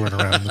 and those weren't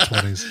around in the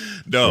 20s.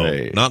 No,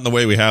 not in the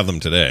way we have them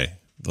today.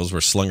 Those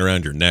were slung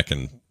around your neck,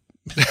 and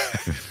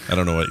I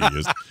don't know what you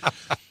used.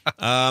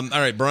 All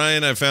right,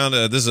 Brian, I found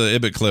this is an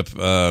Ibit clip.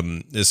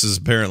 This is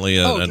apparently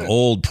an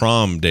old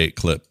prom date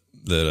clip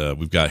that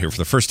we've got here for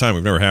the first time.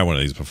 We've never had one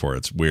of these before.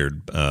 It's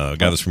weird. I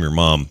got this from your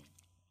mom.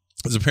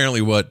 It's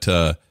apparently what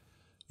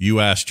you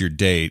asked your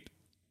date,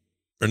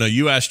 or no,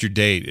 you asked your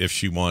date if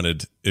she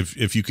wanted,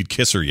 if you could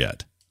kiss her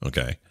yet.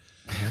 Okay.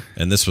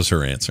 And this was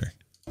her answer.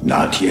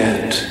 Not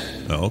yet.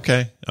 Oh,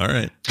 okay. All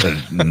right.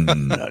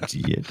 Not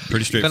yet.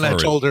 Pretty straightforward. Then I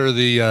told her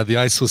the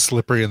ice was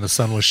slippery and the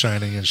sun was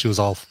shining, and she was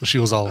all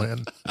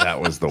in.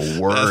 That was the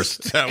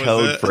worst That was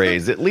code it.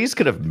 phrase. At least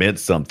could have meant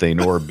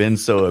something or been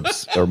so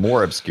or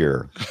more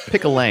obscure.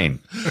 Pick a lane.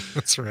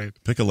 That's right.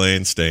 Pick a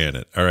lane, stay in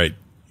it. All right.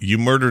 You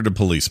murdered a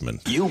policeman.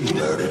 You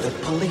murdered a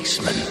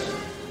policeman,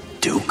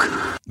 Duke.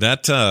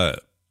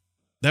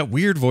 That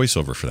weird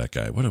voiceover for that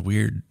guy. What a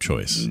weird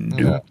choice.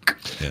 Duke.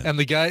 Yeah. And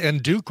the guy,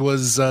 and Duke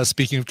was,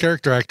 speaking of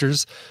character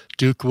actors,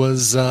 Duke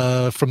was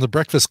from the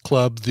Breakfast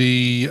Club,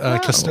 the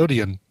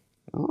custodian.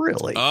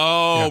 Really?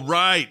 Oh,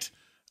 right.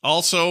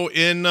 Also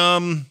in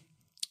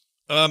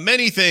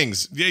many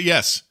things.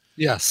 Yes.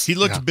 Yes. He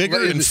looked Yeah.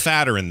 bigger and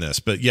fatter in this,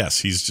 but yes,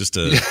 he's just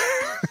a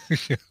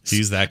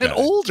he's that guy. And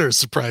older,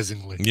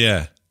 surprisingly.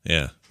 Yeah.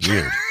 Yeah.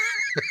 Weird.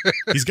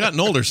 He's gotten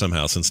older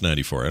somehow since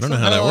 94. I don't know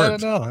how that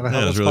worked. I don't know.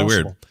 Yeah, it was really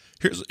weird.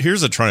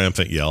 Here's a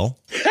triumphant yell.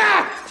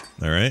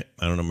 All right.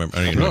 I don't remember.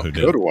 I don't even know who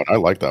did Good it. one. I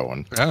like that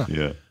one.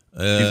 Yeah.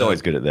 He's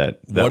always good at that.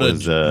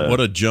 What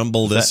a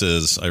jumble this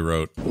is, I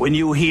wrote. When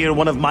you hear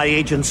one of my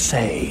agents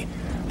say,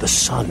 the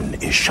sun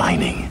is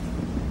shining,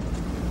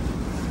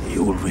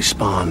 you will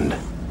respond,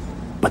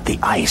 but the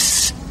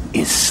ice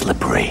is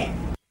slippery.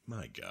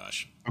 My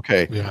gosh.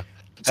 Okay. Yeah.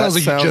 Sounds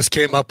like you just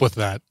came up with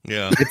that.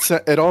 Yeah.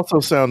 It also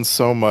sounds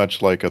so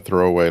much like a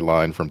throwaway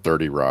line from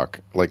 30 Rock.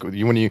 Like when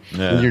you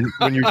right.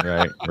 when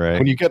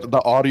you get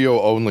the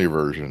audio only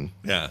version.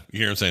 Yeah. You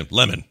hear him saying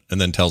lemon and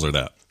then tells her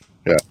that.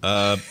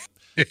 Yeah.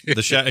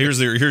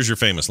 Here's your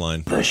famous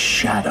line. The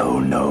shadow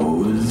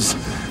knows.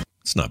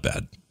 It's not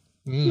bad.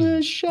 I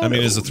mean,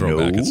 it's a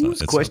throwback.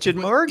 It's question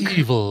mark.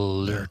 Evil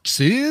lurks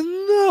in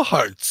the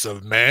hearts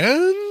of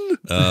man.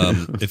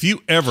 If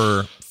you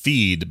ever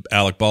feed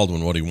Alec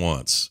Baldwin what he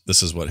wants,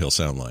 this is what he'll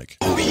sound like.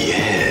 Oh,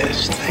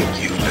 yes.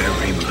 Thank you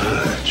very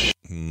much.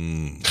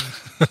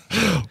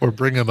 Or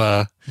bring him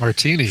a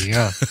martini.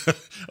 Yeah.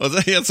 Oh,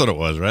 that's what it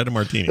was, right? A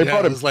martini. They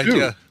brought him was like, two.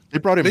 yeah. They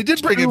brought him. They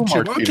did bring him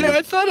two. martinis. Okay,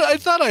 I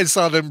thought I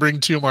saw them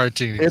bring 2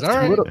 martinis. All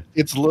right.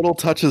 It's little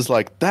touches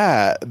like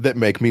that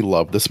make me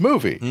love this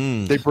movie.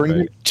 They bring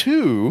him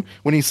 2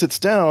 when he sits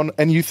down,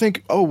 and you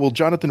think, oh, well,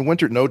 Jonathan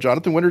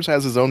Winters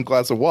has his own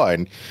glass of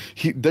wine.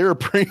 They're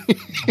bringing.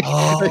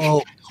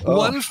 Oh,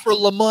 one for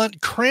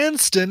Lamont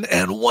Cranston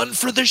and one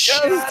for the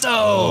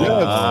Shadow.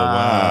 Yes.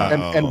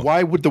 wow. And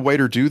why would the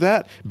waiter do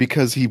that?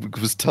 Because he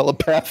was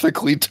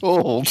telepathically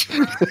told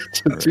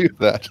to do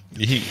that.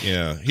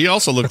 He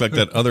also looked like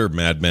that other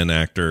Mad Men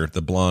actor,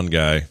 the blonde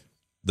guy.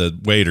 The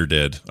waiter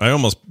did. I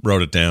almost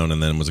wrote it down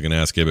and then was going to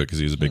ask Ibbott because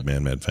he was a big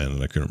Mad Men fan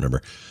and I couldn't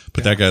remember.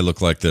 But that guy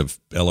looked like the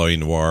L.A.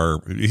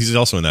 Noir. He's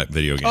also in that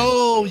video game.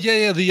 Oh,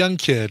 yeah, the young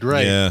kid,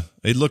 right. Yeah,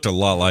 he looked a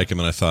lot like him,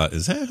 and I thought,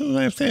 is that who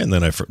I'm saying? And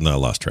then I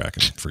lost track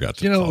and forgot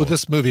to follow. With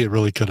this movie, it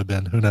really could have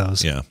been. Who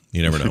knows? Yeah,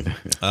 you never know.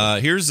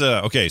 Here's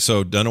okay,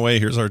 so Dunaway,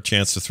 here's our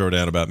chance to throw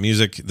down about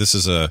music. This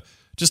is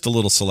just a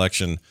little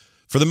selection.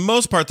 For the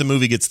most part, the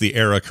movie gets the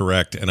era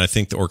correct, and I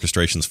think the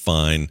orchestration's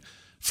fine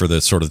for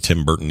the sort of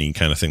Tim Burton-y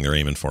kind of thing they're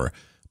aiming for.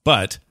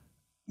 But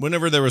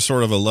whenever there was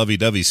sort of a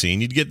lovey-dovey scene,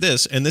 you'd get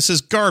this, and this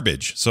is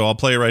garbage. So I'll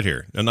play it right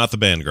here. And not the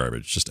band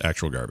garbage, just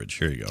actual garbage.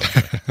 Here you go.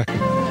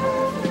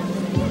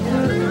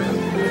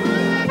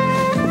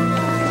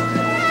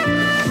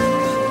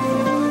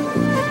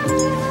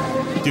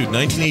 Dude,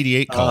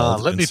 1988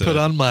 called. Let me put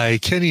on my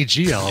Kenny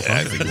G album.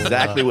 That's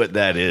exactly what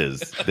that is.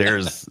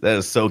 That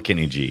is so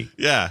Kenny G.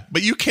 Yeah,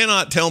 but you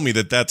cannot tell me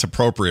that that's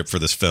appropriate for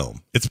this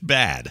film. It's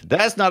bad.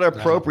 That's not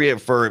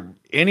appropriate for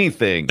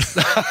anything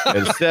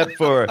except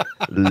for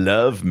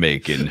love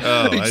making.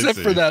 Except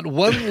for that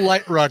one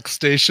light rock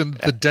station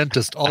the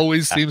dentist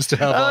always seems to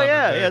have on.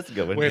 Yeah, that's a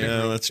good one.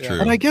 Yeah, that's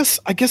true. And I guess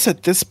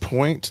at this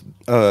point,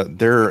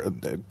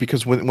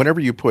 because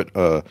whenever you put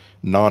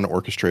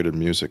non-orchestrated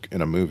music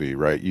in a movie,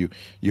 right, you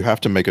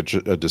have to make a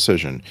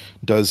decision.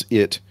 Does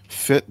it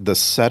fit the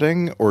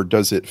setting or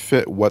does it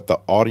fit what the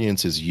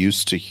audience is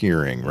used to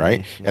hearing,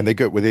 right? Mm-hmm. And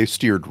they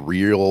steered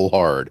real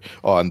hard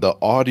on the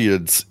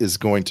audience is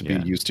going to be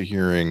used to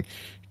hearing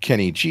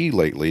Kenny G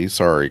lately.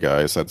 Sorry,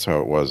 guys, that's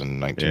how it was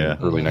in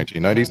early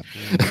 1990s.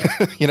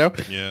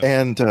 Yeah.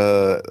 And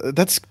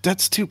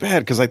that's too bad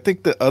because I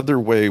think the other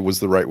way was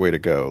the right way to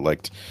go,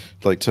 like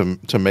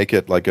to make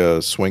it like a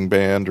swing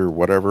band or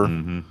whatever.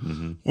 Mm-hmm,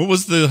 mm-hmm. What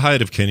was the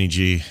height of Kenny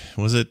G?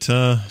 Was it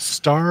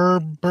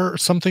Starbird,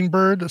 something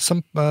bird?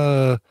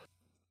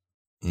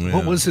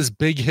 What was his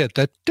big hit?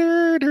 That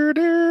you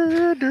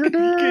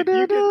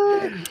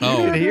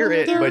can hear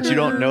it, but you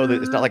don't know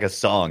that it's not like a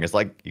song. It's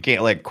like you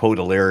can't like quote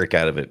a lyric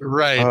out of it.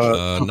 Right.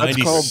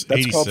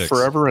 That's called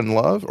Forever in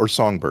Love or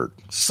Songbird.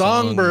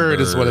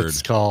 Songbird is what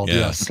it's called. Yeah.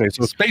 Yes. Okay,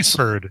 so Space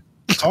Bird.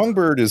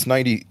 Songbird is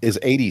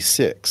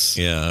 86.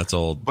 Yeah, that's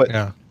old.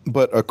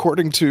 But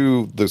according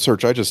to the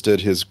search I just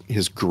did, his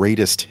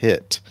greatest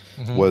hit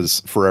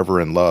was Forever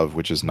in Love,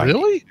 which is 92.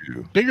 Really?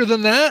 Bigger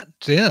than that?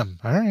 Damn.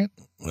 All right.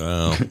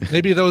 Wow.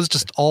 Maybe that was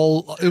just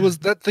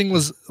that thing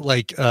was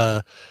like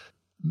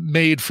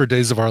made for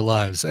Days of Our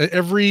Lives.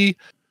 Every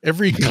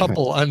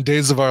couple on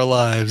Days of Our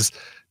Lives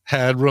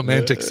had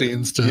romantic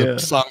scenes to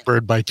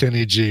Songbird by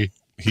Kenny G.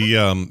 He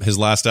his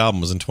last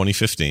album was in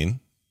 2015,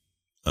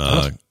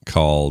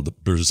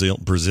 called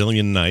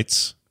Brazilian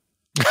Nights.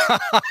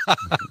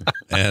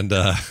 And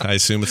I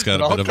assume it's got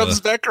it a all bit of comes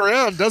back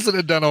around, doesn't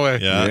it, Dunaway?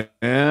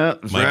 Yeah.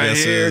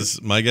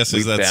 My guess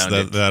is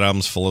that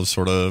album's full of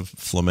sort of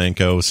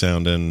flamenco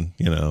sounding,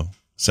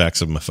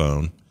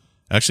 saxophone.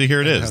 Actually,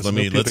 here it is.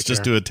 Let's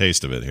just do a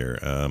taste of it here.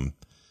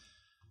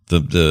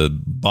 The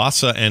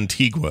Bossa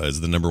Antigua is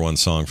the number one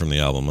song from the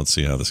album. Let's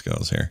see how this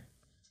goes here.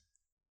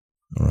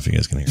 I don't know if you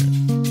guys can hear it.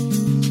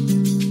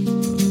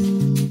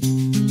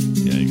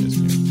 Yeah, you guys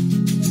can hear it.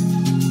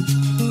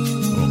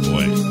 Oh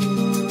boy.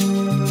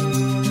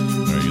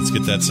 All right, let's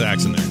get that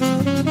sax in there.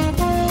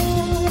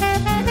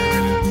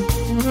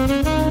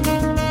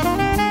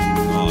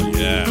 Oh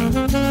yeah.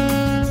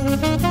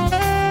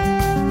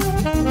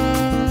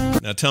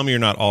 Now tell me you're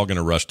not all going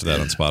to rush to that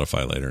on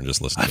Spotify later and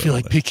just listen to it. I feel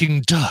like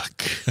Peking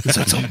duck. Is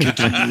that something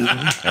to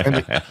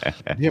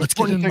you? Let's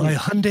get in my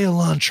Hyundai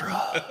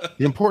Elantra.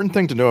 The important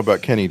thing to know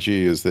about Kenny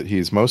G is that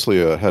he's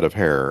mostly a head of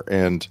hair.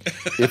 And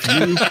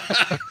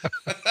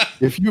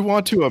if you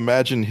want to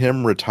imagine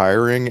him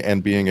retiring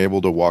and being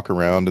able to walk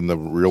around in the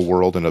real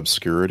world in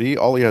obscurity,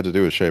 all he had to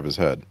do is shave his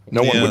head.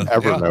 No one would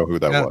ever know who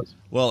that was.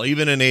 Well,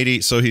 even in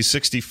 80, so he's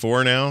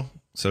 64 now.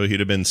 So he'd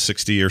have been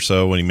 60 or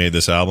so when he made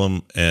this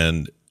album.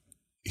 And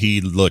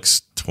he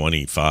looks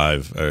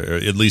 25, or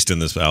at least in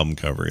this album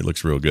cover. He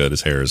looks real good.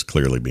 His hair is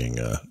clearly being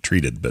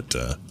treated. But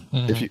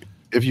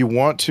if you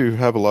want to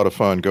have a lot of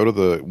fun, go to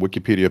the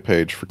Wikipedia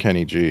page for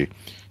Kenny G.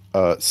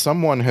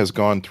 Someone has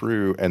gone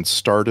through and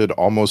started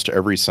almost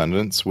every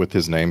sentence with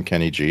his name,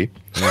 Kenny G.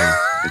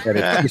 And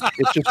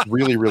it's just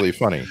really, really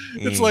funny.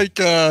 It's like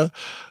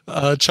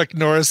Chuck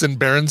Norris and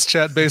Barron's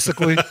Chat,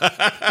 basically.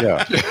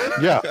 Yeah,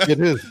 it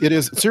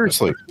is.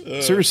 Seriously,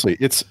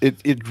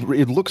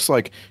 it looks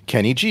like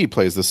Kenny G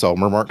plays the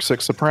Selmer Mark VI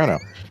soprano.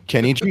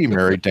 Kenny G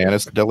married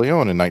Dennis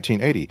DeLeon in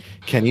 1980.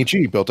 Kenny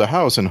G built a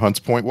house in Hunts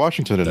Point,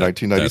 Washington in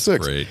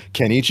 1996.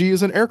 Kenny G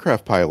is an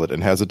aircraft pilot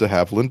and has a de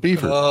Havilland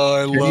Beaver. Oh,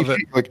 I love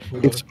it.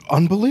 It's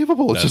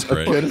unbelievable. It's That's just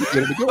great.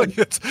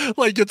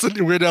 it's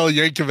a Weird Al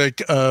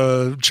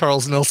Yankovic,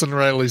 Charles Nelson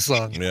Riley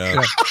song.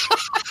 Yeah.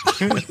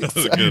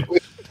 That's a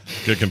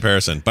good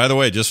comparison. By the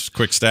way, just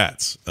quick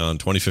stats. On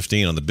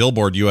 2015, on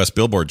the U.S.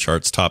 Billboard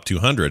charts top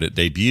 200, it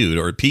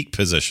debuted or peak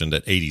positioned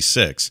at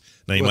 86.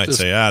 Now you might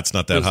say, it's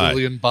not that high.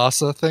 Brazilian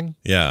bossa thing?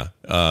 Yeah.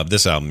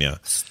 This album, yeah.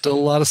 Still a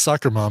lot of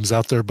soccer moms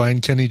out there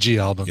buying Kenny G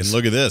albums. And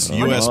look at this.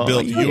 U.S.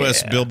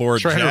 Billboard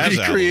trying jazz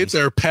to recreate albums.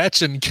 their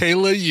Patch and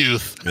Kayla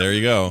youth. There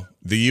you go.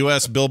 The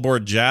U.S.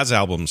 Billboard Jazz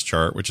Albums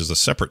chart, which is a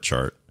separate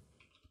chart,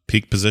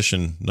 peak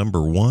position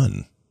number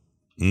 1.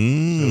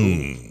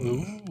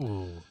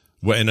 Ooh.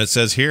 Well, and it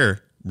says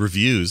here,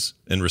 reviews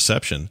and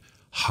reception,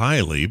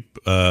 highly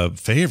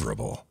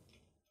favorable.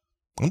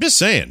 I'm just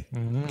saying,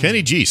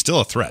 Kenny G, still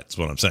a threat, is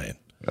what I'm saying.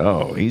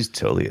 Oh, he's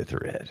totally a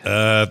threat.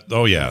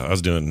 Oh, yeah, I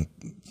was doing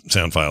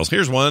sound files.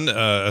 Here's one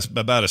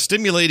about a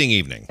stimulating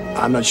evening.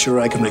 I'm not sure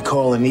I can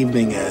recall an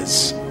evening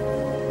as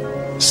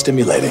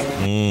stimulating.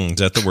 Is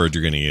that the word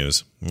you're going to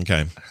use?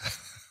 Okay.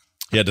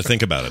 You had to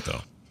think about it,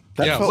 though.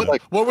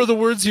 What were the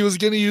words he was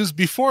going to use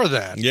before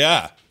that?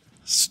 Yeah.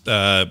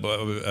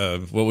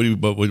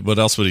 What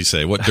else would he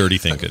say? What dirty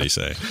thing could he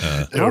say?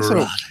 It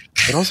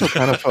also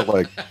kind of felt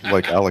like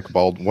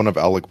one of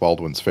Alec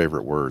Baldwin's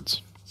favorite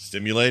words.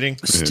 Stimulating?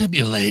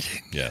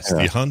 Stimulating. Yes.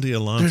 Yeah. The Hyundai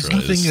Elantra. There's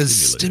nothing as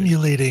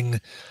stimulating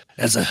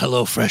as a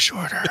HelloFresh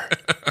order.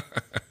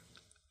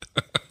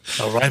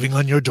 Arriving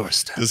on your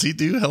doorstep. Does he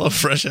do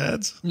HelloFresh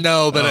ads?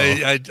 No, but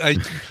I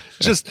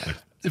just,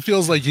 it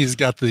feels like he's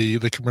got the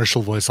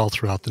commercial voice all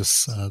throughout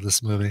this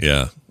movie.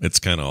 Yeah, it's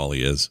kind of all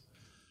he is.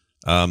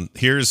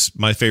 Here's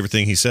my favorite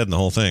thing he said in the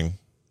whole thing,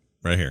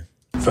 right here.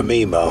 For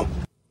me, Mo.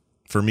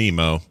 For me,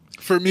 Mo.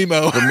 For me,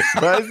 Mo.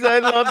 I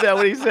love that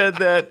when he said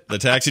that. The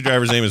taxi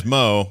driver's name is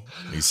Mo.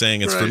 He's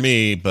saying it's for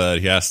me, but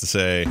he has to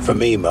say for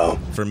me, Mo.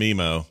 For me,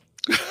 Mo.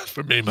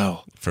 For me,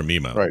 Mo. For me,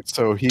 Mo. Right.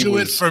 So he do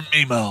it for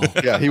me, Mo.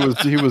 Yeah, he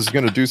was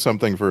going to do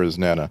something for his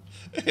Nana.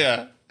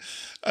 Yeah,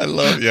 I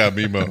love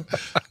Mimo.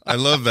 I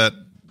love that.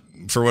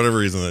 For whatever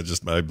reason,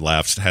 I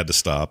laughed, had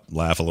to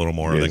laugh a little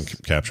more, then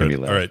capture it.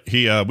 All right,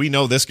 we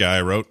know this guy.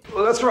 I wrote.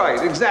 Well, that's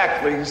right,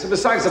 exactly. So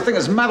besides, the thing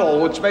is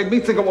metal, which made me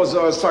think it was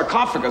a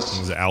sarcophagus. It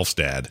was Alf's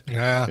dad.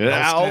 Yeah,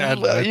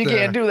 Alf. Right you there.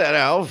 Can't do that,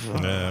 Alf.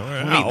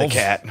 Alf. The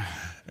cat.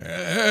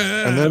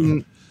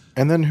 And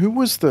then who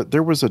was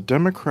there was a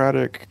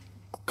Democratic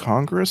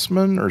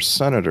congressman or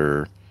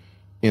senator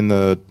in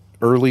the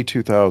early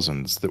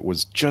 2000s that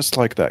was just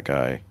like that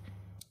guy.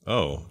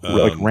 Oh,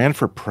 ran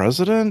for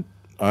president.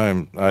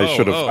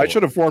 I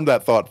should have formed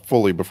that thought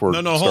fully before.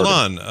 No, hold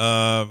on.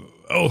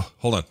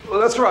 Hold on. Well,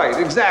 that's right,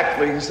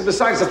 exactly. So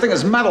besides, the thing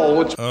is metal,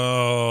 which.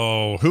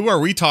 Oh, who are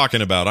we talking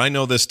about? I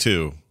know this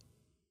too.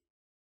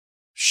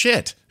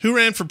 Shit, who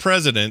ran for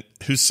president?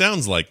 Who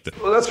sounds like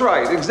that? Well, that's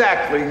right,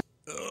 exactly.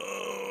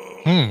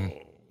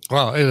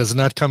 Well, it is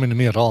not coming to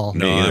me at all.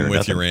 No, I'm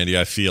with you, Randy.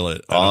 I feel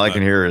it. All I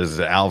can hear is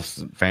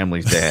Alf's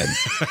family's dad.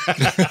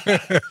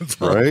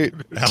 Right?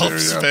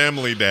 Alf's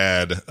family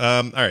dad.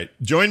 All right.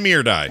 Join me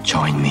or die.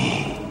 Join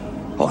me.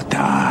 or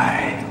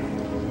die.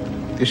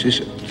 This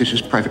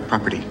is private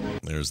property.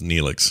 There's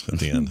Neelix at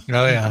the end.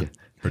 Oh, yeah.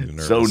 Pretty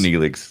nervous. So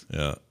Neelix.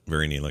 Yeah,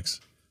 very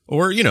Neelix.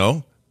 Or,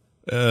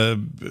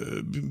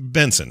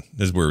 Benson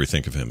is where we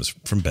think of him, as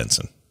from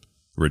Benson.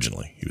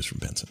 Originally, he was from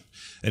Benson.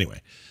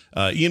 Anyway,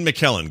 Ian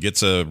McKellen gets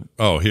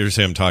here's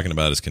him talking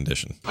about his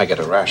condition. I get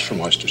a rash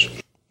from oysters.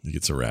 He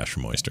gets a rash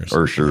from oysters.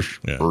 Oysters.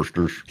 Yeah.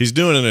 Oysters. He's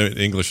doing an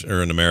English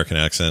or an American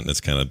accent,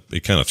 and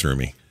it kind of threw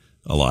me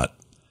a lot.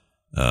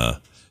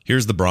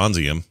 Here's the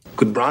bronzium.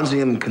 Could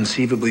bronzium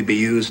conceivably be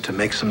used to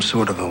make some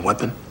sort of a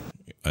weapon?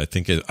 I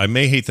think I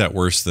may hate that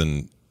worse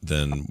than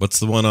what's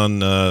the one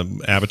on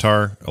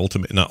Avatar?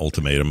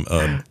 Unobtainium.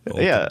 Unobtainium.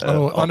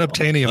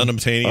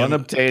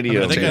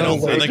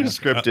 Unobtainium.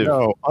 Descriptive.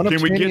 No,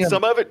 Can we get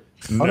some of it?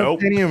 No.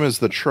 Unobtainium is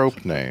the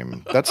trope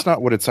name. That's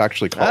not what it's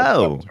actually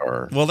called.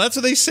 Avatar. Well, that's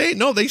what they say.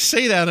 No, they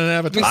say that in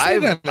Avatar.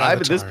 I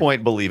at this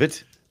point believe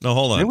it. No,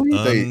 hold on.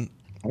 Really?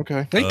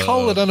 Okay. They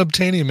call it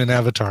unobtainium in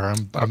Avatar.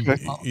 I'm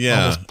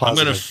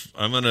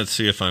gonna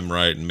see if I'm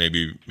right, and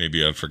maybe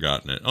I've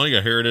forgotten it. Oh yeah,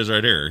 here it is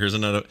right here. Here's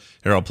another.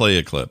 Here, I'll play you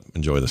a clip.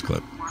 Enjoy this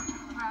clip.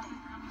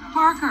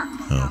 Parker.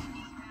 Oh.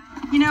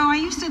 I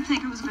used to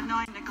think it was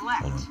benign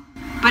neglect,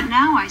 but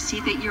now I see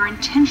that you're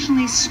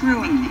intentionally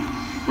screwing me.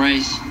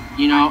 Grace,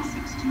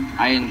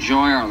 I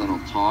enjoy our little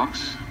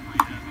talks.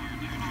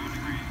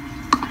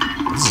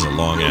 This is a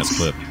long ass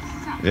clip.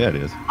 Yeah, it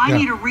is. I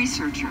need a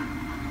researcher.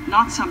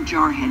 Not some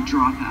jarhead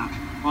dropout.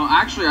 Well,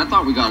 actually, I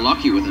thought we got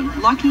lucky with him.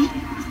 Lucky?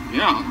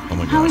 Yeah. Oh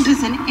my How gosh. is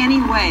this in any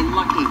way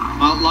lucky?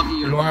 Well, lucky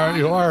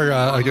You are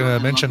going to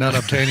mention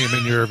unobtainium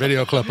in your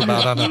video clip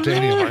about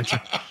unobtainium, aren't you?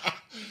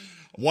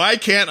 Why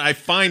can't I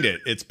find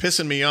it? It's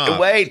pissing me off.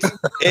 Wait,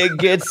 it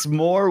gets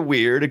more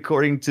weird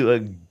according to a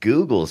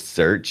Google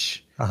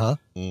search.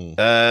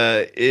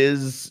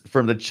 Is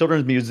from the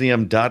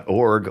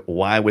childrensmuseum.org.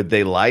 Why would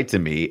they lie to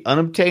me?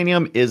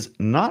 Unobtainium is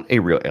not a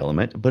real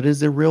element, but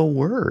is a real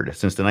word.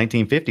 Since the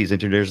 1950s,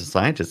 engineers and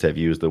scientists have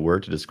used the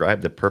word to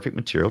describe the perfect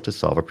material to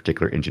solve a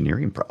particular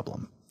engineering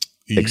problem.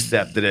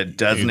 Except that it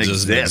doesn't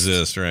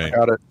exist. Right?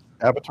 Got it.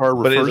 Avatar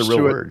But it refers is a real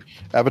to word.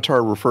 it.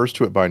 Avatar refers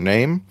to it by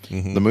name.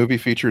 Mm-hmm. The movie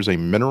features a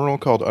mineral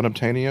called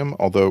unobtainium,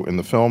 although in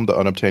the film the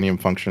unobtainium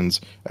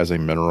functions as a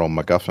mineral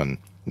MacGuffin,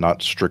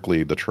 not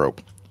strictly the trope.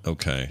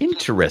 Okay.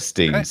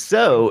 Interesting.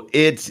 So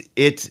it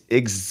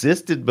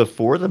existed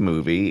before the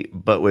movie,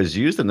 but was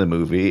used in the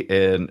movie,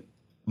 and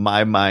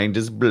my mind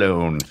is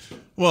blown.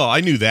 Well, I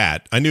knew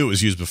that. I knew it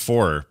was used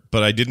before,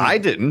 but I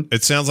didn't.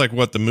 It sounds like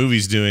what the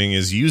movie's doing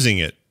is using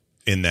it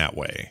in that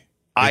way.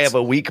 I have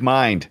a weak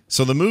mind.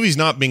 So the movie's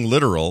not being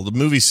literal. The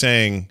movie's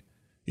saying,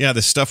 yeah,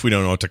 this stuff we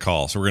don't know what to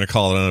call, so we're going to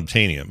call it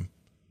unobtainium.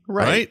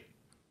 Right?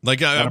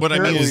 Like, what I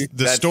mean is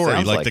the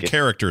story, like the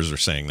characters are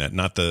saying that,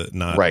 not.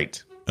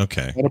 Right.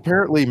 Okay. And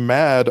apparently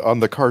Mad on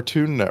the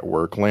Cartoon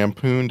Network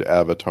lampooned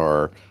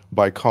Avatar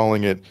by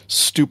calling it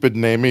Stupid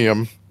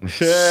Namium.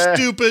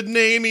 Stupid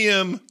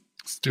Namium.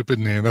 Stupid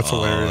name. That's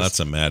hilarious. That's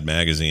a Mad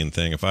Magazine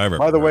thing if I ever.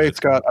 By the way,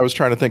 Scott, I was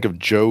trying to think of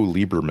Joe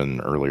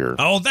Lieberman earlier.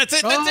 Oh, that's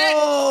it.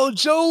 Oh,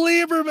 Joe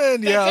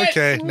Lieberman. Yeah,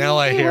 okay. Now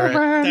I hear it.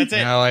 That's it.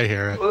 Now I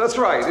hear it. Well, that's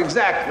right.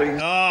 Exactly. Oh,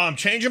 I'm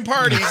changing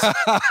parties.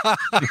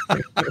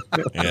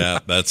 Yeah,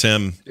 that's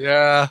him.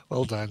 Yeah,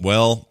 well done.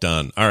 Well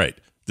done. All right.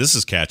 This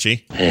is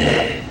catchy.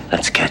 Hey,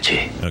 that's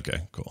catchy.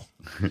 Okay, cool.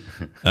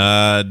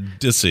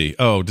 Let's see.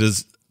 Oh,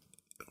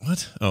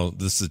 what? Oh,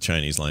 this is a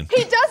Chinese line.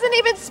 He doesn't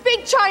even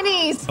speak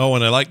Chinese. Oh,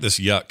 and I like this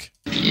yuck.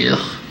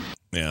 Yuck.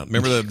 Yeah,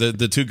 remember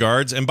the two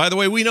guards? And by the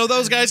way, we know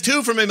those guys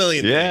too from A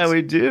Million Things. Yeah,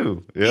 we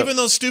do. Yep. Even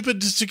those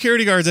stupid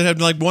security guards that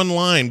had like one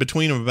line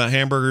between them about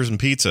hamburgers and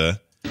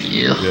pizza.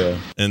 Yeah.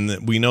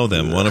 And we know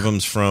them. One of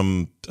them's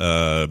from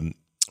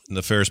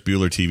the Ferris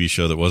Bueller TV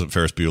show that wasn't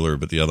Ferris Bueller,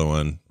 but the other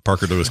one,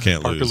 Parker Lewis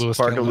Can't Lose.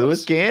 Parker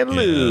Lewis Can't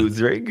Lose.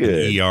 Very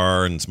good. And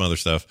ER and some other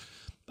stuff.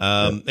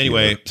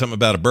 Anyway, something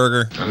about a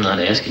burger. I'm not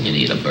asking you to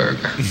eat a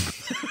burger.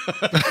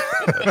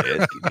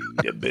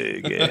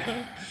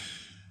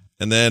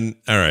 And then,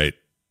 all right,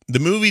 the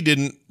movie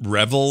didn't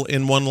revel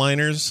in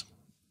one-liners,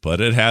 but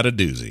it had a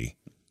doozy.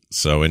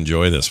 So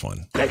enjoy this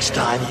one. Next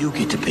time, you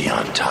get to be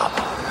on top.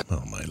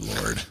 Oh, my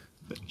Lord.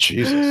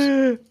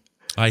 Jesus.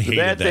 I hated The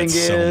bad thing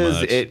so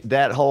much.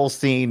 that whole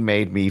scene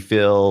made me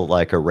feel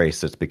like a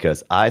racist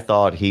because I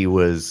thought he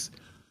was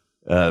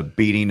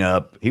beating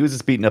up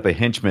a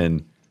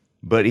henchman,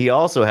 but he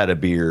also had a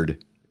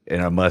beard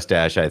and a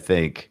mustache, I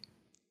think.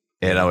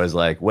 And I was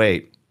like,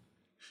 wait,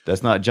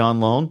 that's not John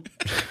Lone?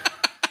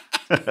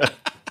 And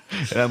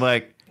I'm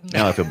like,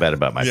 now I feel bad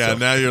about myself. Yeah,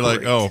 now you're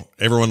like, oh,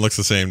 everyone looks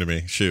the same to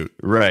me. Shoot.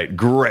 Right,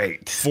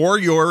 great. For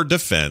your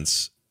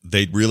defense,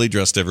 they really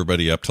dressed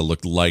everybody up to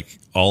look like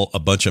a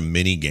bunch of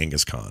mini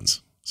Genghis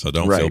Khans. So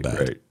don't feel bad.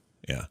 Right.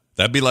 Yeah.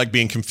 That'd be like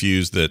being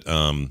confused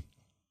that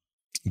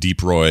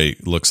Deep Roy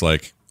looks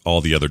like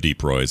all the other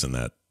Deep Roys in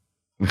that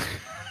movie.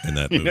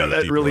 That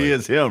Deep really Roy.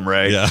 is him,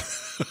 right? Yeah.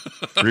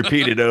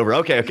 Repeated over.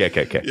 Okay.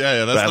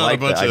 Yeah,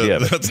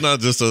 that's not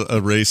just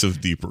a race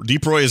of Deep Roy.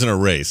 Deep Roy isn't a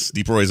race.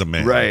 Deep Roy is a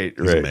man. Right.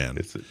 He's a man.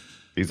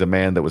 He's a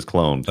man that was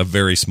cloned. A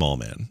very small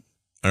man.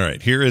 All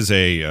right, here is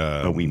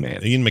a wee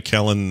man. Ian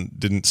McKellen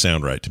didn't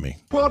sound right to me.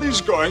 What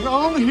is going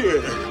on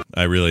here?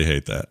 I really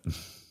hate that.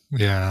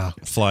 Yeah.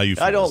 Fly you.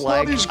 I don't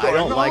like. is I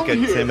don't going like a on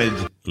here?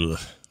 timid. Ugh.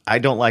 I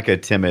don't like a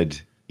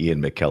timid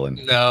Ian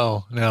McKellen.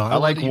 No. I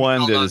like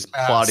one that is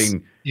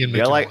plotting. Ian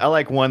Yeah, McKellen. I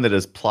like one that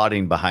is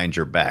plotting behind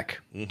your back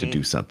to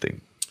do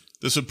something.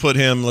 This would put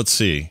him, let's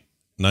see,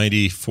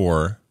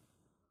 94.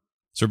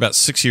 So we're about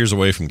 6 years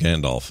away from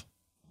Gandalf.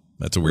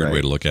 That's a weird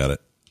way to look at it.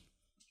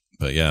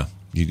 But yeah,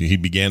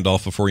 he'd be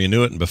Gandalf before you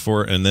knew it, and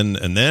before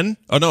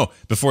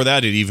that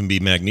it'd even be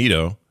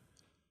Magneto,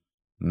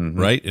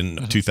 right,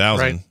 in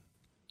 2000. Right. Yep.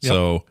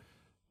 So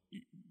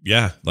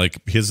yeah,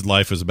 like his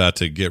life was about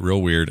to get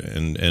real weird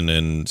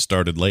and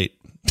started late.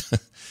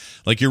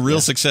 Like your real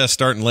success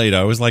starting late. I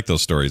always like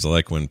those stories. I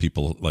like when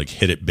people like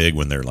hit it big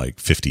when they're like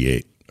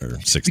 58 or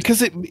 60.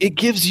 Because it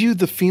gives you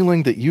the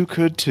feeling that you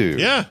could too.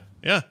 Yeah.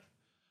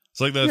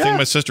 It's like the thing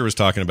my sister was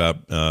talking about.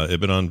 It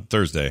been on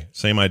Thursday.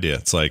 Same idea.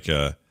 It's like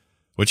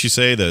what you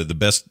say.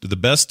 The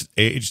best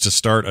age to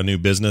start a new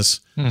business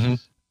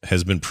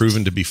has been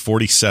proven to be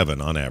 47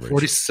 on average.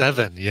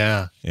 47.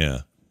 Yeah.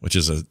 Yeah, which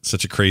is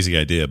such a crazy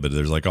idea. But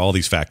there's like all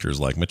these factors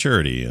like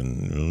maturity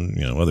and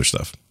other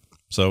stuff.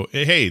 So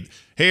hey,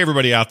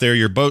 everybody out there,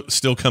 your boat's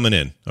still coming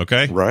in.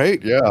 Okay,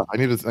 right? Yeah, I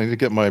need to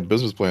get my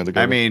business plan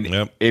together. I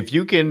mean, if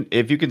you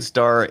can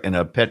star in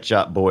a Pet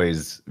Shop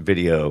Boys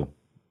video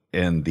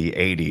in the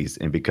 80s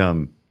and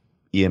become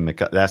Ian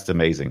McKellen, that's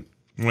amazing.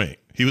 Wait,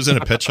 he was in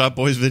a Pet Shop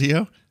Boys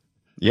video?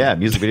 Yeah,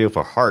 music video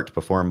for Heart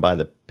performed by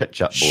the Pet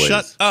Shop Boys.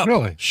 Shut up!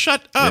 Really?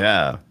 Shut up!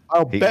 Yeah,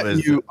 I'll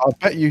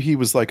bet you he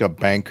was like a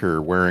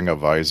banker wearing a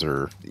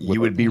visor.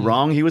 You would be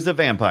wrong. He was a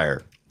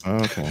vampire.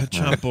 Okay, Pet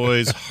Shop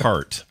Boys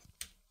Heart.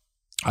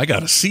 I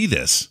gotta see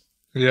this.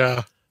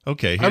 Yeah.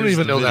 Okay. I don't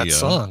even know video. that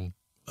song.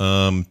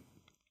 Well,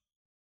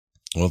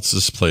 let's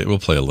just play it. We'll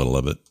play a little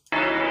of it.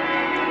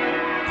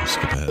 Let's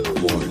skip ahead.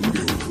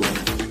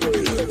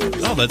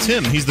 Oh, that's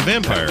him. He's the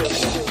vampire.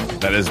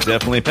 That is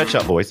definitely Pet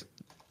Shop Boys.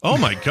 Oh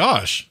my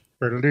gosh.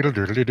 Brian,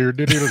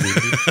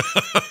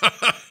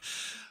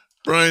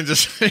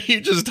 you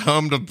just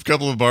hummed a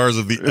couple of bars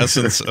of the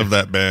essence of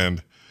that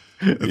band.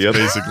 That's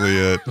basically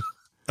it.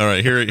 All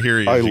right, here he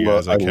is. I you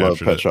guys. love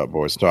Pet it. Shop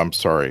Boys. So I'm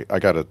sorry. I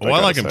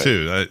like him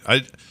too.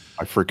 I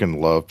freaking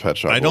love Pet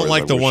Shop Boys. I don't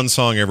like the one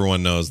song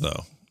everyone knows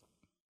though.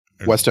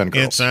 West End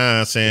Girls. It's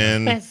us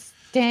and Am I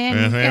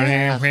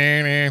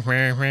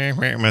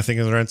thinking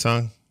of the right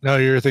song? No,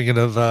 you're thinking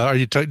of. Are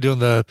you doing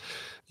the?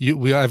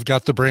 I've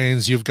got the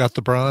brains. You've got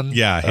the brawn.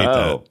 Yeah, I hate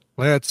that.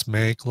 Let's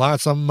make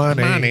lots of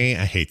money.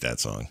 I hate that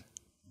song.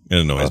 It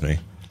annoys me.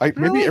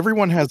 Maybe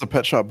everyone has a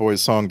Pet Shop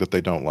Boys song that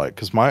they don't like,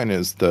 because mine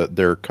is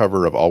their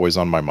cover of Always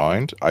on My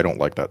Mind. I don't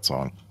like that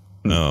song.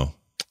 No.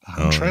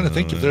 I'm trying to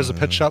think if there's a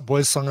Pet Shop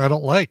Boys song I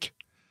don't like.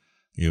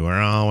 You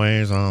are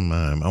always on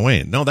my mind. Oh,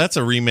 wait. No, that's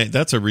a remake.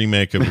 That's a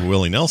remake of a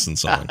Willie Nelson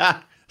song.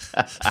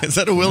 Is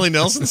that a Willie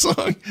Nelson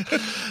song?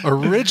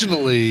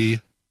 Originally,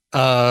 see,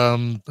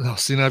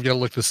 now I've got to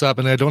look this up,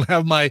 and I don't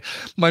have my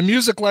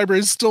music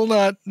library is still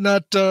not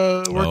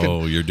working.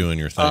 Oh, you're doing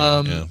your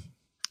thing. Yeah.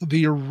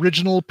 The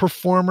original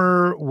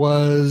performer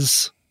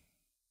was,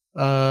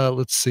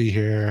 let's see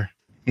here,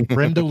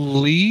 Brenda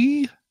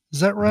Lee. Is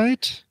that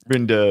right?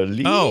 Brenda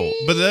Lee. Oh,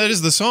 but that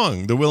is the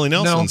song, the Willie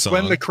Nelson song.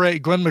 Gwen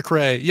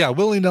McRae. Yeah,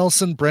 Willie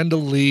Nelson, Brenda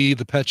Lee,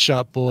 the Pet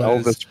Shop Boys.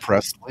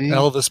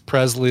 Elvis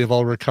Presley of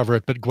I'll Recover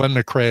It, but Gwen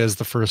McRae is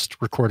the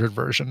first recorded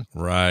version.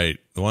 Right.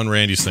 The one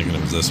Randy's thinking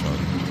of is this one.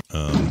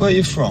 Where are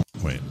you from?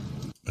 Wait.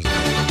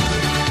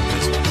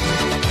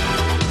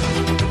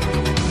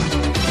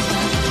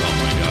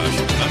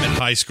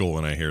 High school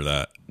when I hear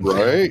that.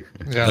 Right?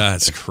 Yeah.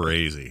 That's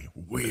crazy.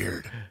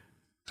 Weird.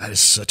 That is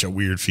such a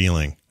weird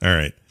feeling. All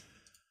right.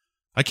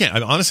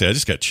 Honestly, I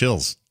just got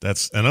chills. I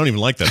don't even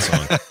like that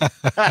song.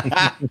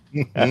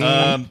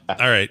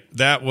 All right.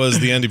 That was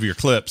the end of your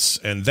clips.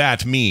 And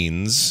that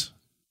means,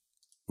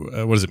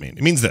 what does it mean?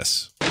 It means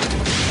this.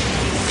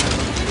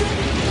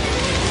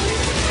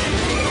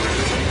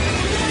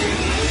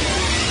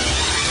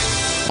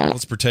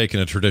 Let's partake in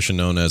a tradition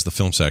known as the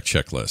Film Sack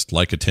checklist.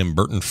 Like a Tim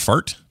Burton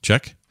fart?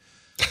 Check.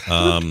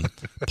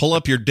 Pull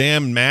up your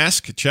damn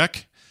mask?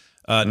 Check.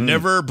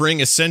 Never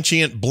bring a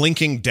sentient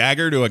blinking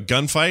dagger to a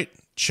gunfight?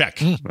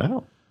 Check.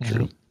 Wow.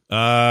 True.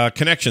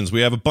 Connections.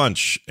 We have a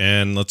bunch.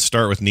 And let's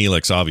start with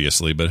Neelix,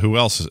 obviously. But who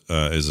else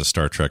is a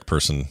Star Trek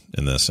person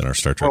in our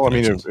Star Trek? Well,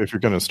 I mean, if you're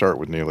going to start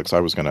with Neelix,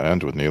 I was going to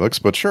end with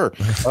Neelix. But sure.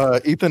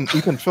 Ethan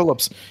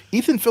Phillips.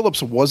 Ethan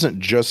Phillips wasn't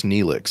just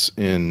Neelix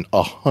in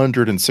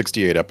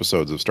 168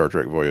 episodes of Star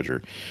Trek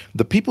Voyager.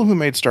 The people who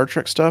made Star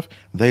Trek stuff,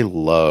 they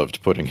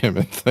loved putting him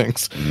in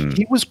things.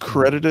 He was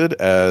credited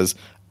as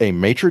a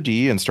maitre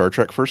d' in Star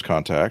Trek First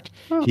Contact.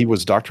 He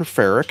was Dr.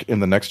 Ferrick in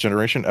the Next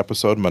Generation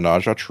episode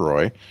Menage a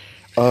Troy.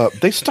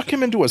 They stuck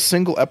him into a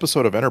single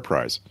episode of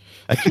Enterprise.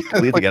 I can't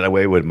believe they got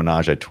away with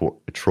Menage a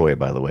Troy,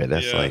 by the way.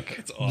 That's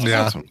it's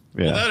awesome.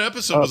 Yeah. Well, that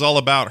episode was all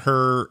about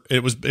her.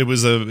 It was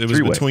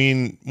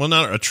between, well,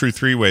 not a true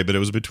three-way, but it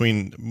was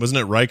between, wasn't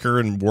it Riker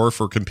and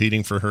Worf were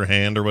competing for her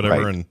hand or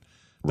whatever? Right. And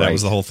That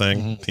was the whole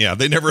thing. Mm-hmm. Yeah,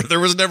 there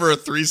was never a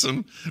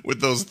threesome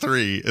with those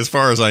three, as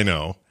far as I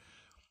know.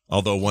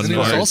 Although one he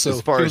was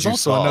also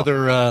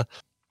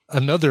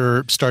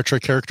another Star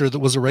Trek character that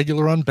was a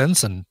regular on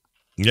Benson.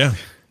 Yeah.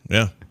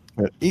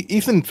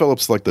 Ethan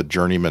Phillips, like the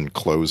journeyman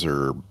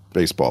closer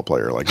baseball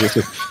player. Like he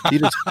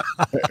just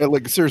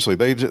like seriously,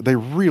 they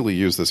really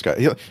use this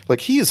guy.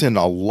 He is in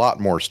a lot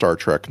more Star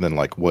Trek than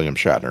like William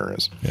Shatner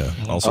is. Yeah.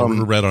 Also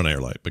read on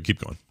Airlight, but keep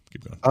going.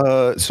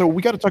 So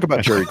we got to talk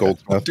about Jerry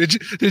Goldsmith.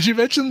 Did you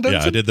mention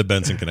Benson? Yeah, I did the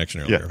Benson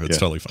connection earlier. It's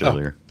totally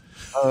fine.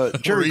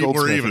 Jerry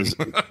Goldsmith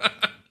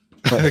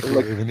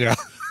we're even. Yeah.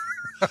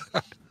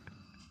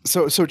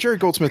 So Jerry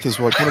Goldsmith is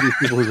like one of these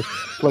people who,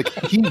 like,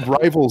 he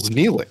rivals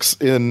Neelix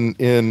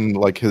in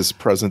like his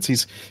presence.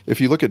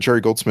 If you look at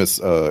Jerry Goldsmith's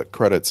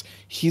credits,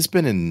 he's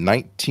been in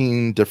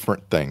 19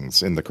 different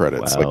things in the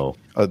credits. Wow.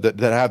 Like,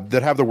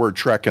 that have the word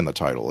Trek in the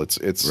title.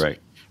 It's right.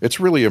 It's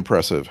really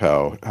impressive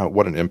how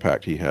what an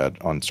impact he had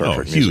on Star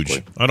Trek. Huge.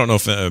 Musically. I don't know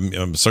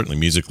if certainly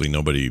musically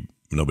nobody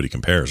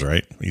compares.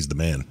 Right? He's the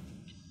man.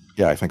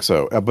 Yeah, I think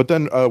so. But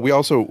then we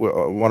also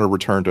want to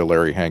return to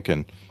Larry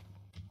Hankin.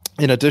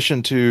 In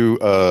addition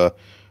to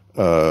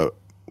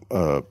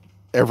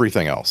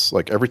everything else,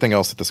 like everything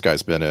else that this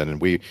guy's been in,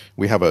 and we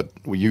have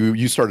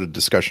you started a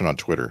discussion on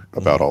Twitter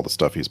about all the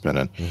stuff he's been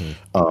in.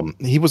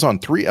 Mm-hmm. He was on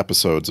 3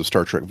 episodes of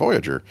Star Trek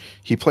Voyager.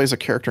 He plays a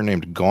character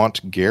named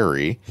Gaunt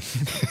Gary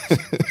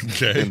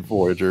in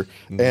Voyager,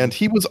 and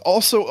he was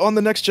also on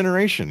The Next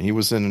Generation. He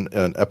was in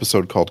an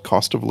episode called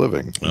Cost of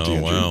Living.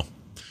 Oh,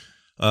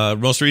 wow.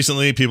 Most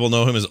recently, people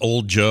know him as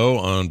Old Joe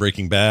on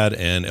Breaking Bad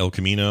and El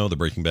Camino, the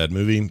Breaking Bad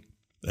movie.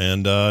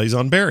 And he's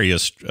on Barry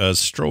as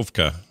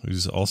Strovka,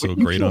 who's also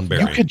great on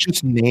Barry. You could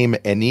just name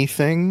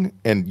anything,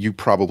 and you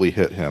probably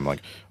hit him. Like,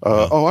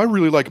 I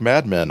really like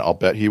Mad Men. I'll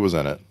bet he was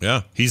in it.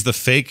 Yeah, he's the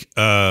fake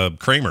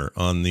Kramer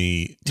on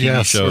the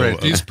TV show. Right.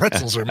 These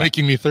pretzels are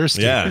making me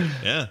thirsty.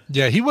 Yeah.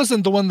 He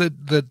wasn't the one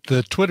that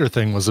the Twitter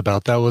thing was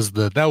about. That was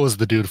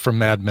the dude from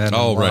Mad Men.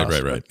 Oh,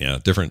 right. Yeah,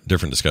 different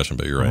discussion,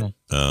 but you're right.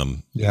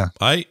 Yeah,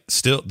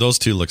 those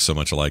two look so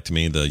much alike to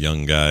me. The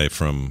young guy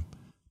from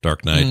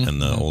Dark Knight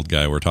and the old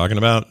guy we're talking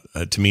about,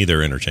 to me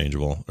they're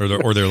interchangeable,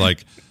 or they're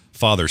like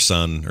father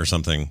son or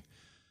something.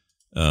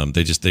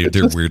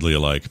 They're weirdly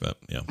alike, but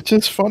yeah. It's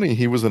just funny.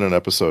 He was in an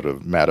episode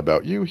of Mad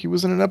About You. He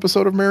was in an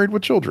episode of Married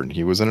with Children.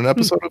 He was in an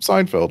episode of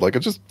Seinfeld. Like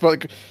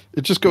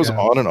it just goes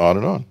on and on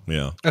and on.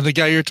 Yeah. And the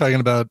guy you're talking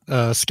about,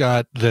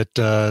 Scott, that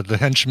the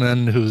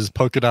henchman who's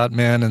Polka Dot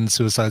Man in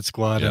Suicide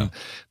Squad, and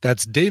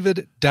that's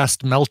David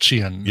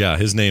Dastmalchian. Yeah,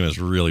 his name is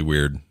really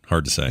weird,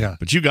 hard to say. Yeah.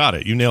 But you got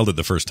it. You nailed it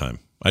the first time.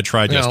 I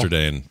tried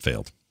yesterday and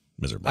failed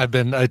miserably.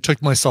 I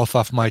took myself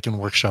off mic and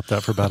workshopped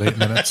that for about 8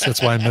 minutes.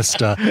 That's why I missed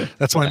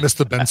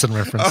the Benson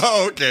reference.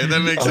 Oh, okay,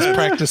 that makes sense. I was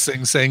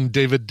practicing saying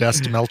David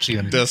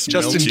Dastmalchian just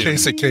in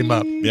case it came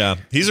up. Yeah,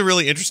 he's a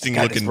really interesting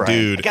looking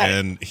dude,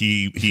 and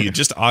he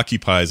just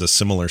occupies a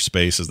similar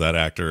space as that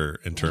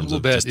actor in terms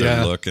of just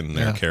their look and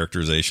their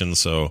characterization.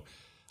 So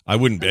I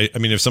wouldn't. I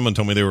mean, if someone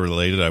told me they were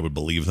related, I would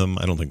believe them.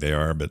 I don't think they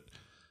are, but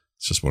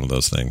it's just one of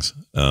those things.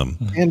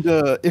 And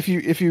if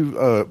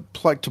you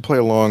like to play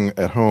along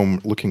at home,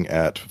 looking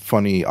at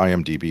funny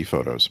IMDb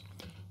photos,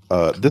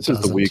 this is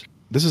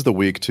the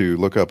week to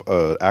look up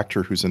an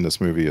actor who's in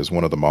this movie as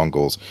one of the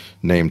Mongols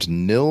named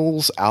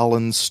Nils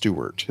Allen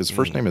Stewart. His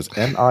first name is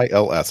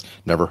Nils.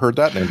 Never heard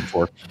that name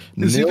before.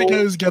 Is he the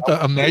guy who's got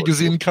a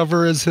magazine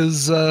cover as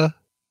his? Oh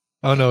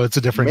no, it's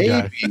a different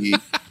guy.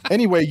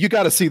 Anyway, you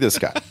got to see this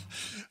guy.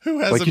 Who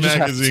has a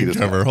magazine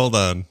cover? Hold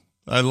on.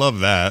 I love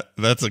that.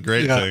 That's a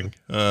great thing.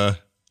 It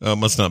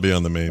must not be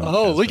on the main.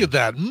 Oh, look at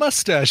that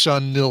mustache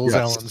on Nils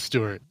Allen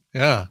Stewart.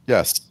 Yeah.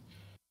 Yes.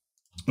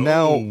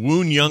 Now,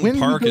 Woon Young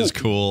Park is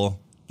cool.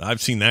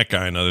 I've seen that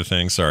guy in other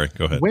things. Sorry,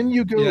 go ahead. When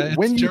you go,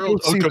 when you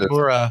Gerald go see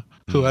Okamura,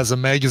 who has a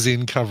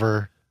magazine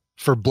cover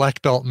for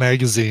Black Belt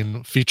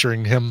magazine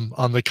featuring him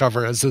on the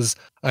cover as his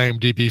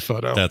IMDb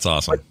photo. That's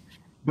awesome.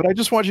 But I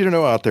just want you to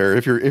know out there,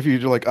 if you're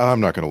like,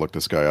 I'm not going to look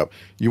this guy up,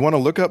 you want to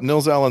look up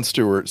Nils Allen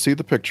Stewart, see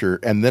the picture,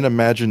 and then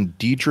imagine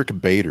Diedrich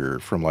Bader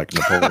from like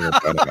Napoleon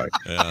Dynamite.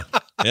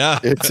 Yeah.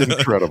 It's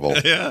incredible.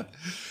 Yeah.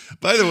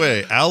 By the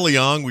way, Al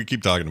Leong, we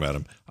keep talking about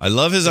him. I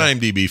love his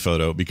IMDb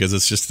photo because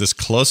it's just this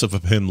close-up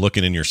of him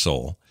looking in your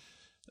soul.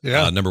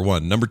 Yeah. Number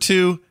one. Number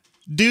two,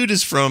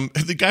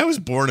 the guy was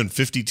born in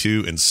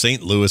 52 in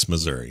St. Louis,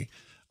 Missouri.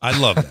 I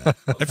love that.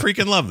 I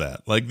freaking love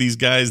that. Like these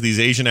guys,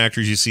 these Asian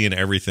actors you see in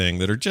everything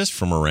that are just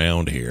from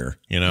around here,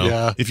 you know?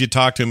 Yeah. If you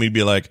talk to him, he'd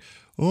be like,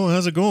 "Oh,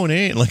 how's it going,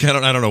 eh?" Like I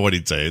don't know what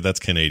he'd say. That's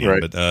Canadian,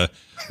 right. But I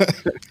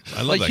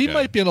love like that he guy.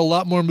 might be in a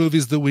lot more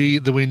movies that we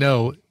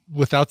know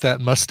without that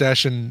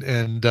mustache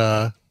and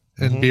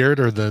beard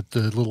or the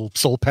little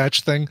soul patch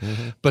thing.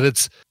 Mm-hmm. But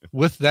it's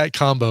with that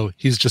combo,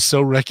 he's just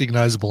so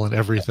recognizable in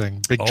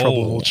everything. Big Trouble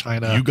in Little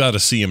China. You got to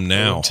see him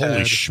now. Ted.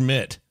 Holy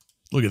Schmidt.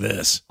 Look at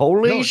this.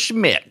 Holy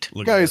Schmidt.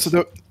 Guys,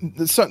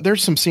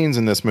 there's some scenes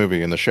in this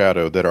movie in The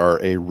Shadow that are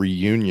a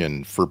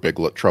reunion for Big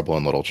Trouble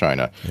in Little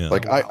China. Yeah.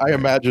 Like, I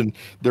imagine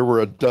there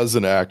were a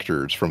dozen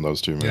actors from those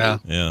two movies.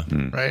 Yeah.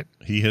 Right.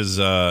 He has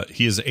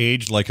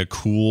aged like a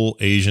cool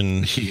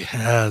Asian He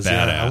has.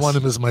 badass. Yeah. I want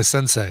him as my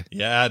sensei.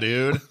 Yeah,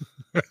 dude.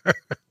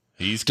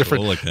 He's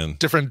Different- cool looking.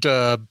 Different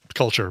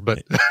culture,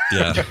 but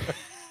Yeah.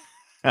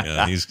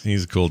 Yeah,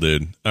 he's a cool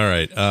dude. All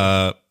right.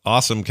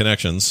 Awesome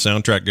connections.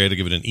 Soundtrack guy to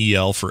give it an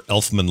EL for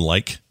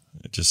Elfman-like.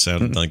 It just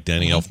sounded like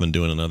Danny Elfman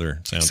doing another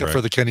soundtrack. except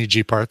for the Kenny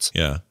G parts.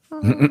 Yeah.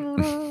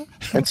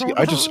 And see,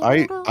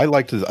 I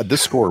liked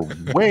this score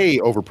way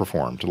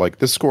overperformed. Like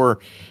this score,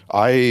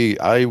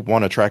 I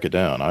want to track it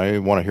down. I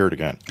want to hear it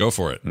again. Go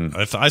for it.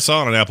 I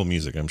saw it on Apple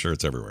Music. I'm sure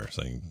it's everywhere,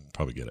 so you can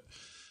probably get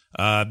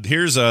it.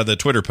 Here's the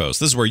Twitter post.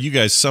 This is where you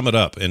guys sum it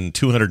up in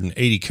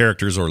 280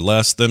 characters or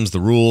less. Them's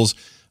the rules.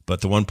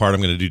 But the one part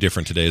I'm going to do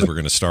different today is we're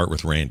going to start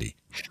with Randy.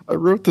 I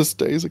wrote this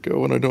days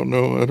ago, and I don't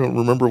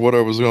remember what I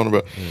was going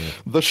about.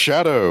 The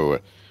Shadow.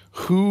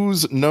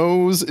 Whose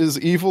nose is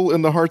evil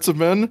in the hearts of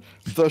men?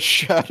 The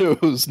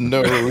Shadow's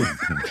nose.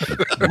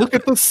 Look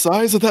at the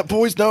size of that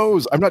boy's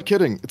nose. I'm not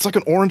kidding. It's like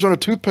an orange on a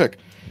toothpick.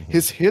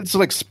 His head's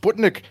like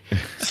Sputnik,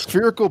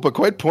 spherical but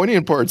quite pointy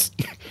in parts.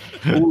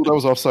 Ooh, that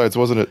was offsides,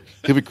 wasn't it?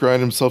 He'll be crying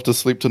himself to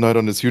sleep tonight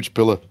on his huge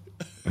pillow.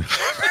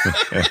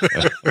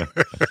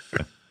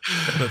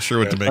 I'm not sure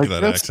what to make of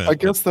that accent. I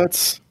guess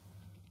that's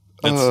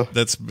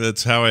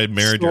how I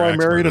married so your I axe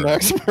married an murderer.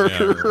 axe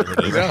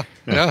murderer.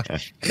 Yeah.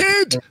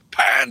 Head,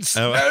 pants,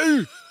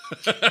 Oh.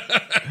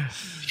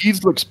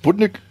 He's like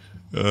Sputnik.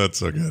 Oh, that's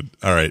so good.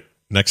 All right.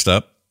 Next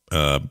up,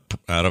 out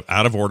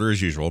of order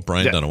as usual,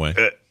 Brian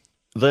Dunaway.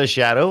 The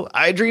Shadow.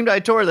 I dreamed I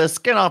tore the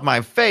skin off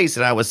my face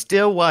and I was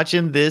still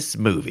watching this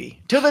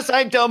movie. To the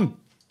Sanctum.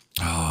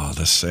 Oh,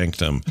 The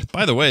Sanctum.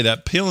 By the way,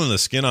 that peeling the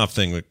skin off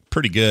thing looked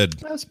pretty good.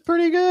 That's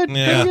pretty good.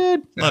 Yeah, Pretty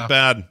good. not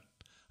bad.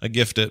 I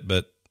gift it,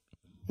 but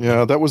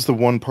Yeah, that was the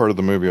one part of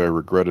the movie I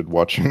regretted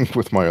watching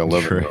with my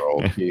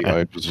 11-year-old.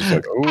 I was just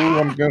like, oh,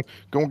 I'm going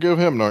to give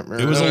him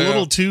nightmare. it was a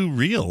little too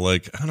real.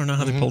 Like, I don't know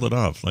how they pulled it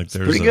off. Like,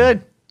 there's Pretty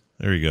good.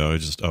 There you go. I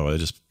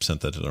just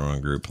sent that to the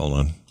wrong group. Hold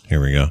on. Here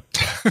we go.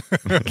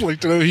 I'd like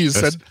to know who you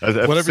said. I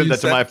Whatever sent you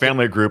that said to my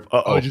family group.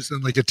 Oh, you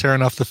sent like a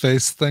tearing off the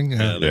face thing?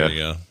 Yeah, there you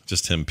go.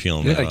 Just him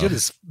peeling Yeah, that off. get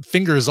his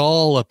fingers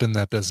all up in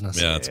that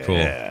business. Yeah, it's cool.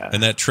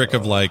 And that trick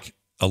of like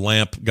a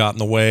lamp got in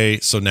the way,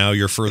 so now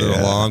you're further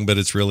along, but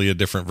it's really a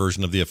different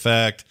version of the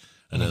effect.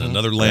 And then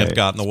another lamp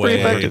got in the way.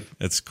 effective.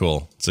 It's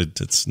cool.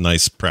 It's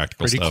nice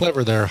practical Pretty stuff.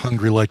 clever there,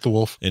 hungry like the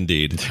wolf.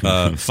 Indeed.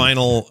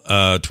 Final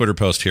Twitter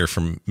post here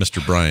from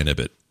Mr. Brian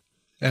Ibbett.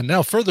 And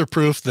now further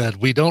proof that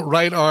we don't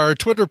write our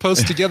Twitter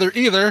posts together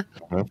either.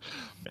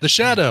 The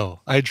Shadow.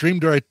 I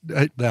dreamed let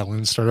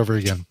me start over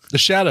again. The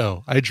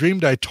Shadow. I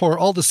dreamed I tore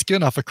all the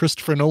skin off a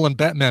Christopher Nolan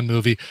Batman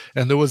movie,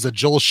 and there was a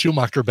Joel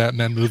Schumacher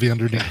Batman movie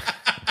underneath.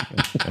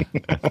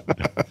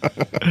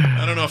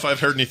 I don't know if I've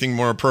heard anything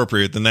more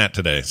appropriate than that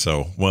today.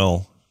 So,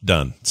 well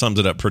done. Sums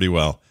it up pretty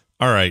well.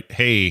 All right.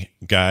 Hey,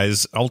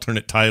 guys.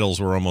 Alternate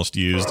titles were almost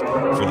used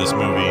for this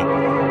movie.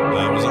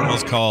 It was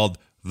almost called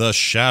The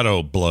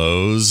Shadow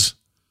Blows.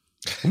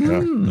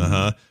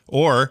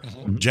 Or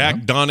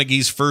Jack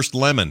Donaghy's First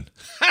Lemon.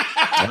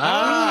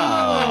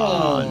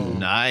 Oh,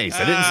 nice.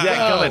 I didn't see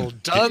that coming. Well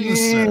done,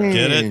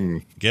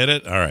 sir. Get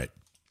it? All right.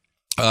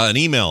 An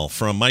email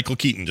from Michael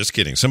Keaton. Just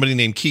kidding. Somebody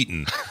named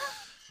Keaton.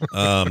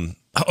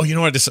 Oh, you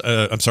know what?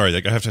 I'm sorry.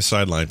 I have to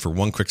sideline for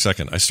one quick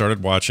second. I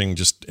started watching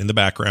just in the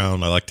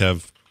background. I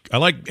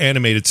like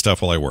animated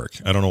stuff while I work.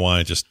 I don't know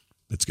why.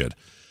 It's good.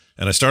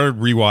 And I started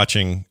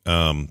rewatching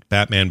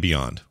Batman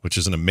Beyond, which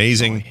is an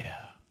amazing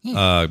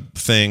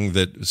thing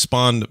that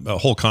spawned a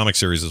whole comic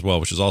series as well,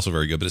 which is also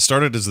very good. But it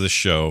started as this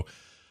show,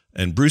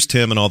 and Bruce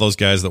Timm and all those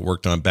guys that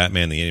worked on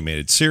Batman the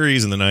Animated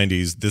Series in the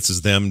 90s, this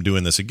is them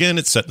doing this again.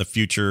 It's set in the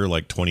future,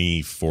 like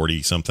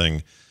 2040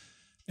 something,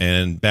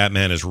 and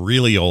Batman is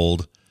really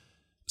old,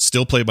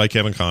 still played by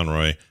Kevin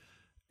Conroy,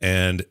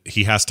 and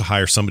he has to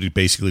hire somebody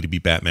basically to be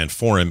Batman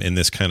for him in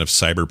this kind of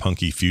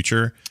cyberpunky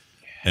future.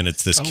 And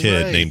it's this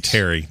kid named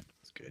Terry.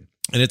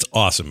 And it's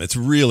awesome. It's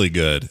really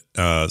good.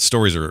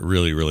 Stories are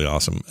really, really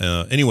awesome.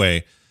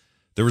 Anyway,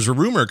 there was a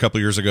rumor a couple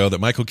years ago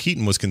that Michael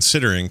Keaton was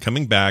considering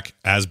coming back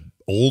as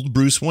old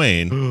Bruce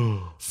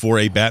Wayne for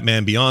a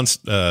Batman Beyond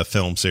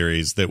film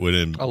series that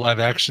would... A live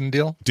action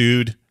deal?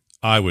 Dude,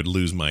 I would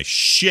lose my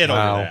shit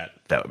over that.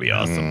 That would be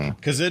awesome.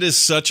 Because it is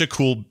such a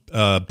cool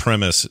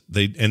premise.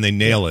 They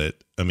nail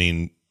it. I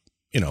mean,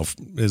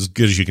 as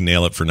good as you can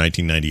nail it for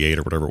 1998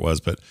 or whatever it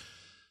was, but...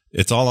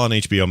 It's all on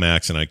HBO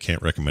Max, and I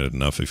can't recommend it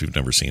enough if you've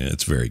never seen it.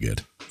 It's very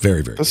good.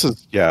 Very, very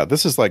good.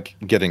 This is like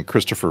getting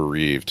Christopher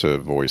Reeve to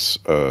voice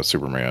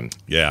Superman.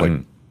 Yeah.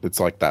 It's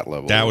like that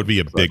level. That would be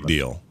a big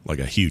deal, like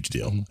a huge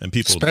deal. And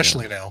people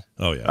especially now.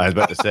 Oh, yeah. I was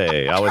about to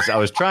say, I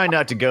was trying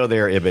not to go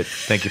there, Ibbett.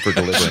 Thank you for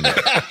delivering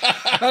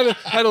it.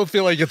 I don't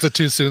feel like it's a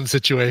too soon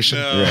situation.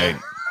 No. Right.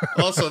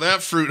 Also,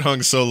 that fruit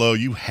hung so low,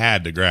 you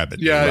had to grab it.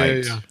 Yeah,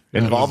 right? yeah.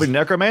 Involving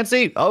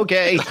necromancy?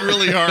 Okay. It's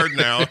really hard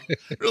now.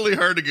 Really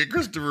hard to get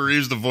Christopher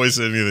Reeves to voice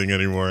anything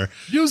anymore.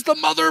 Use the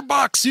mother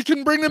box. You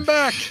can bring him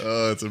back.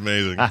 Oh, that's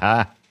amazing.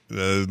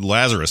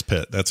 Lazarus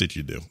Pit. That's what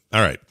you do.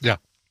 All right. Yeah.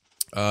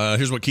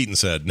 Here's what Keaton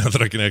said. Now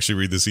that I can actually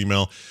read this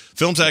email.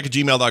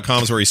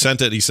 Filmsack@gmail.com is where he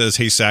sent it. He says,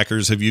 hey,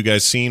 Sackers, have you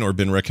guys seen or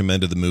been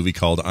recommended the movie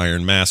called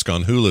Iron Mask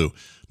on Hulu?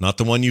 Not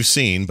the one you've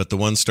seen, but the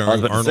one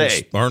starring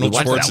Arnold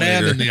Schwarzenegger.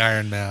 Man in the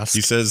Iron Mask.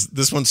 He says,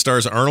 this one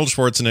stars Arnold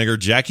Schwarzenegger,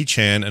 Jackie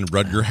Chan, and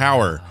Rutger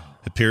Hauer.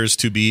 Appears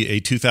to be a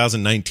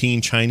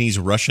 2019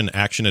 Chinese-Russian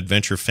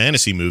action-adventure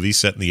fantasy movie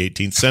set in the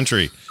 18th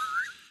century.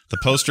 The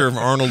poster of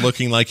Arnold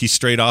looking like he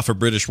strayed off a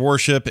British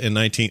warship in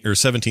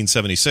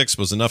 1776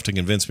 was enough to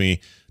convince me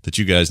that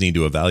you guys need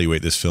to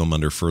evaluate this film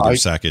under further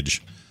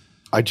sackage.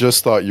 I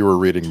just thought you were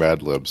reading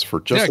Mad Libs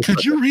for just. Yeah,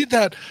 could you read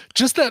that?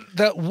 Just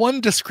that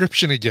one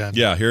description again.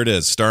 Yeah, here it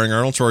is. Starring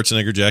Arnold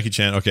Schwarzenegger, Jackie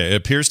Chan. Okay, it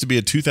appears to be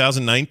a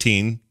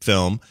 2019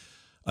 film,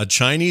 a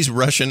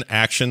Chinese-Russian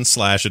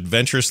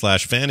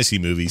action/adventure/fantasy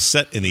movie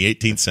set in the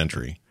 18th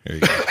century. There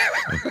you go.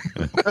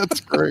 That's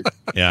great.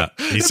 Yeah,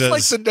 it's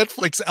like the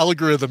Netflix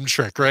algorithm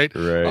trick, right?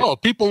 Right. Oh,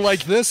 people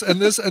like this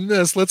and this and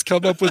this. Let's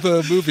come up with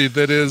a movie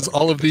that is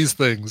all of these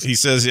things. He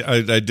says,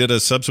 I did a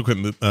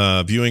subsequent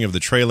viewing of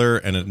the trailer,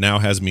 and it now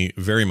has me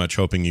very much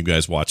hoping you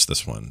guys watch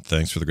this one.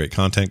 Thanks for the great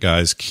content,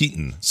 guys.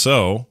 Keaton.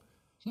 So,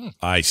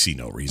 I see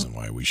no reason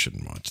why we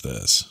shouldn't watch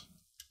this.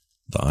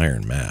 The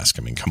Iron Mask.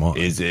 I mean, come on.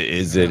 Is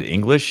it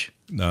English?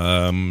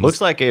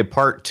 Looks like a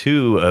part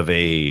 2 of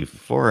a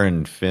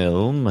foreign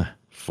film.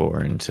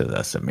 Foreign to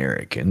us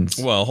Americans.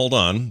 Well, hold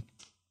on.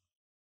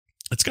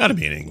 It's got to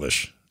be in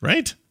English,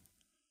 right?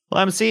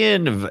 Well, I'm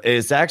seeing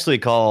it's actually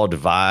called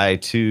Vi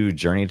 2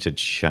 Journey to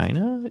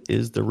China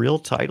is the real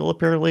title,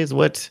 apparently, is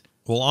what.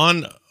 Well,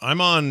 I'm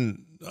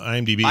on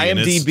IMDb.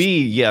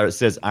 IMDb, yeah, it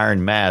says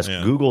Iron Mask.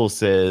 Yeah. Google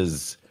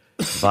says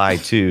Vi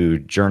 2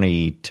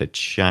 Journey to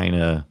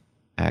China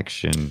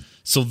action.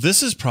 So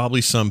this is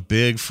probably some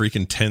big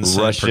freaking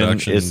 10-cent Russian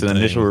production. It's an thing.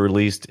 initial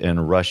released in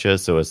Russia,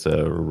 so it's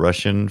a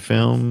Russian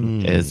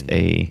film as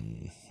a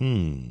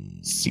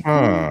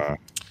sequel.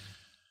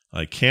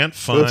 I can't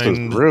find. This is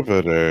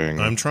riveting.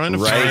 I'm trying to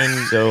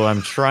find. So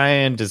I'm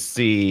trying to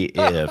see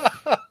if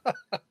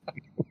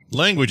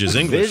language is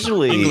English.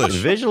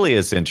 Visually,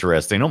 it's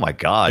interesting. Oh my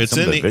god, it's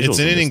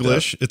in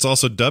English. It's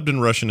also dubbed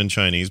in Russian and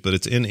Chinese, but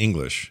it's in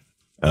English.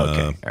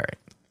 Okay, all right.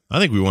 I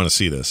think we want to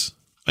see this.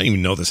 I didn't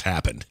even know this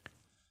happened.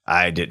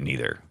 I didn't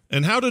either.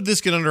 And how did this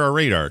get under our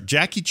radar?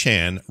 Jackie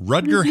Chan,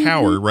 Rutger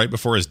Hauer, right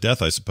before his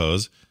death, I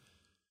suppose.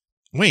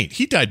 Wait,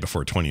 he died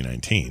before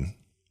 2019.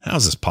 How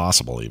is this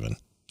possible? Even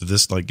did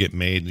this get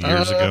made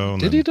years ago?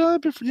 Did he die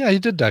before? Yeah, he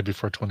did die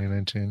before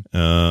 2019.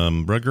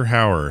 Rutger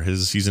Hauer,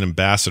 he's an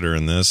ambassador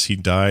in this. He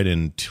died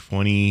in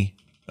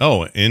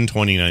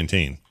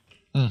 2019.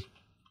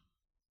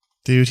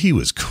 Dude, he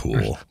was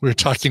cool. We were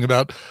talking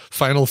about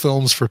final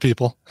films for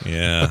people.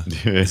 Yeah.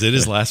 Is it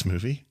his last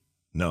movie?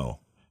 No.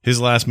 His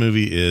last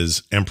movie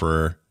is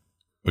Emperor,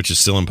 which is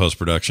still in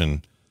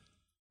post-production.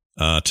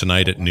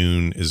 Tonight at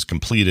Noon is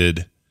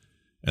completed.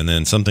 And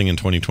then something in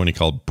 2020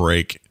 called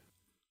Break,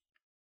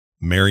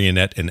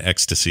 Marionette and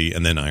Ecstasy,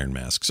 and then Iron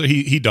Mask. So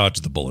he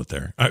dodged the bullet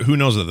there. Who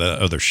knows what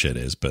the other shit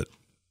is, but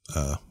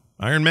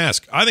Iron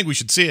Mask. I think we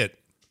should see it.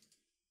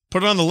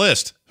 Put it on the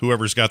list.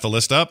 Whoever's got the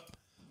list up.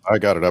 I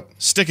got it up.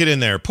 Stick it in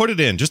there. Put it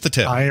in. Just the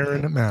tip.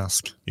 Iron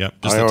Mask. Yep.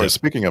 Just the tip.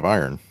 Speaking of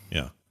iron.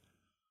 Yeah.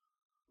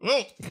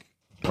 Well,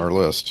 our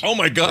list. Oh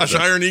my gosh,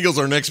 Iron Eagle's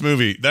our next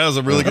movie. That was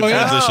a really good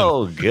transition.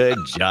 Oh, good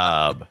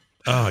job.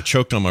 Oh, I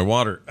choked on my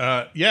water.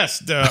 Yes,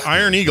 the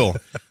Iron Eagle.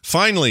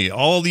 Finally,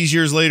 all these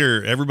years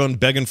later, everyone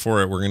begging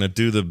for it. We're going to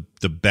do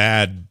the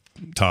bad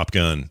Top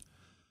Gun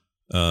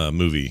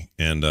movie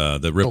and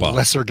the ripoff.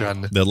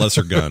 The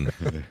lesser gun.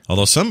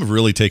 Although some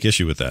really take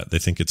issue with that. They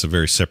think it's a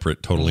very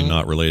separate, totally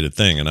not related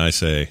thing. And I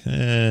say,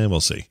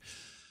 we'll see.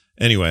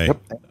 Anyway.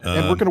 Yep.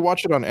 And we're going to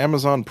watch it on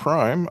Amazon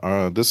Prime.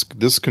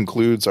 This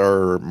concludes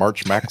our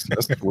March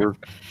Maximus. We're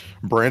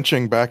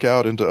branching back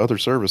out into other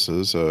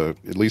services,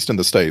 at least in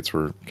the States.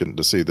 We're getting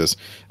to see this.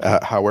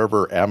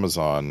 However,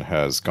 Amazon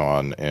has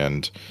gone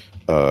and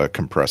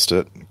compressed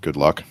it. Good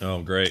luck.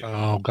 Oh, great.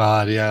 Oh,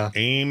 God, yeah.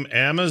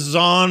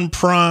 Amazon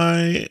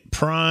Prime.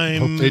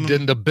 Hope they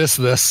didn't abyss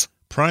this.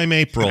 Prime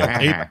April.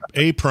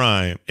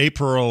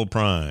 April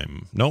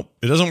Prime. Nope.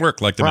 It doesn't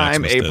work like the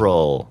Prime Maximus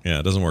April. Did. Yeah,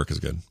 it doesn't work as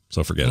good.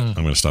 So forget it. I'm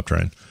going to stop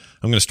trying.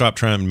 I'm going to stop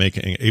trying to make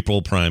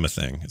April Prime a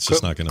thing. It's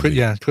just not going to be.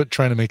 Yeah, quit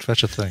trying to make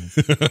such a thing.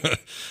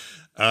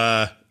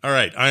 All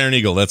right. Iron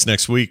Eagle. That's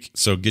next week.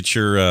 So get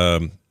your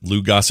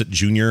Lou Gossett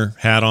Jr.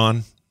 hat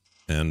on.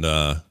 And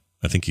I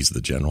think he's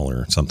the general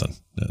or something.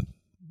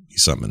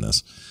 He's something in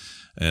this.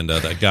 And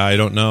that guy I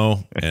don't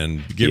know.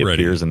 And get he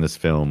ready. He appears in this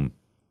film.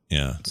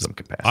 Yeah. Some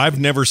capacity. I've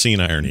never seen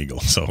Iron Eagle,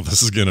 so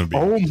this is going to be.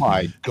 Oh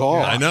my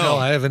God. I know. No,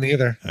 I haven't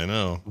either. I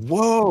know.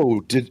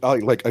 Whoa.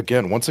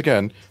 Once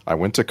again, I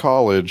went to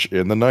college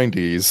in the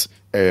 90s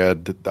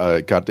and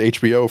got to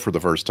HBO for the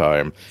first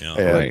time,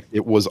 and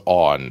it was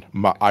on.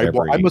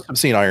 I must have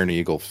seen Iron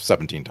Eagle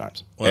 17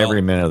 times.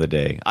 Every minute of the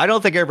day. I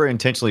don't think I ever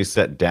intentionally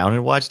sat down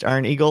and watched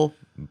Iron Eagle,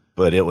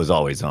 but it was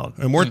always on.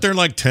 And weren't there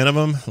like 10 of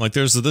them? Like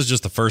this is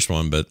just the first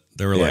one, but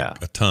there were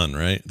like a ton,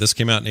 right? This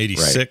came out in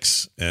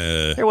 86.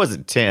 Right. There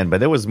wasn't 10, but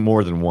there was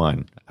more than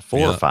one. 4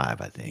 or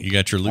 5, I think. You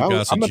got your Luke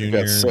Gossett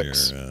Jr.,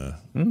 6.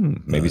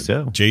 Maybe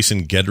so.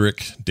 Jason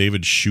Gedrick,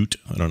 David Shute.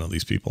 I don't know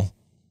these people.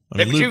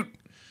 David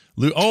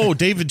Shute.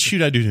 David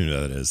Shute, I do know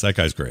who that is. That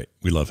guy's great.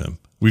 We love him.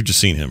 We've just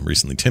seen him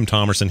recently. Tim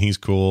Thomerson, he's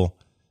cool.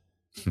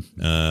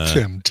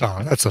 Tim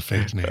Tom, that's a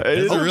fake name.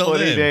 It's a real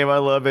name. I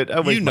love it.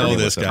 You know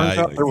this guy.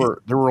 There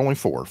were only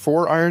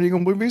four Iron Eagle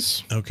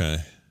movies. Okay.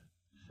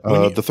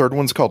 The third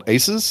one's called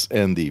Aces,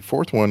 and the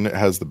fourth one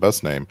has the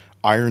best name,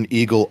 Iron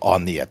Eagle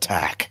on the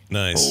Attack.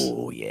 Nice.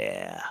 Oh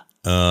yeah.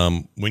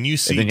 When you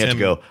see Tim, you have to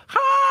go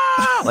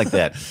like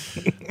that.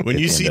 When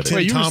you see Tim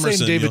you were Thomerson,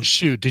 saying David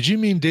Shute. Did you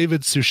mean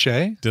David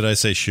Suchet? Did I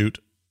say Shute?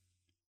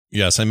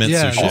 Yes, I meant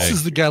Suchet. This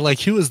is the guy. Like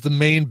he was the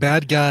main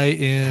bad guy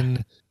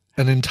in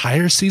an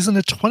entire season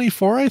of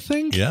 24, I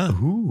think. Yeah.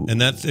 Ooh.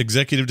 And that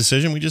Executive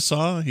Decision we just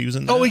saw, he was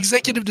in that. Oh,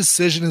 Executive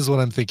Decision is what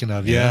I'm thinking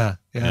of. Yeah.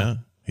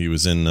 He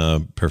was in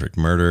Perfect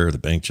Murder, The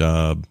Bank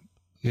Job.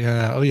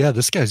 Yeah. Oh, yeah.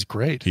 This guy's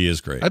great. He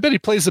is great. I bet he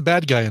plays a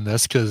bad guy in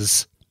this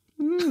because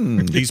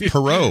he's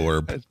Perot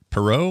or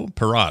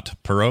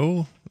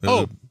Perot.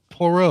 Oh,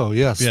 Poirot.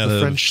 Yes. Yeah,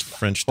 the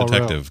French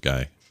detective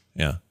guy.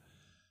 Yeah.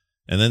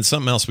 And then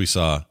something else we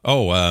saw.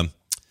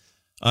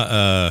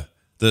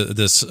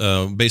 This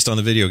based on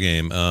the video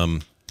game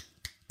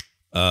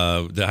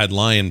that had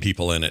lion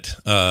people in it.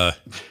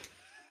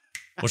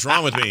 What's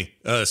wrong with me?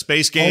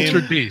 Space game.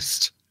 Altered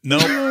Beast.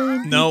 Nope.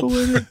 Nope.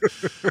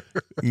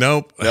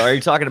 No, are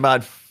you talking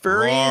about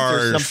furries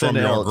or Rise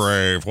something from else? your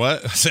grave.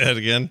 What? Say that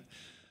again.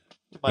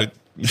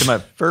 You talking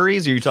about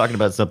furries, or are you talking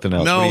about something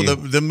else? No,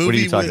 the movie. What are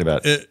you talking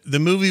about? The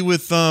movie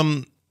with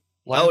Oh,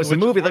 it's a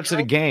movie. Looks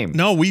like a game.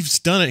 No, we've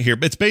done it here.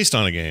 It's based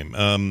on a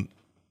game.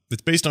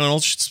 It's based on an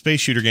old space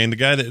shooter game. The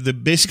guy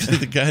basically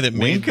the guy that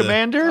made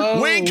Commander?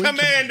 Wing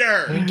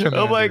Commander.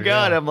 Oh my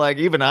God! I'm like,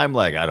 I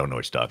don't know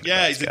what you're talking about.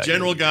 Yeah, he's the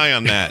general guy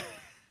on that.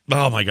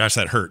 Oh my gosh,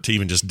 that hurt to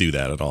even just do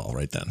that at all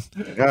right then.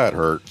 Yeah, it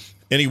hurt.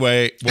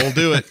 Anyway, we'll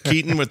do it.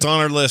 Keaton, it's on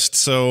our list.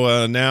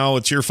 So now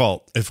it's your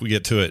fault if we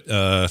get to it.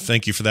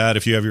 Thank you for that.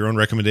 If you have your own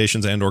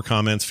recommendations and or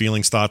comments,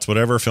 feelings, thoughts,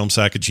 whatever,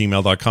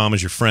 filmsack@gmail.com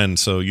is your friend.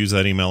 So use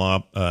that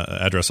email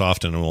address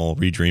often and we'll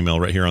read your email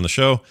right here on the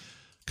show.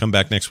 Come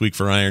back next week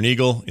for Iron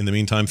Eagle. In the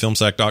meantime,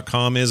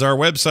 filmsack.com is our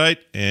website,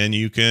 and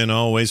you can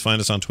always find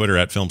us on Twitter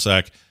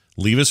 @filmsack.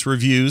 Leave us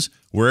reviews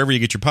wherever you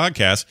get your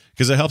podcasts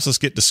because it helps us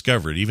get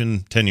discovered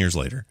even 10 years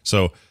later.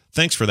 So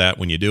thanks for that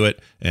when you do it,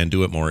 and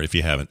do it more if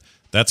you haven't.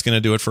 That's going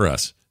to do it for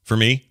us. For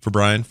me, for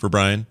Brian,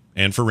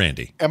 and for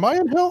Randy. Am I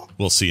in hell?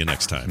 We'll see you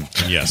next time.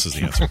 And yes is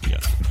the answer.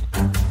 Yes.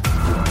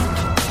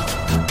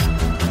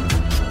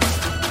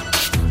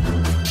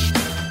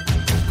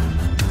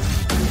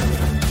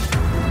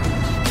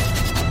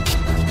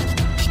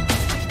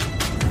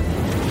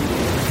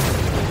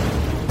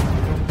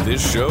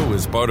 This show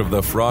is part of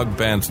the Frog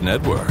Pants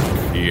Network.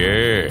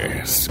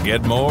 Yes.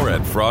 Get more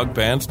at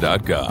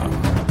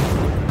frogpants.com.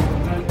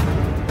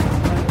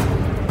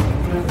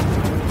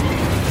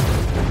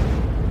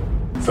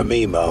 For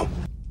Mimo.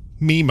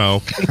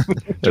 Mimo.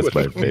 That's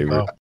my favorite.